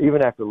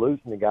 even after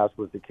losing the guys,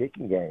 was the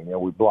kicking game.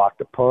 We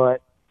blocked a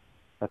punt.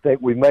 I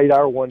think we made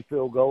our one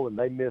field goal and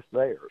they missed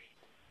theirs,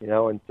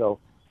 and so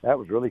that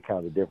was really kind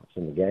of the difference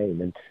in the game.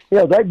 And,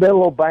 they've been a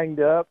little banged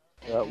up.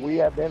 We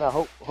have been.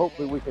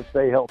 Hopefully we can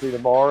stay healthy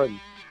tomorrow, and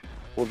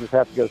we'll just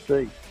have to go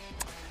see.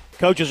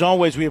 Coach, as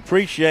always, we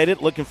appreciate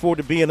it. Looking forward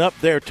to being up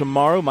there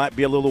tomorrow. Might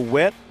be a little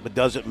wet, but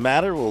doesn't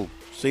matter. We'll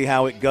see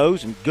how it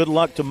goes, and good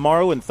luck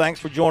tomorrow, and thanks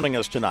for joining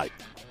us tonight.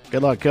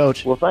 Good luck,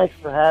 Coach. Well, thanks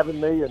for having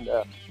me, and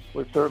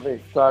we're certainly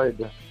excited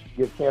to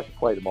get a chance to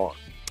play tomorrow.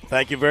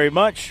 Thank you very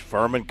much.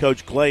 Furman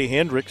coach Clay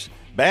Hendricks.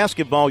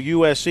 Basketball,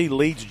 USC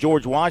leads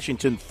George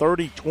Washington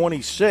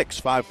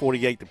 30-26,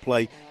 5:48 to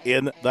play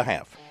in the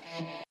half.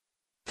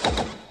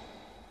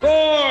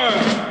 4.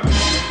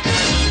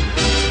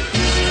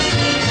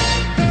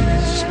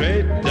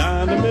 Straight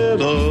down the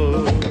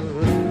middle.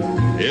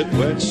 It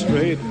went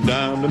straight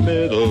down the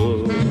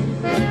middle.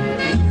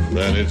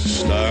 Then it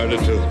started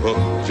to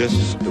hook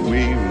just a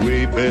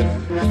wee bit.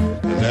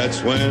 And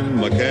that's when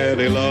my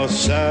caddy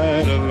lost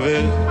sight of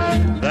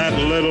it. That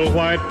little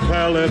white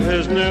pellet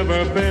has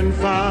never been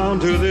found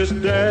to this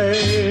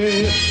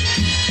day.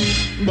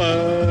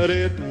 But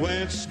it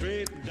went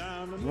straight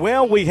down the middle.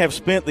 Well, we have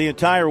spent the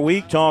entire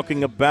week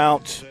talking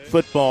about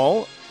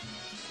football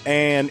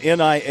and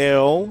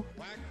NIL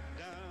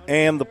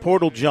and the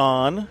Portal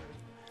John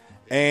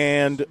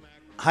and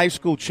high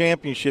school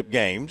championship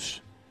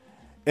games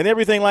and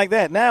everything like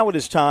that. Now it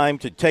is time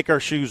to take our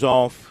shoes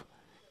off,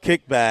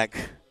 kick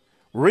back,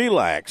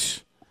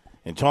 relax,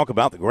 and talk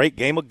about the great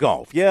game of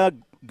golf. Yeah,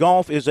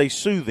 golf is a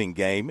soothing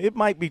game. It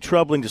might be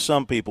troubling to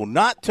some people.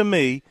 Not to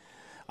me.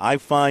 I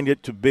find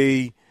it to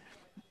be,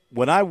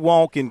 when I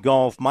walk in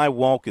golf, my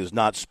walk is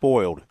not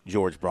spoiled,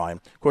 George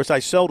Bryan. Of course, I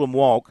seldom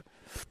walk.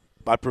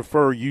 I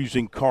prefer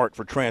using cart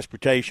for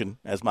transportation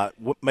as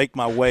make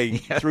my way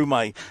through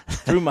my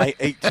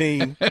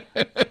 18.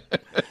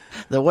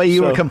 The way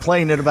you were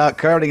complaining about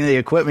carting the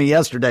equipment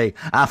yesterday,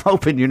 I'm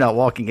hoping you're not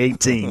walking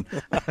 18.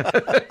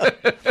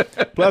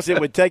 Plus, it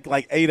would take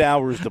like 8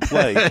 hours to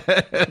play.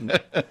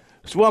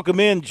 Let's welcome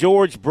in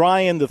George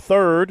Bryan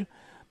III,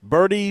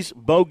 Birdies,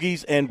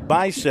 Bogeys, and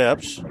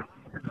Biceps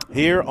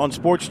here on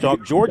Sports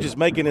Talk. George is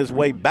making his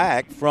way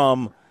back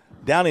from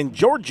down in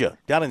Georgia,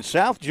 down in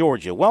South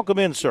Georgia. Welcome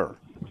in, sir.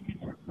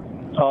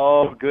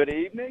 Oh, good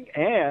evening.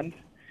 And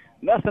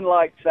nothing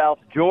like South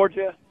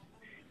Georgia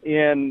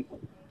in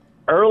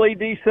early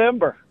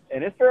December.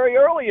 And it's very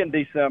early in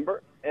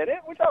December. And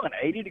we're talking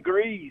 80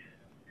 degrees.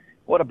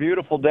 What a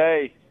beautiful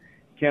day.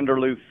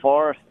 Kinderloo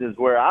Forest is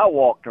where I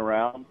walked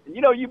around. And,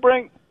 you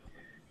bring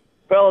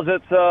 – fellas,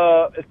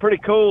 it's pretty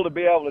cool to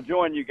be able to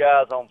join you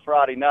guys on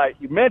Friday night.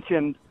 You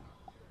mentioned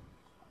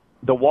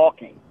the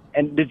walking.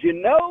 And did you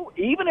know,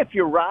 even if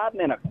you're riding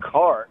in a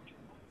cart,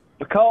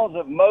 because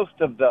of most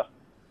of the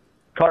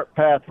cart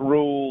path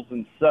rules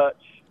and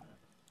such,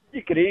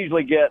 you could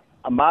easily get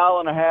 1.5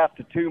 miles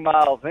to 2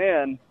 miles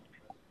in,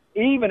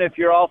 even if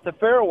you're off the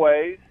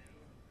fairways,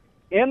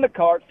 in the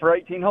cart for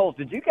 18 holes.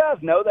 Did you guys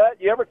know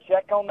that? You ever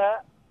check on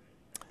that?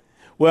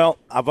 Well,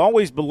 I've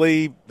always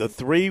believed the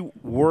 3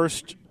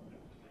 worst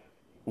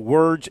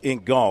words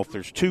in golf,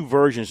 there's 2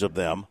 versions of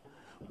them.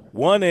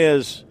 One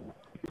is,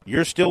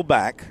 you're still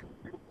back.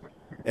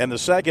 And the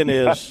second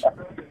is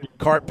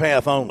cart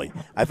path only.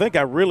 I think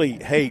I really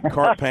hate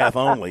cart path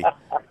only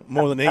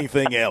more than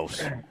anything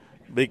else,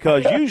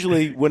 because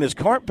usually when it's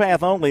cart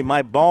path only,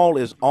 my ball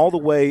is all the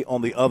way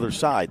on the other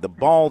side. The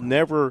ball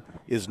never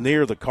is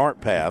near the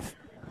cart path.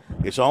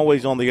 It's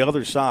always on the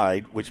other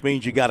side, which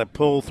means you got to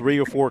pull 3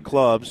 or 4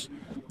 clubs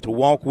to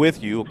walk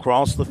with you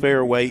across the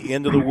fairway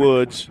into the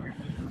woods.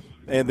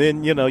 And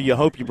then, you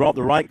hope you brought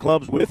the right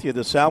clubs with you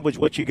to salvage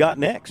what you got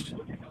next.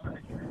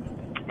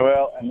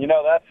 Well, and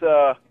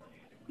that's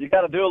you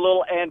got to do a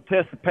little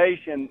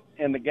anticipation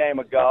in the game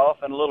of golf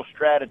and a little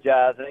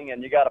strategizing,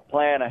 and you got to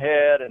plan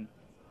ahead. And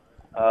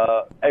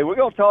hey, we're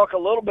going to talk a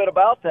little bit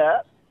about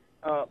that.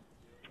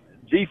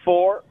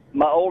 G4,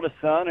 my oldest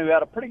son, who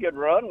had a pretty good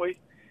run, we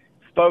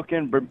spoke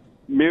in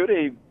Bermuda.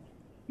 He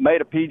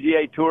made a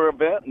PGA Tour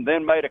event and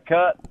then made a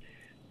cut.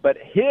 But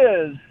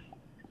his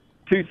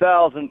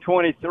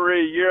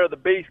 2023 Year of the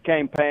Beast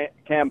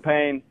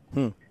campaign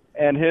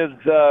and his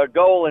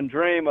goal and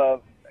dream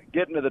of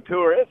getting to the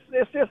tour,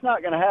 it's just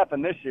not going to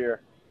happen this year.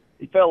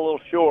 He fell a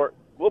little short.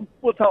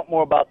 We'll talk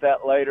more about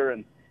that later.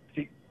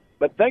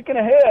 But thinking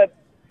ahead,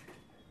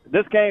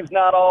 this game's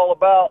not all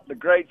about the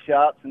great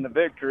shots and the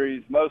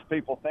victories most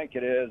people think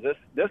it is.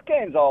 This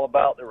game's all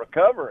about the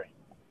recovery.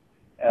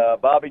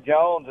 Bobby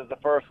Jones is the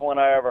first one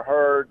I ever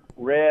heard.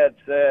 Red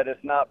said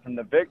it's not from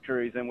the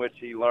victories in which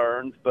he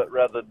learns, but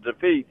rather the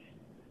defeats.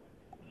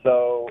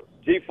 So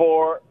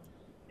G4,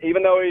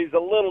 even though he's a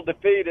little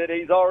defeated,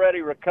 he's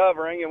already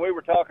recovering. And we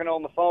were talking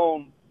on the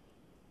phone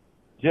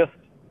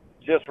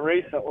just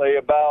recently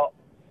about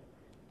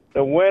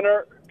the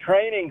winter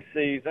training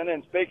season.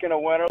 And speaking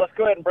of winter, let's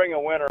go ahead and bring a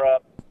winner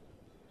up.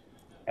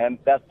 And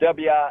that's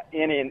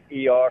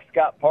WINNER,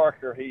 Scott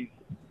Parker. He's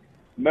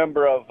a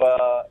member of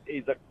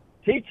he's a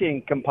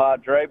teaching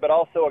compadre, but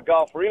also a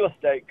golf real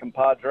estate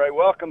compadre.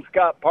 Welcome,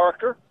 Scott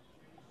Parker,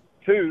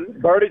 to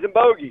Birdies and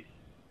Bogeys.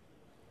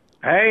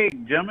 Hey,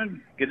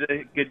 gentlemen. Good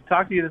to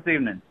talk to you this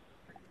evening.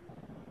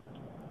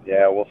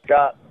 Yeah, well,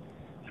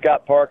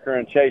 Scott Parker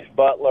and Chase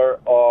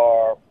Butler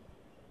are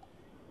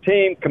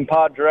team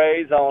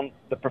compadres on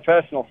the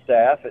professional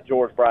staff at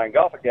George Bryan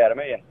Golf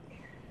Academy. And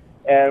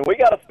And we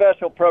got a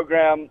special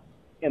program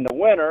in the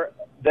winter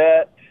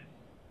that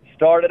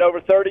started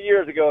over 30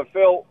 years ago. And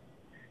Phil,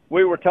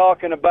 we were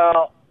talking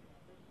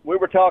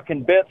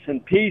bits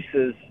and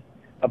pieces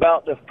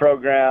about this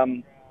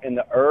program in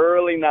the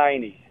early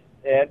 90s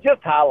and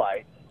just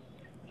highlights.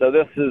 So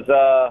this is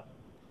a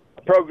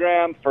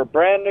program for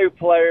brand new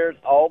players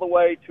all the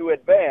way to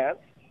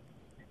advanced.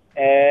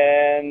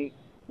 And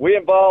we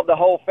involve the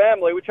whole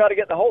family. We try to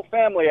get the whole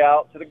family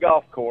out to the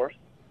golf course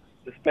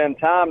to spend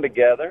time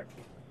together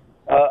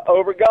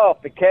over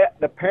golf.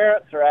 The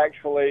parents are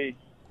actually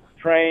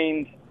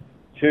trained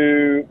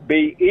to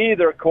be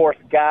either course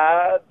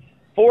guides,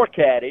 for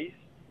caddies,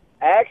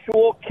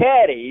 actual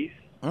caddies.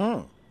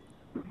 And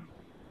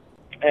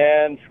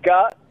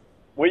Scott,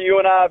 you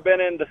and I have been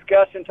in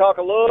discussion, talk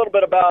a little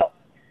bit about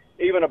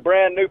even a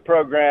brand new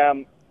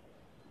program,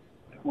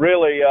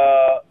 really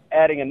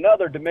adding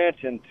another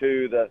dimension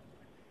to the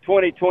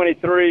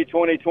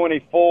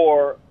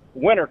 2023-2024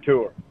 winter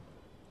tour.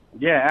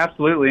 Yeah,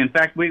 absolutely. In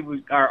fact,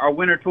 our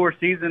winter tour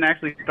season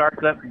actually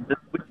starts up this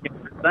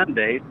weekend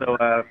Sunday. So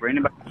for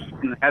anybody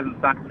that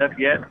hasn't signed up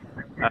yet,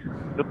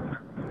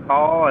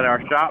 call at our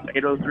shop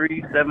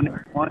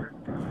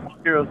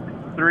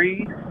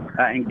 803-781-063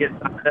 and get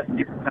signed up and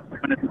you can come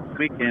join us this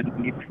weekend.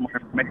 We need some more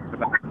information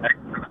about that.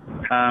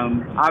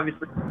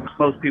 Obviously,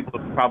 most people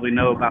probably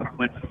know about the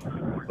winter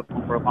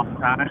for a long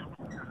time.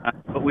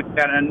 But we've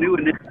got a new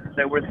initiative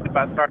that we're thinking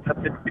about starting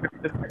up this year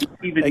with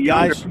even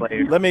younger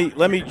players. Let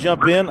me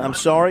jump in. I'm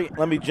sorry.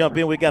 Let me jump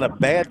in. We got a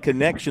bad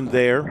connection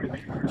there.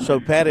 So,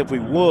 Pat, if we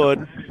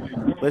would,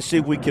 let's see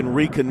if we can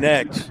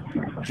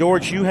reconnect.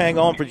 George, you hang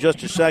on for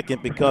just a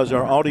second because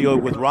our audio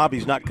with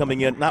Robbie's not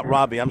coming in. Not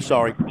Robbie, I'm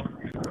sorry.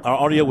 Our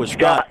audio with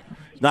Scott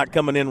is not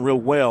coming in real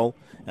well.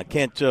 I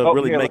can't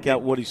really make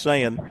out what he's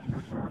saying.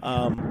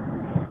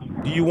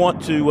 Do you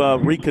want to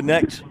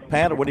reconnect,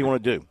 Pat, or what do you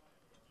want to do?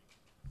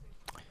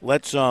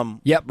 Let's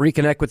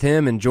reconnect with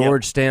him, and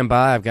George stand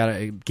by. I've got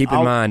to keep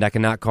in mind I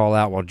cannot call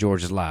out while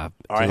George is live.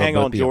 All right, hang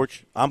on,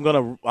 George. I'm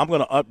gonna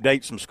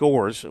update some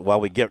scores while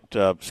we get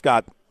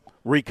Scott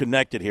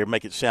reconnected here,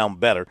 make it sound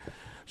better.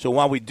 So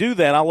while we do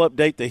that, I'll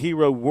update the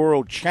Hero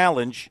World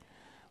Challenge,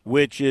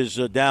 which is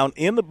down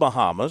in the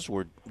Bahamas,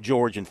 where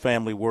George and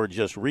family were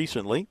just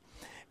recently,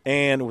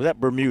 and was that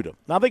Bermuda?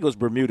 No, I think it was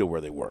Bermuda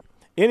where they were.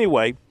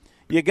 Anyway,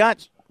 you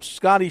got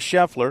Scotty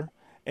Scheffler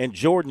and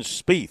Jordan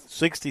Spieth,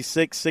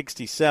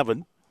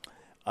 66-67.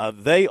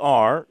 They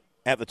are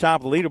at the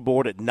top of the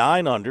leaderboard at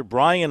 9 under.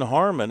 Brian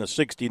Harmon, a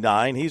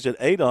 69. He's at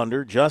 8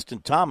 under.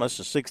 Justin Thomas,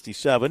 a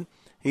 67.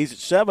 He's at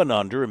 7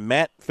 under. And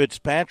Matt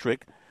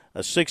Fitzpatrick,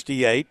 a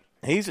 68.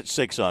 He's at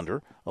 6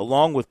 under,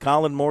 along with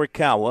Colin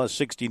Morikawa, a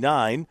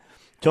 69.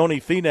 Tony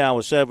Finau,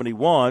 a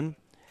 71.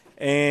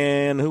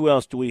 And who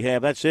else do we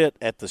have? That's it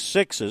at the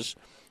sixes.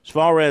 As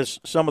far as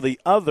some of the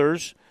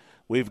others,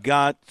 we've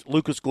got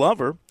Lucas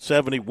Glover,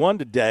 71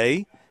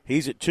 today.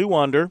 He's at 2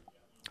 under.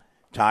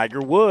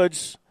 Tiger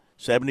Woods,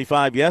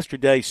 75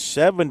 yesterday,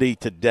 70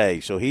 today.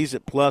 So he's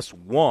at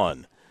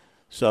 +1.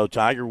 So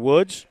Tiger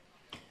Woods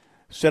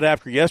said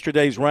after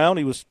yesterday's round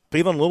he was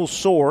feeling a little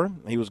sore.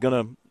 He was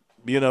going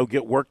to,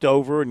 get worked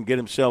over and get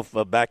himself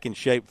back in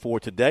shape for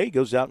today. He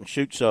goes out and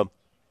shoots a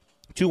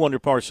 2 under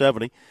par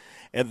 70.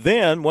 And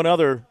then one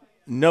other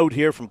note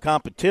here from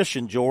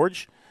competition,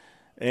 George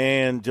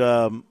and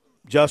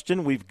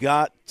Justin, we've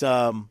got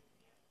the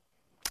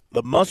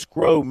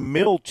Musgrove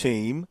Mill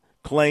team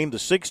claimed the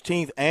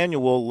 16th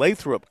annual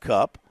Lathrop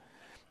Cup.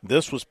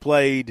 This was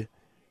played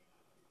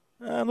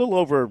a little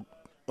over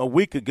a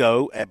week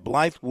ago at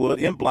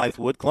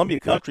Blythewood, Columbia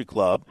Country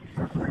Club.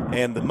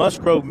 And the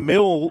Musgrove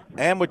Mill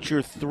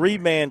amateur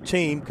three-man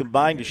team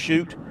combined to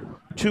shoot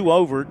 2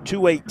 over,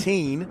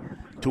 218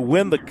 to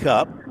win the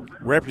cup,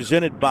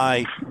 represented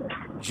by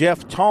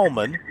Jeff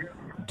Tallman,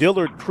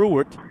 Dillard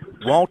Pruitt,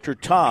 Walter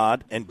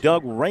Todd, and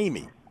Doug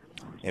Ramey.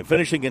 And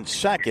finishing in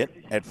second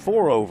at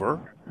 4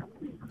 over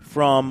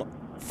from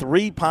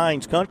Three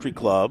Pines Country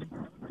Club,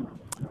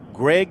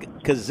 Greg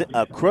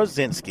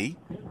Krasinski,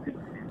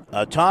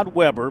 Todd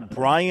Weber,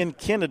 Brian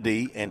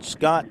Kennedy, and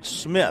Scott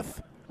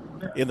Smith.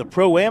 In the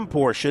Pro-Am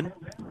portion,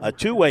 a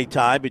two-way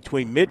tie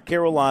between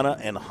Mid-Carolina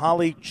and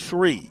Holly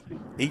Tree.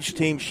 Each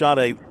team shot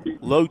a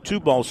low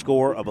two-ball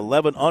score of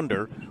 11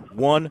 under,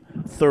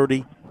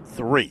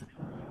 133.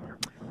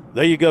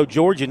 There you go,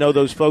 George. You know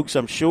those folks,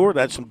 I'm sure.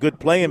 That's some good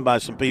playing by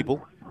some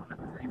people.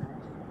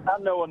 I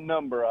know a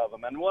number of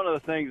them, and one of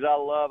the things I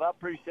love, I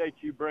appreciate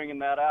you bringing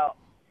that out.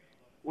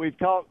 We've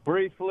talked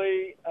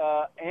briefly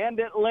and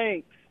at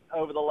length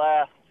over the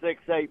last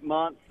 6-8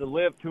 months. The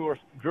LIV Tour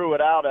drew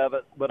it out of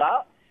it, but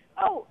I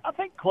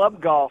think club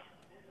golf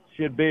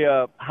should be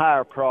a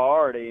higher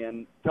priority.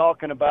 And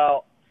talking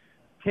about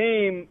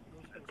team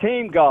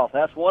golf,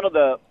 that's one of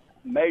the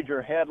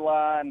major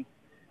headline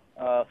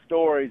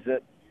stories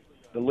that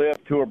the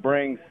LIV Tour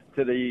brings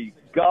to the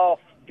golf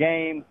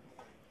game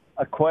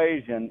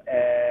equation.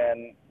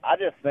 And I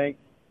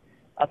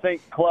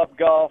think club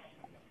golf,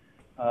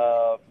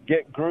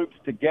 get groups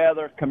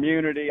together,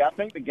 community. I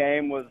think the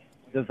game was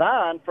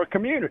designed for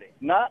community,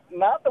 not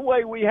the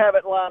way we have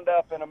it lined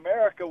up in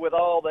America with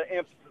all the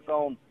emphasis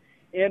on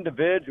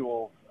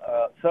individuals.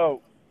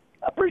 So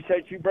I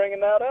appreciate you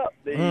bringing that up.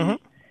 The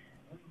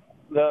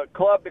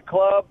club to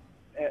club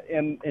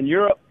in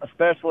Europe,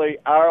 especially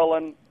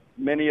Ireland,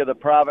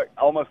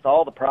 almost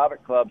all the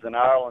private clubs in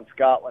Ireland,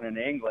 Scotland, and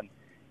England,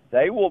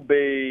 they will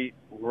be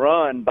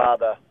run by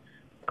the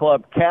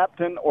club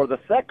captain or the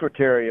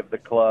secretary of the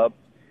club.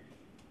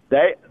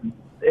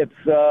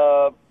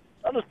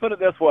 I'll just put it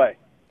this way.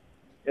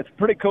 It's a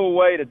pretty cool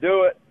way to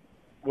do it,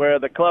 where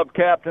the club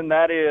captain,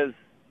 that is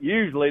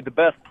usually the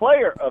best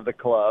player of the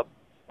club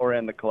or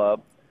in the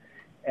club,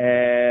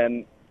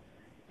 and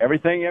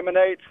everything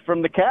emanates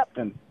from the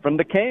captain, from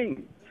the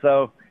king.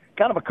 So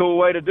kind of a cool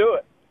way to do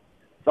it.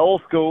 It's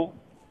old school.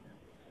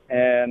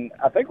 And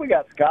I think we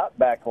got Scott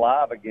back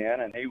live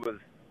again, and he was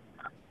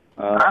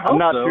I hope I'm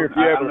not so. sure if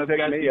you I ever don't know if you picked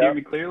guys me can hear up.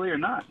 me clearly or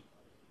not.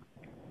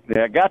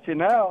 Yeah, I got you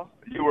now.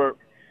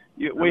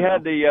 We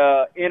had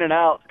the in and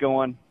outs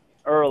going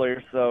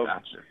earlier, so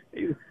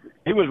you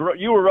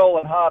were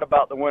rolling hot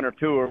about the winter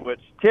tour,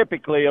 which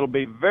typically it'll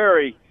be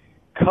very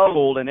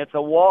cold, and it's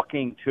a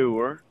walking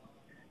tour.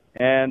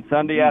 And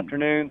Sunday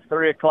afternoons,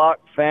 3:00,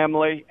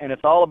 family, and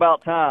it's all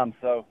about time.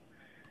 So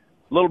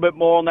a little bit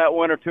more on that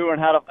winter tour and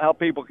how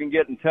people can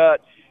get in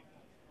touch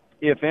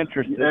if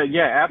interested.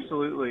 Yeah,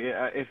 absolutely.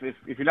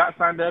 If you're not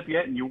signed up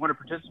yet and you want to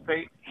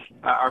participate,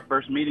 our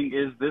first meeting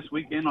is this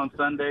weekend on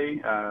Sunday.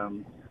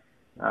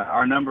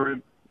 Our number,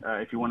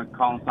 if you want to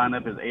call and sign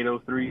up, is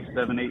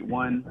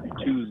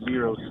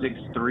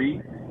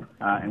 803-781-2063,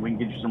 and we can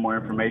get you some more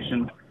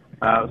information.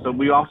 So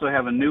we also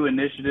have a new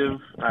initiative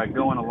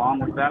going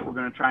along with that. We're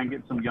going to try and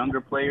get some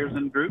younger players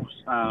in groups,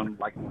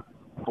 like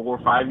 4 or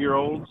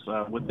 5-year-olds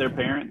with their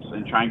parents,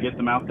 and try and get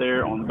them out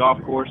there on the golf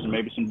course and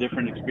maybe some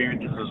different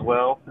experiences as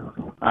well.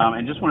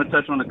 And just want to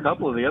touch on a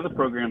couple of the other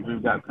programs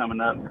we've got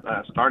coming up,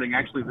 starting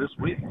actually this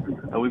week.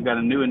 We've got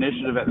a new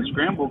initiative at the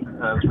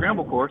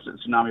Scramble course at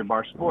Tsunami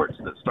Bar Sports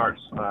that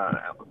starts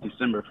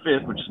December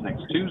 5th, which is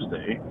next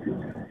Tuesday.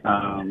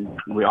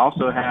 We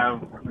also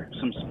have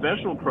some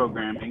special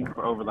programming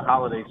for over the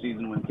holiday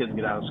season when kids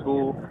get out of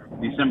school,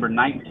 December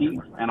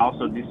 19th and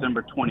also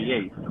December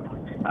 28th.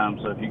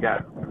 So if you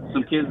got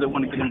some kids that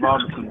want to get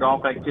involved in some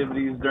golf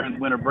activities during the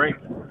winter break,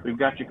 we've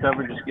got you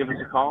covered. Just give us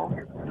a call,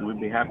 and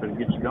we'd be happy to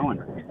get you going.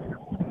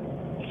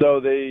 So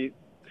the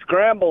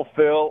Scramble,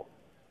 Phil,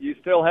 you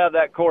still have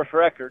that course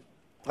record.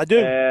 I do.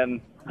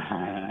 And,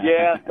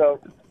 yeah, so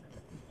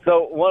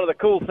one of the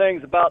cool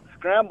things about the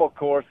Scramble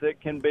course, it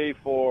can be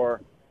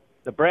for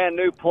the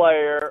brand-new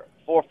player,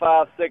 4,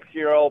 5,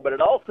 6-year-old, but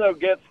it also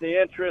gets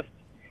the interest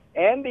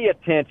and the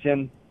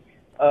attention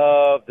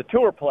of the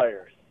tour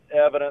players,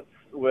 evidence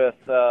with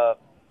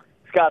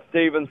Scott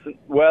Stevens,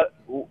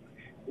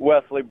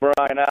 Wesley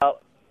Bryan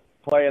out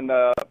playing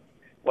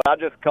what I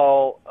just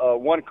call a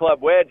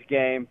one-club wedge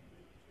game,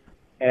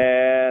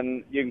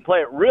 and you can play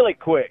it really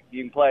quick.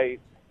 You can play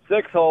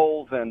 6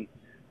 holes in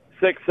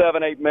 6,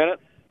 7, 8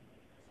 minutes.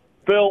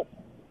 Phil,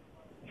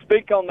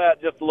 speak on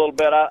that just a little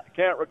bit. I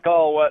can't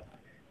recall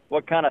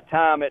what kind of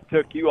time it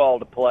took you all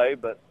to play,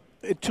 but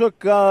it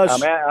took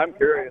us. I'm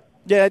curious.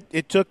 Yeah,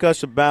 it took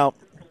us about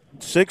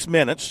 6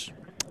 minutes.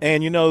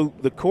 And,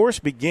 the course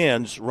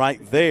begins right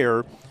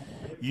there.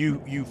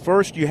 You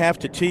first have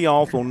to tee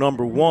off on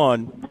number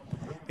 1,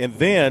 and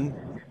then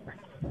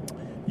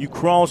you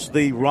cross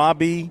the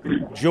Robbie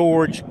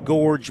George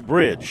Gorge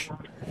Bridge.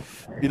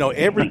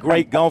 Every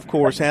great golf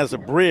course has a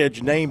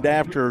bridge named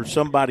after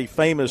somebody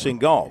famous in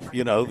golf.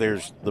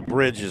 There's the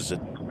bridges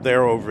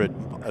there over at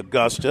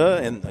Augusta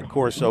and, of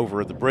course,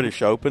 over at the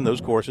British Open, those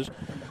courses.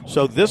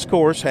 So this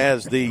course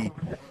has the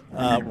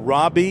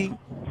Robbie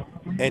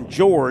and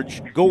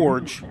George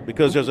Gorge,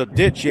 because there's a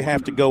ditch you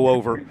have to go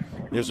over.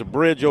 There's a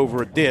bridge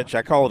over a ditch.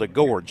 I call it a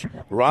gorge.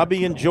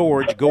 Robbie and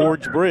George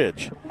Gorge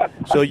Bridge.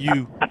 So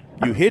you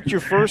hit your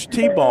first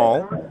tee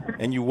ball,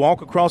 and you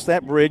walk across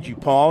that bridge. You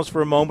pause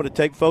for a moment to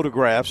take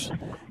photographs,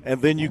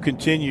 and then you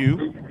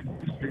continue.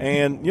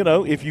 And,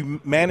 if you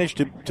manage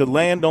to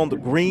land on the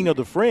green or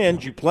the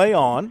fringe, you play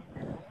on,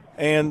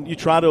 and you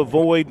try to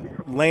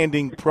avoid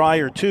landing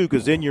prior to,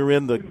 because then you're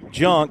in the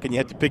junk, and you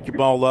have to pick your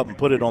ball up and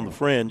put it on the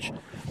fringe.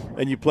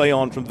 And you play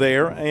on from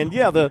there. And,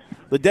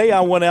 the day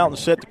I went out and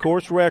set the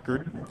course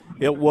record,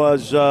 it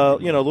was, a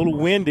little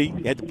windy.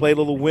 You had to play a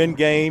little wind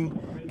game,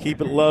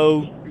 keep it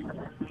low,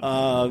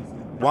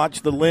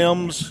 watch the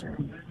limbs,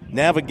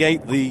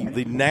 navigate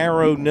the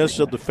narrowness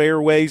of the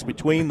fairways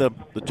between the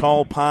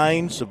tall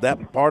pines of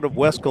that part of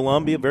West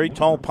Columbia. Very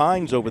tall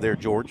pines over there,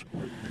 George.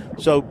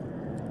 So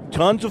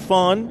tons of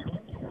fun.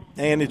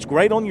 And it's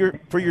great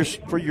for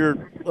your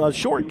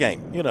short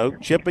game,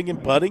 chipping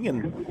and putting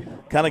and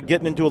kind of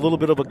getting into a little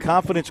bit of a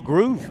confidence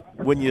groove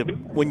when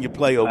you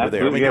play over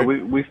Absolutely. there.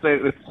 We say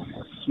it's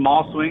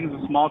small swings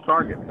and small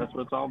targets. That's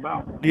what it's all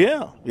about.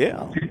 Yeah.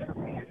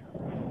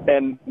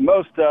 And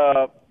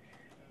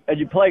and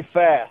you play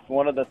fast.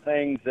 One of the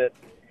things that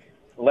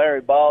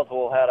Larry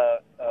Boswell had a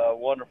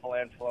wonderful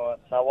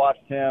influence. I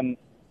watched him.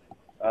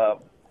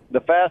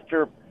 The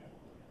faster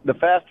the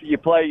faster you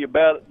play,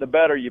 the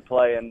better you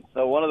play. And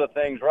so one of the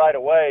things right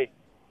away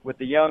with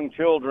the young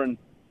children,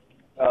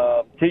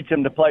 teach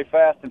them to play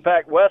fast. In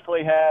fact,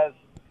 Wesley has,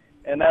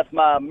 and that's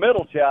my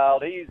middle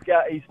child, he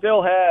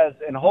still has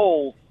and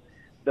holds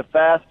the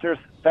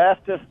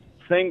fastest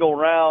single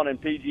round in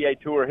PGA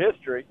Tour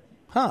history.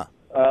 Huh.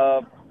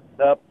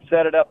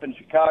 Set it up in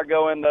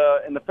Chicago in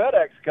the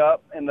FedEx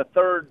Cup, and the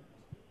third.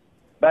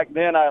 Back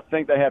then, I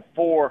think they had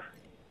 4.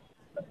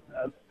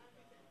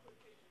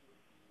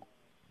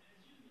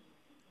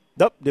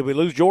 Did we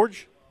lose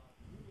George?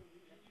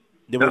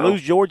 Did we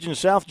lose George in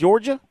South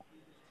Georgia?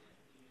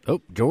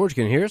 Oh, George,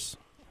 can you hear us?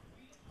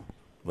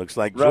 Looks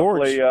like George.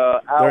 Roughly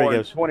there hour he and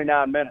goes.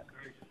 29 minutes.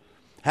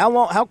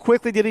 How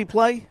quickly did he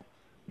play?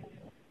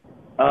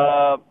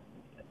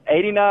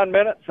 89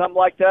 minutes, something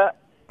like that.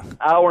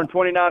 Hour and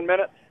 29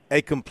 minutes.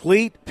 A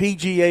complete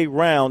PGA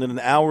round in an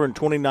hour and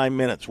 29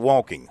 minutes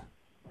walking.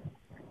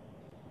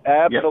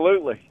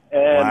 Absolutely. Yep.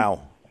 And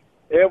wow.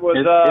 It was.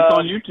 It's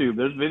on YouTube.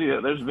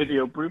 There's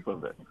video proof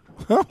of it.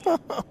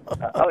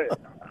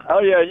 Oh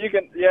yeah, you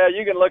can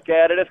look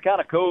at it. It's kind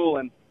of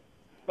cool.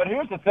 But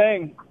here's the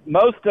thing: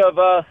 most of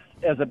us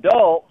as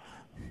adults,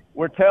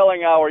 we're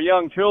telling our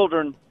young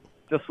children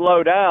to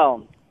slow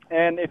down.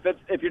 And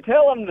if you're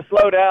telling them to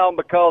slow down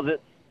because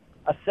it's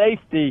a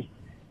safety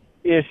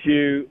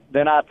issue,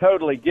 then I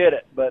totally get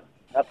it. But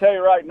I'll tell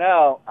you right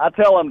now, I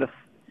tell them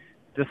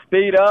to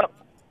speed up,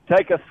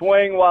 take a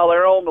swing while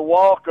they're on the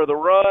walk or the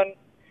run.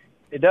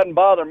 It doesn't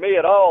bother me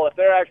at all if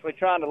they're actually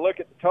trying to look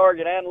at the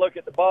target and look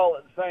at the ball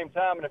at the same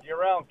time. And if you're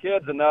around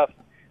kids enough,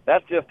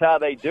 that's just how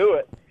they do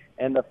it.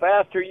 And the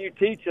faster you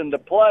teach them to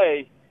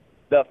play,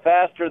 the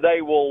faster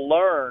they will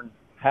learn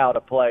how to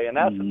play. And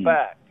that's a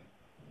fact.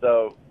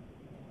 So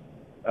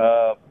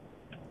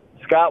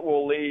Scott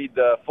will lead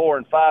the 4-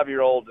 and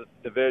 5-year-old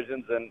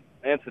divisions. And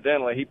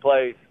incidentally, he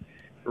plays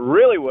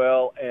really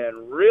well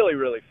and really,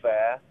 really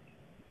fast.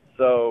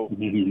 So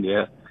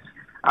yeah.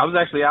 I was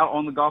actually out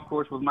on the golf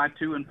course with my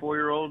 2- and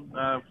 4-year-old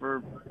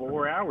for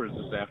 4 hours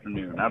this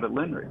afternoon out at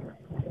Limerick.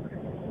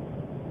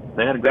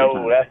 They had a great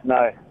time. That's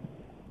nice.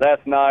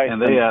 That's nice.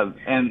 And they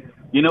and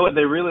you know what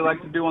they really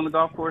like to do on the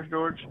golf course,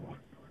 George?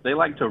 They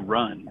like to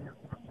run.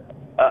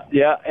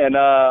 Yeah, and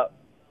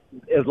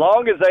as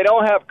long as they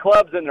don't have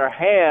clubs in their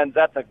hands,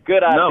 that's a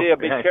good idea. No,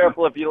 Be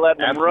careful if you let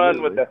them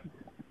run with the.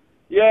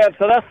 Yeah,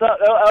 so that's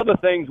other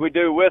things we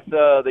do with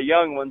the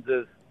young ones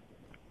is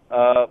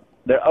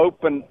they're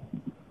open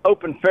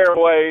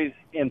fairways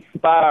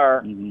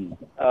inspire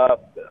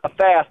a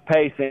fast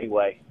pace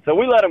anyway. So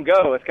we let them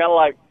go. It's kind of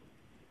like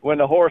when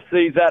the horse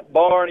sees that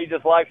barn, he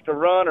just likes to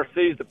run, or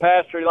sees the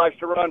pasture, he likes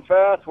to run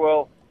fast.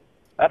 Well,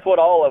 that's what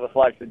all of us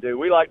like to do.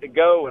 We like to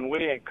go, and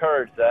we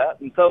encourage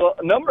that. And so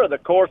a number of the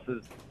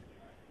courses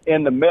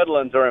in the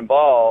Midlands are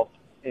involved,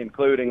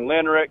 including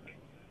Limerick,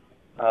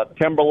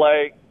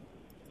 Timberlake,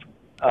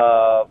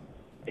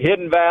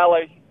 Hidden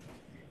Valley,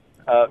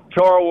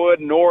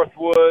 Charwood,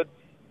 Northwood,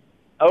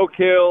 Oak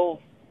Hills.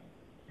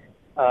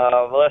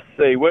 Let's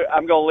see.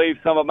 I'm going to leave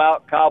some of them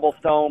out.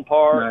 Cobblestone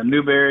Park.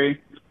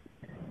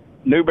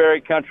 Newberry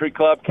Country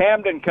Club.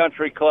 Camden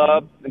Country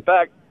Club. In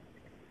fact,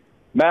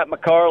 Matt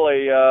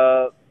McCarley,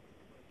 a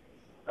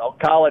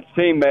college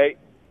teammate,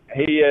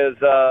 he is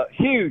a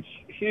huge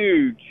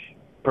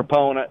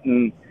proponent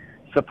and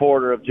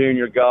supporter of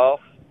junior golf.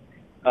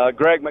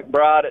 Greg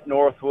McBride at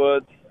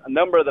Northwoods. A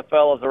number of the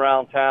fellows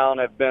around town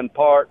have been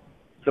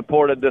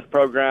supported this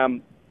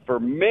program for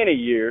many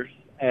years.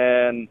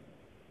 And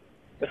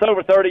it's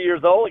over 30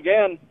 years old.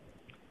 Again,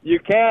 you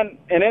can,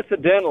 and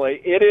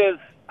incidentally, it is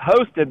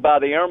hosted by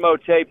the Irmo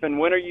Chapin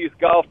Winter Youth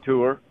Golf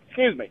Tour,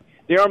 the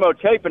Irmo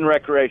Chapin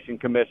Recreation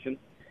Commission,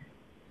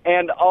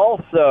 and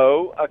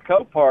also a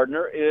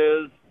co-partner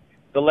is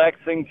the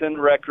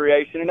Lexington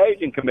Recreation and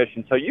Aging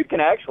Commission. So you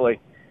can actually,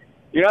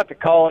 you don't have to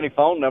call any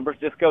phone numbers,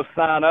 just go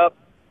sign up,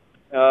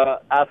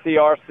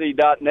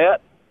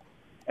 icrc.net,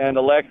 and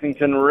the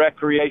Lexington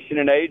Recreation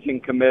and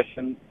Aging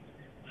Commission.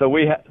 So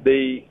we have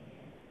the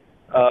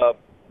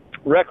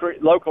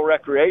local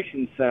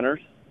recreation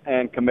centers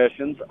and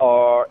commissions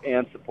are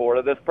in support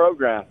of this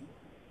program.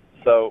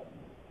 So,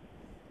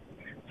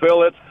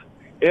 Phil,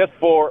 it's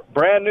for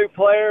brand new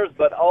players,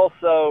 but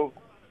also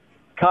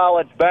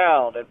college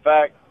bound. In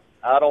fact,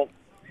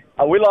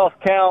 we lost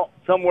count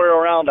somewhere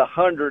around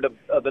 100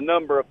 of the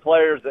number of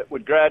players that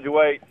would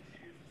graduate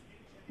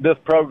this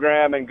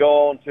program and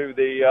go on to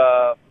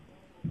the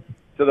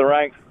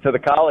ranks, to the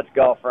college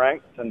golf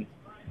ranks. And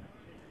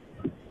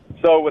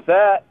so with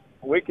that,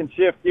 we can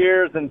shift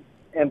gears and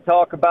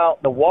talk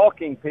about the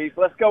walking piece.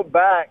 Let's go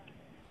back.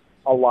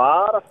 A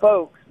lot of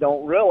folks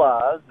don't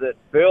realize that,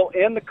 Phil,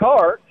 in the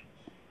cart,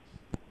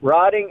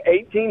 riding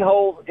 18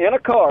 holes in a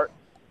cart,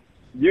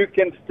 you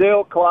can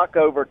still clock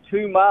over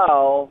 2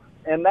 miles,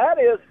 and that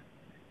is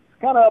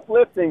kind of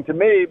uplifting to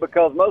me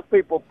because most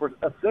people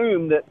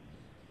assume that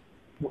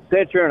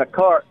since you're in a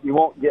cart, you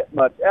won't get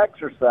much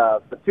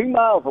exercise. But 2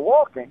 miles of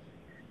walking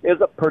is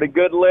a pretty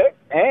good lick,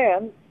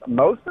 and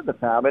most of the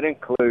time it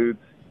includes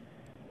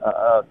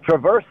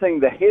traversing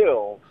the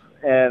hills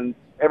and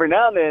every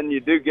now and then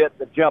you do get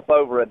to jump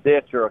over a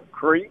ditch or a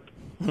creek.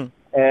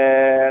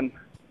 And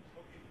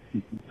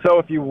so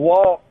if you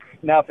walk,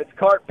 now if it's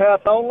cart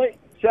path only,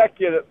 check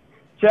your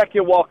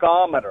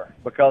walkometer,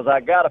 because I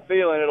got a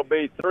feeling it'll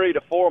be 3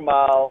 to 4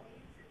 miles.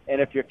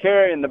 And if you're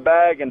carrying the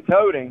bag and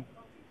toting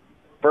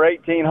for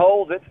 18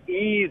 holes, it's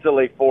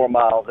easily 4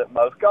 miles at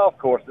most golf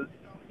courses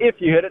if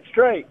you hit it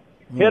straight.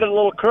 Hit it a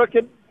little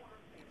crooked,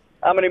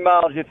 how many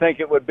miles do you think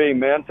it would be,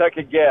 man? Take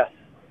a guess.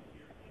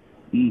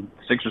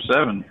 6 or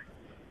 7.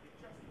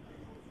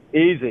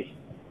 Easy.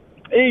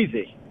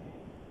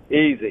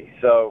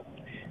 So,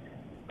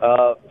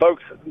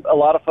 folks, a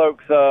lot of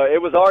folks,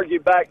 it was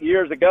argued back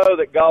years ago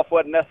that golf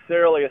wasn't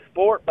necessarily a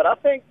sport, but I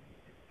think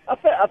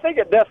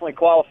it definitely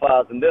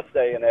qualifies in this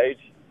day and age.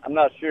 I'm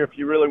not sure if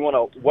you really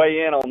want to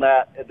weigh in on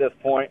that at this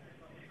point.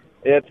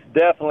 It's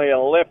definitely an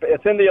Olympic.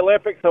 It's in the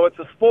Olympics, so it's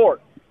a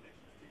sport,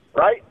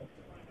 right?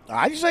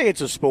 I say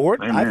it's a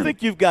sport. Amen. I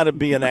think you've got to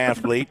be an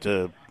athlete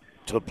to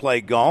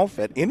play golf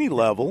at any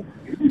level,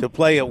 to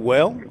play it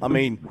well. I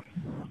mean,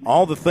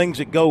 all the things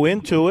that go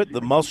into it,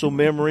 the muscle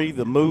memory,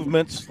 the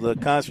movements, the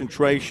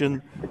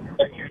concentration,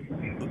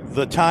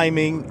 the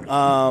timing.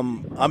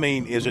 I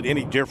mean, is it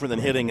any different than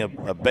hitting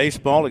a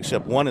baseball,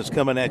 except one is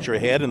coming at your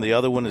head and the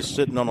other one is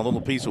sitting on a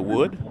little piece of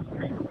wood?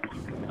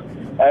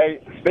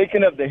 Hey,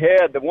 speaking of the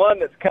head, the one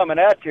that's coming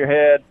at your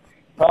head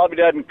probably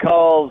doesn't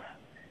cause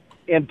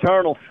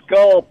internal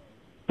skull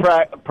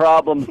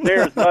problems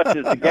near as much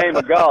as the game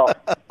of golf.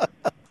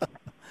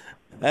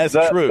 That's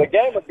true. The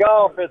game of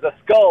golf is a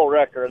skull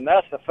wrecker, and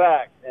that's a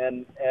fact.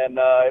 And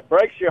it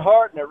breaks your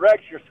heart and it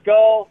wrecks your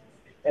skull,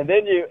 and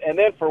then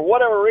for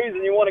whatever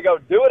reason you want to go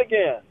do it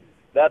again.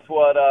 That's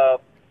what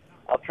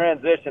I'll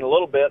transition a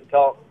little bit and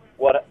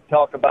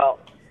talk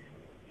about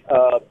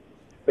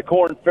the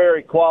Korn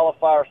Ferry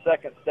qualifier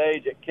second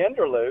stage at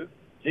Kinderloo,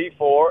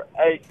 G4.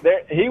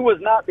 He was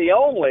not the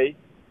only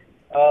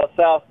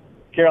South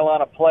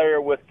Carolina player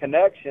with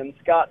connection.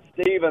 Scott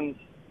Stevens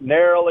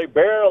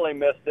barely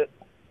missed it.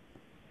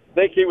 I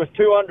think he was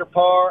 2 under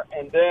par,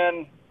 and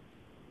then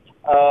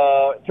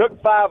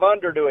took 5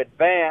 under to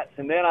advance.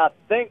 And then I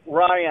think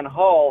Ryan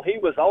Hall, he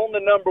was on the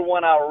number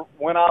one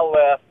when I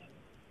left,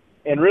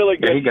 in really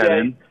good shape. He got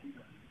in.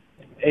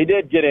 He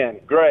did get in,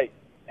 great.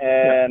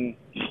 And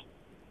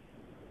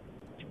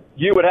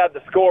you would have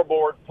the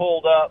scoreboard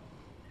pulled up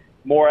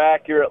more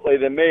accurately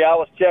than me. I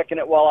was checking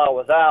it while I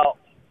was out,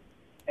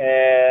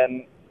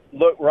 and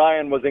look,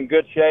 Ryan was in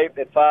good shape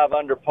at 5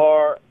 under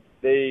par.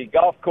 The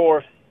golf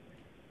course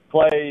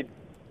played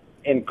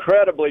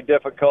incredibly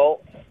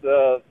difficult,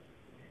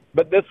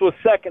 but this was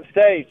second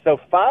stage, so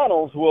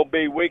finals will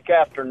be week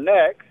after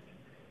next.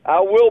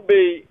 I will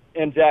be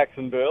in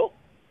Jacksonville,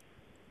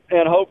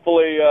 and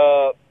hopefully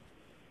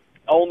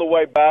on the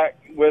way back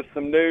with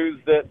some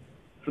news that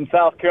some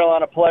South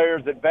Carolina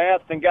players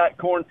advanced and got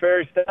Korn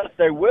Ferry status.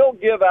 They will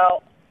give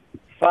out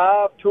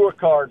 5 tour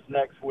cards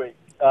next week,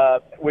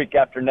 week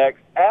after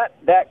next, at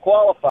that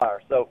qualifier.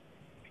 So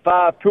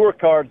 5 tour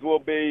cards will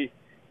be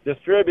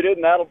distributed,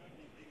 and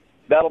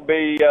that'll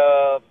be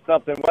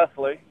something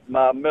Wesley,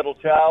 my middle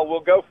child, will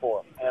go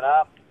for. And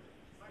I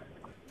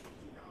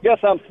guess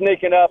I'm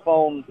sneaking up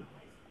on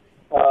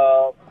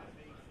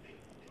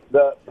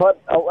the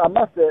putt. I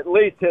must have at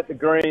least hit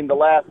the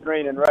last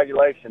green in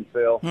regulation,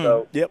 Phil.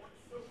 So yep.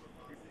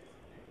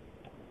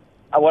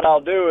 What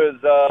I'll do is,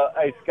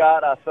 hey,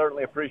 Scott, I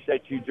certainly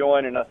appreciate you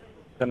joining us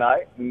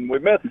tonight. And we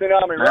missed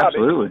Tsunami Robbie.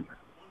 Absolutely.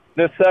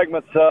 This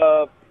segment's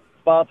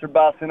sponsored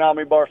by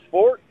Tsunami Bar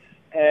Sports.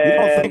 And you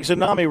don't think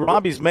Tsunami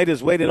Robbie's made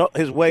his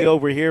way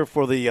over here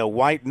for the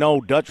White Knoll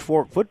Dutch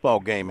Fork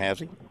football game, has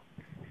he?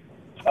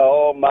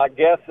 Oh, my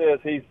guess is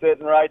he's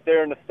sitting right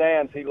there in the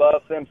stands. He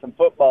loves him some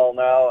football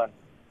now.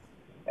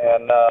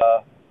 And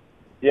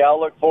yeah, I'll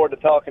look forward to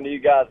talking to you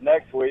guys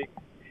next week.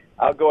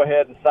 I'll go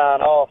ahead and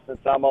sign off since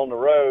I'm on the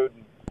road.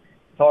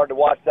 It's hard to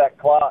watch that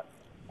clock.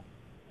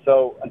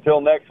 So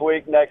until next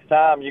week, next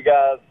time, you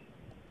guys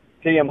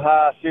tee 'em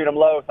high, shoot 'em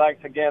low.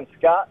 Thanks again,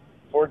 Scott,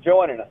 for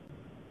joining us.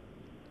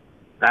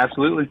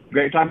 Absolutely.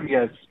 Great talking to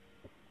you guys.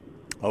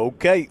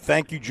 Okay.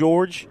 Thank you,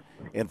 George.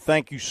 And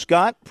thank you,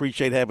 Scott.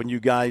 Appreciate having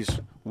you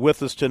guys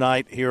with us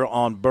tonight here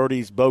on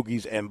Birdies,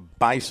 Bogeys, and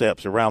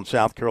Biceps around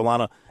South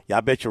Carolina. Yeah,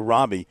 I bet you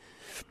Robbie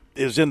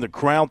is in the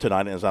crowd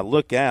tonight. As I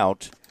look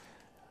out,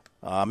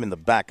 I'm in the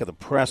back of the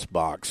press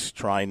box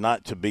trying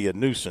not to be a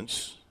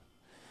nuisance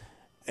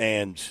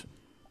and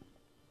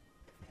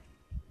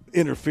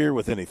interfere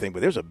with anything.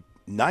 But there's a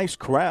nice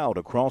crowd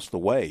across the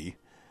way.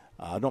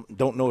 I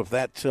don't know if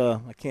that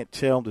I can't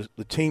tell.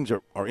 The teams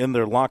are in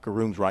their locker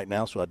rooms right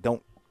now, so I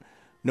don't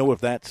know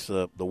if that's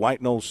the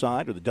White Knoll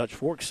side or the Dutch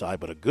Fork side,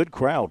 but a good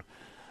crowd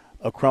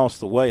across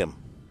the way. I'm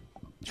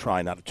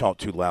trying not to talk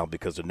too loud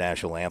because the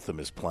national anthem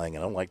is playing.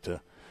 I don't like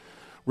to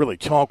really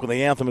talk when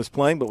the anthem is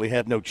playing, but we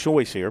have no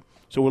choice here.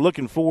 So we're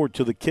looking forward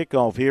to the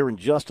kickoff here in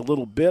just a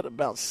little bit,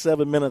 about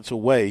 7 minutes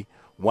away,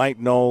 White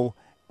Knoll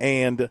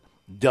and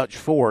Dutch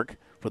Fork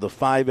for the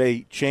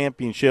 5A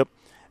championship.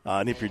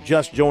 And if you're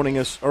just joining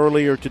us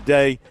earlier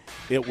today,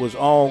 it was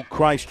all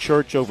Christ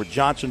Church over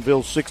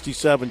Johnsonville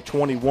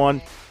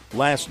 67-21.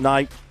 Last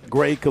night,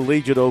 Oceanside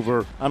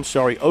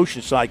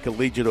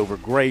Collegiate over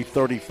Gray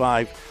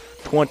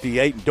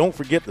 35-28. And don't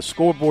forget the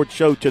scoreboard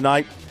show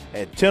tonight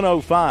at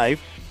 10:05.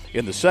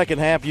 In the second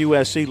half,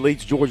 USC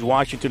leads George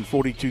Washington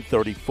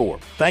 42-34.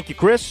 Thank you,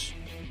 Chris.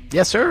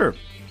 Yes, sir.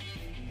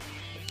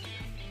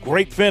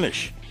 Great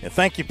finish. And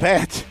thank you,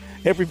 Pat.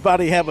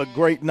 Everybody have a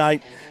great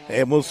night,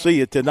 and we'll see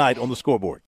you tonight on the scoreboard.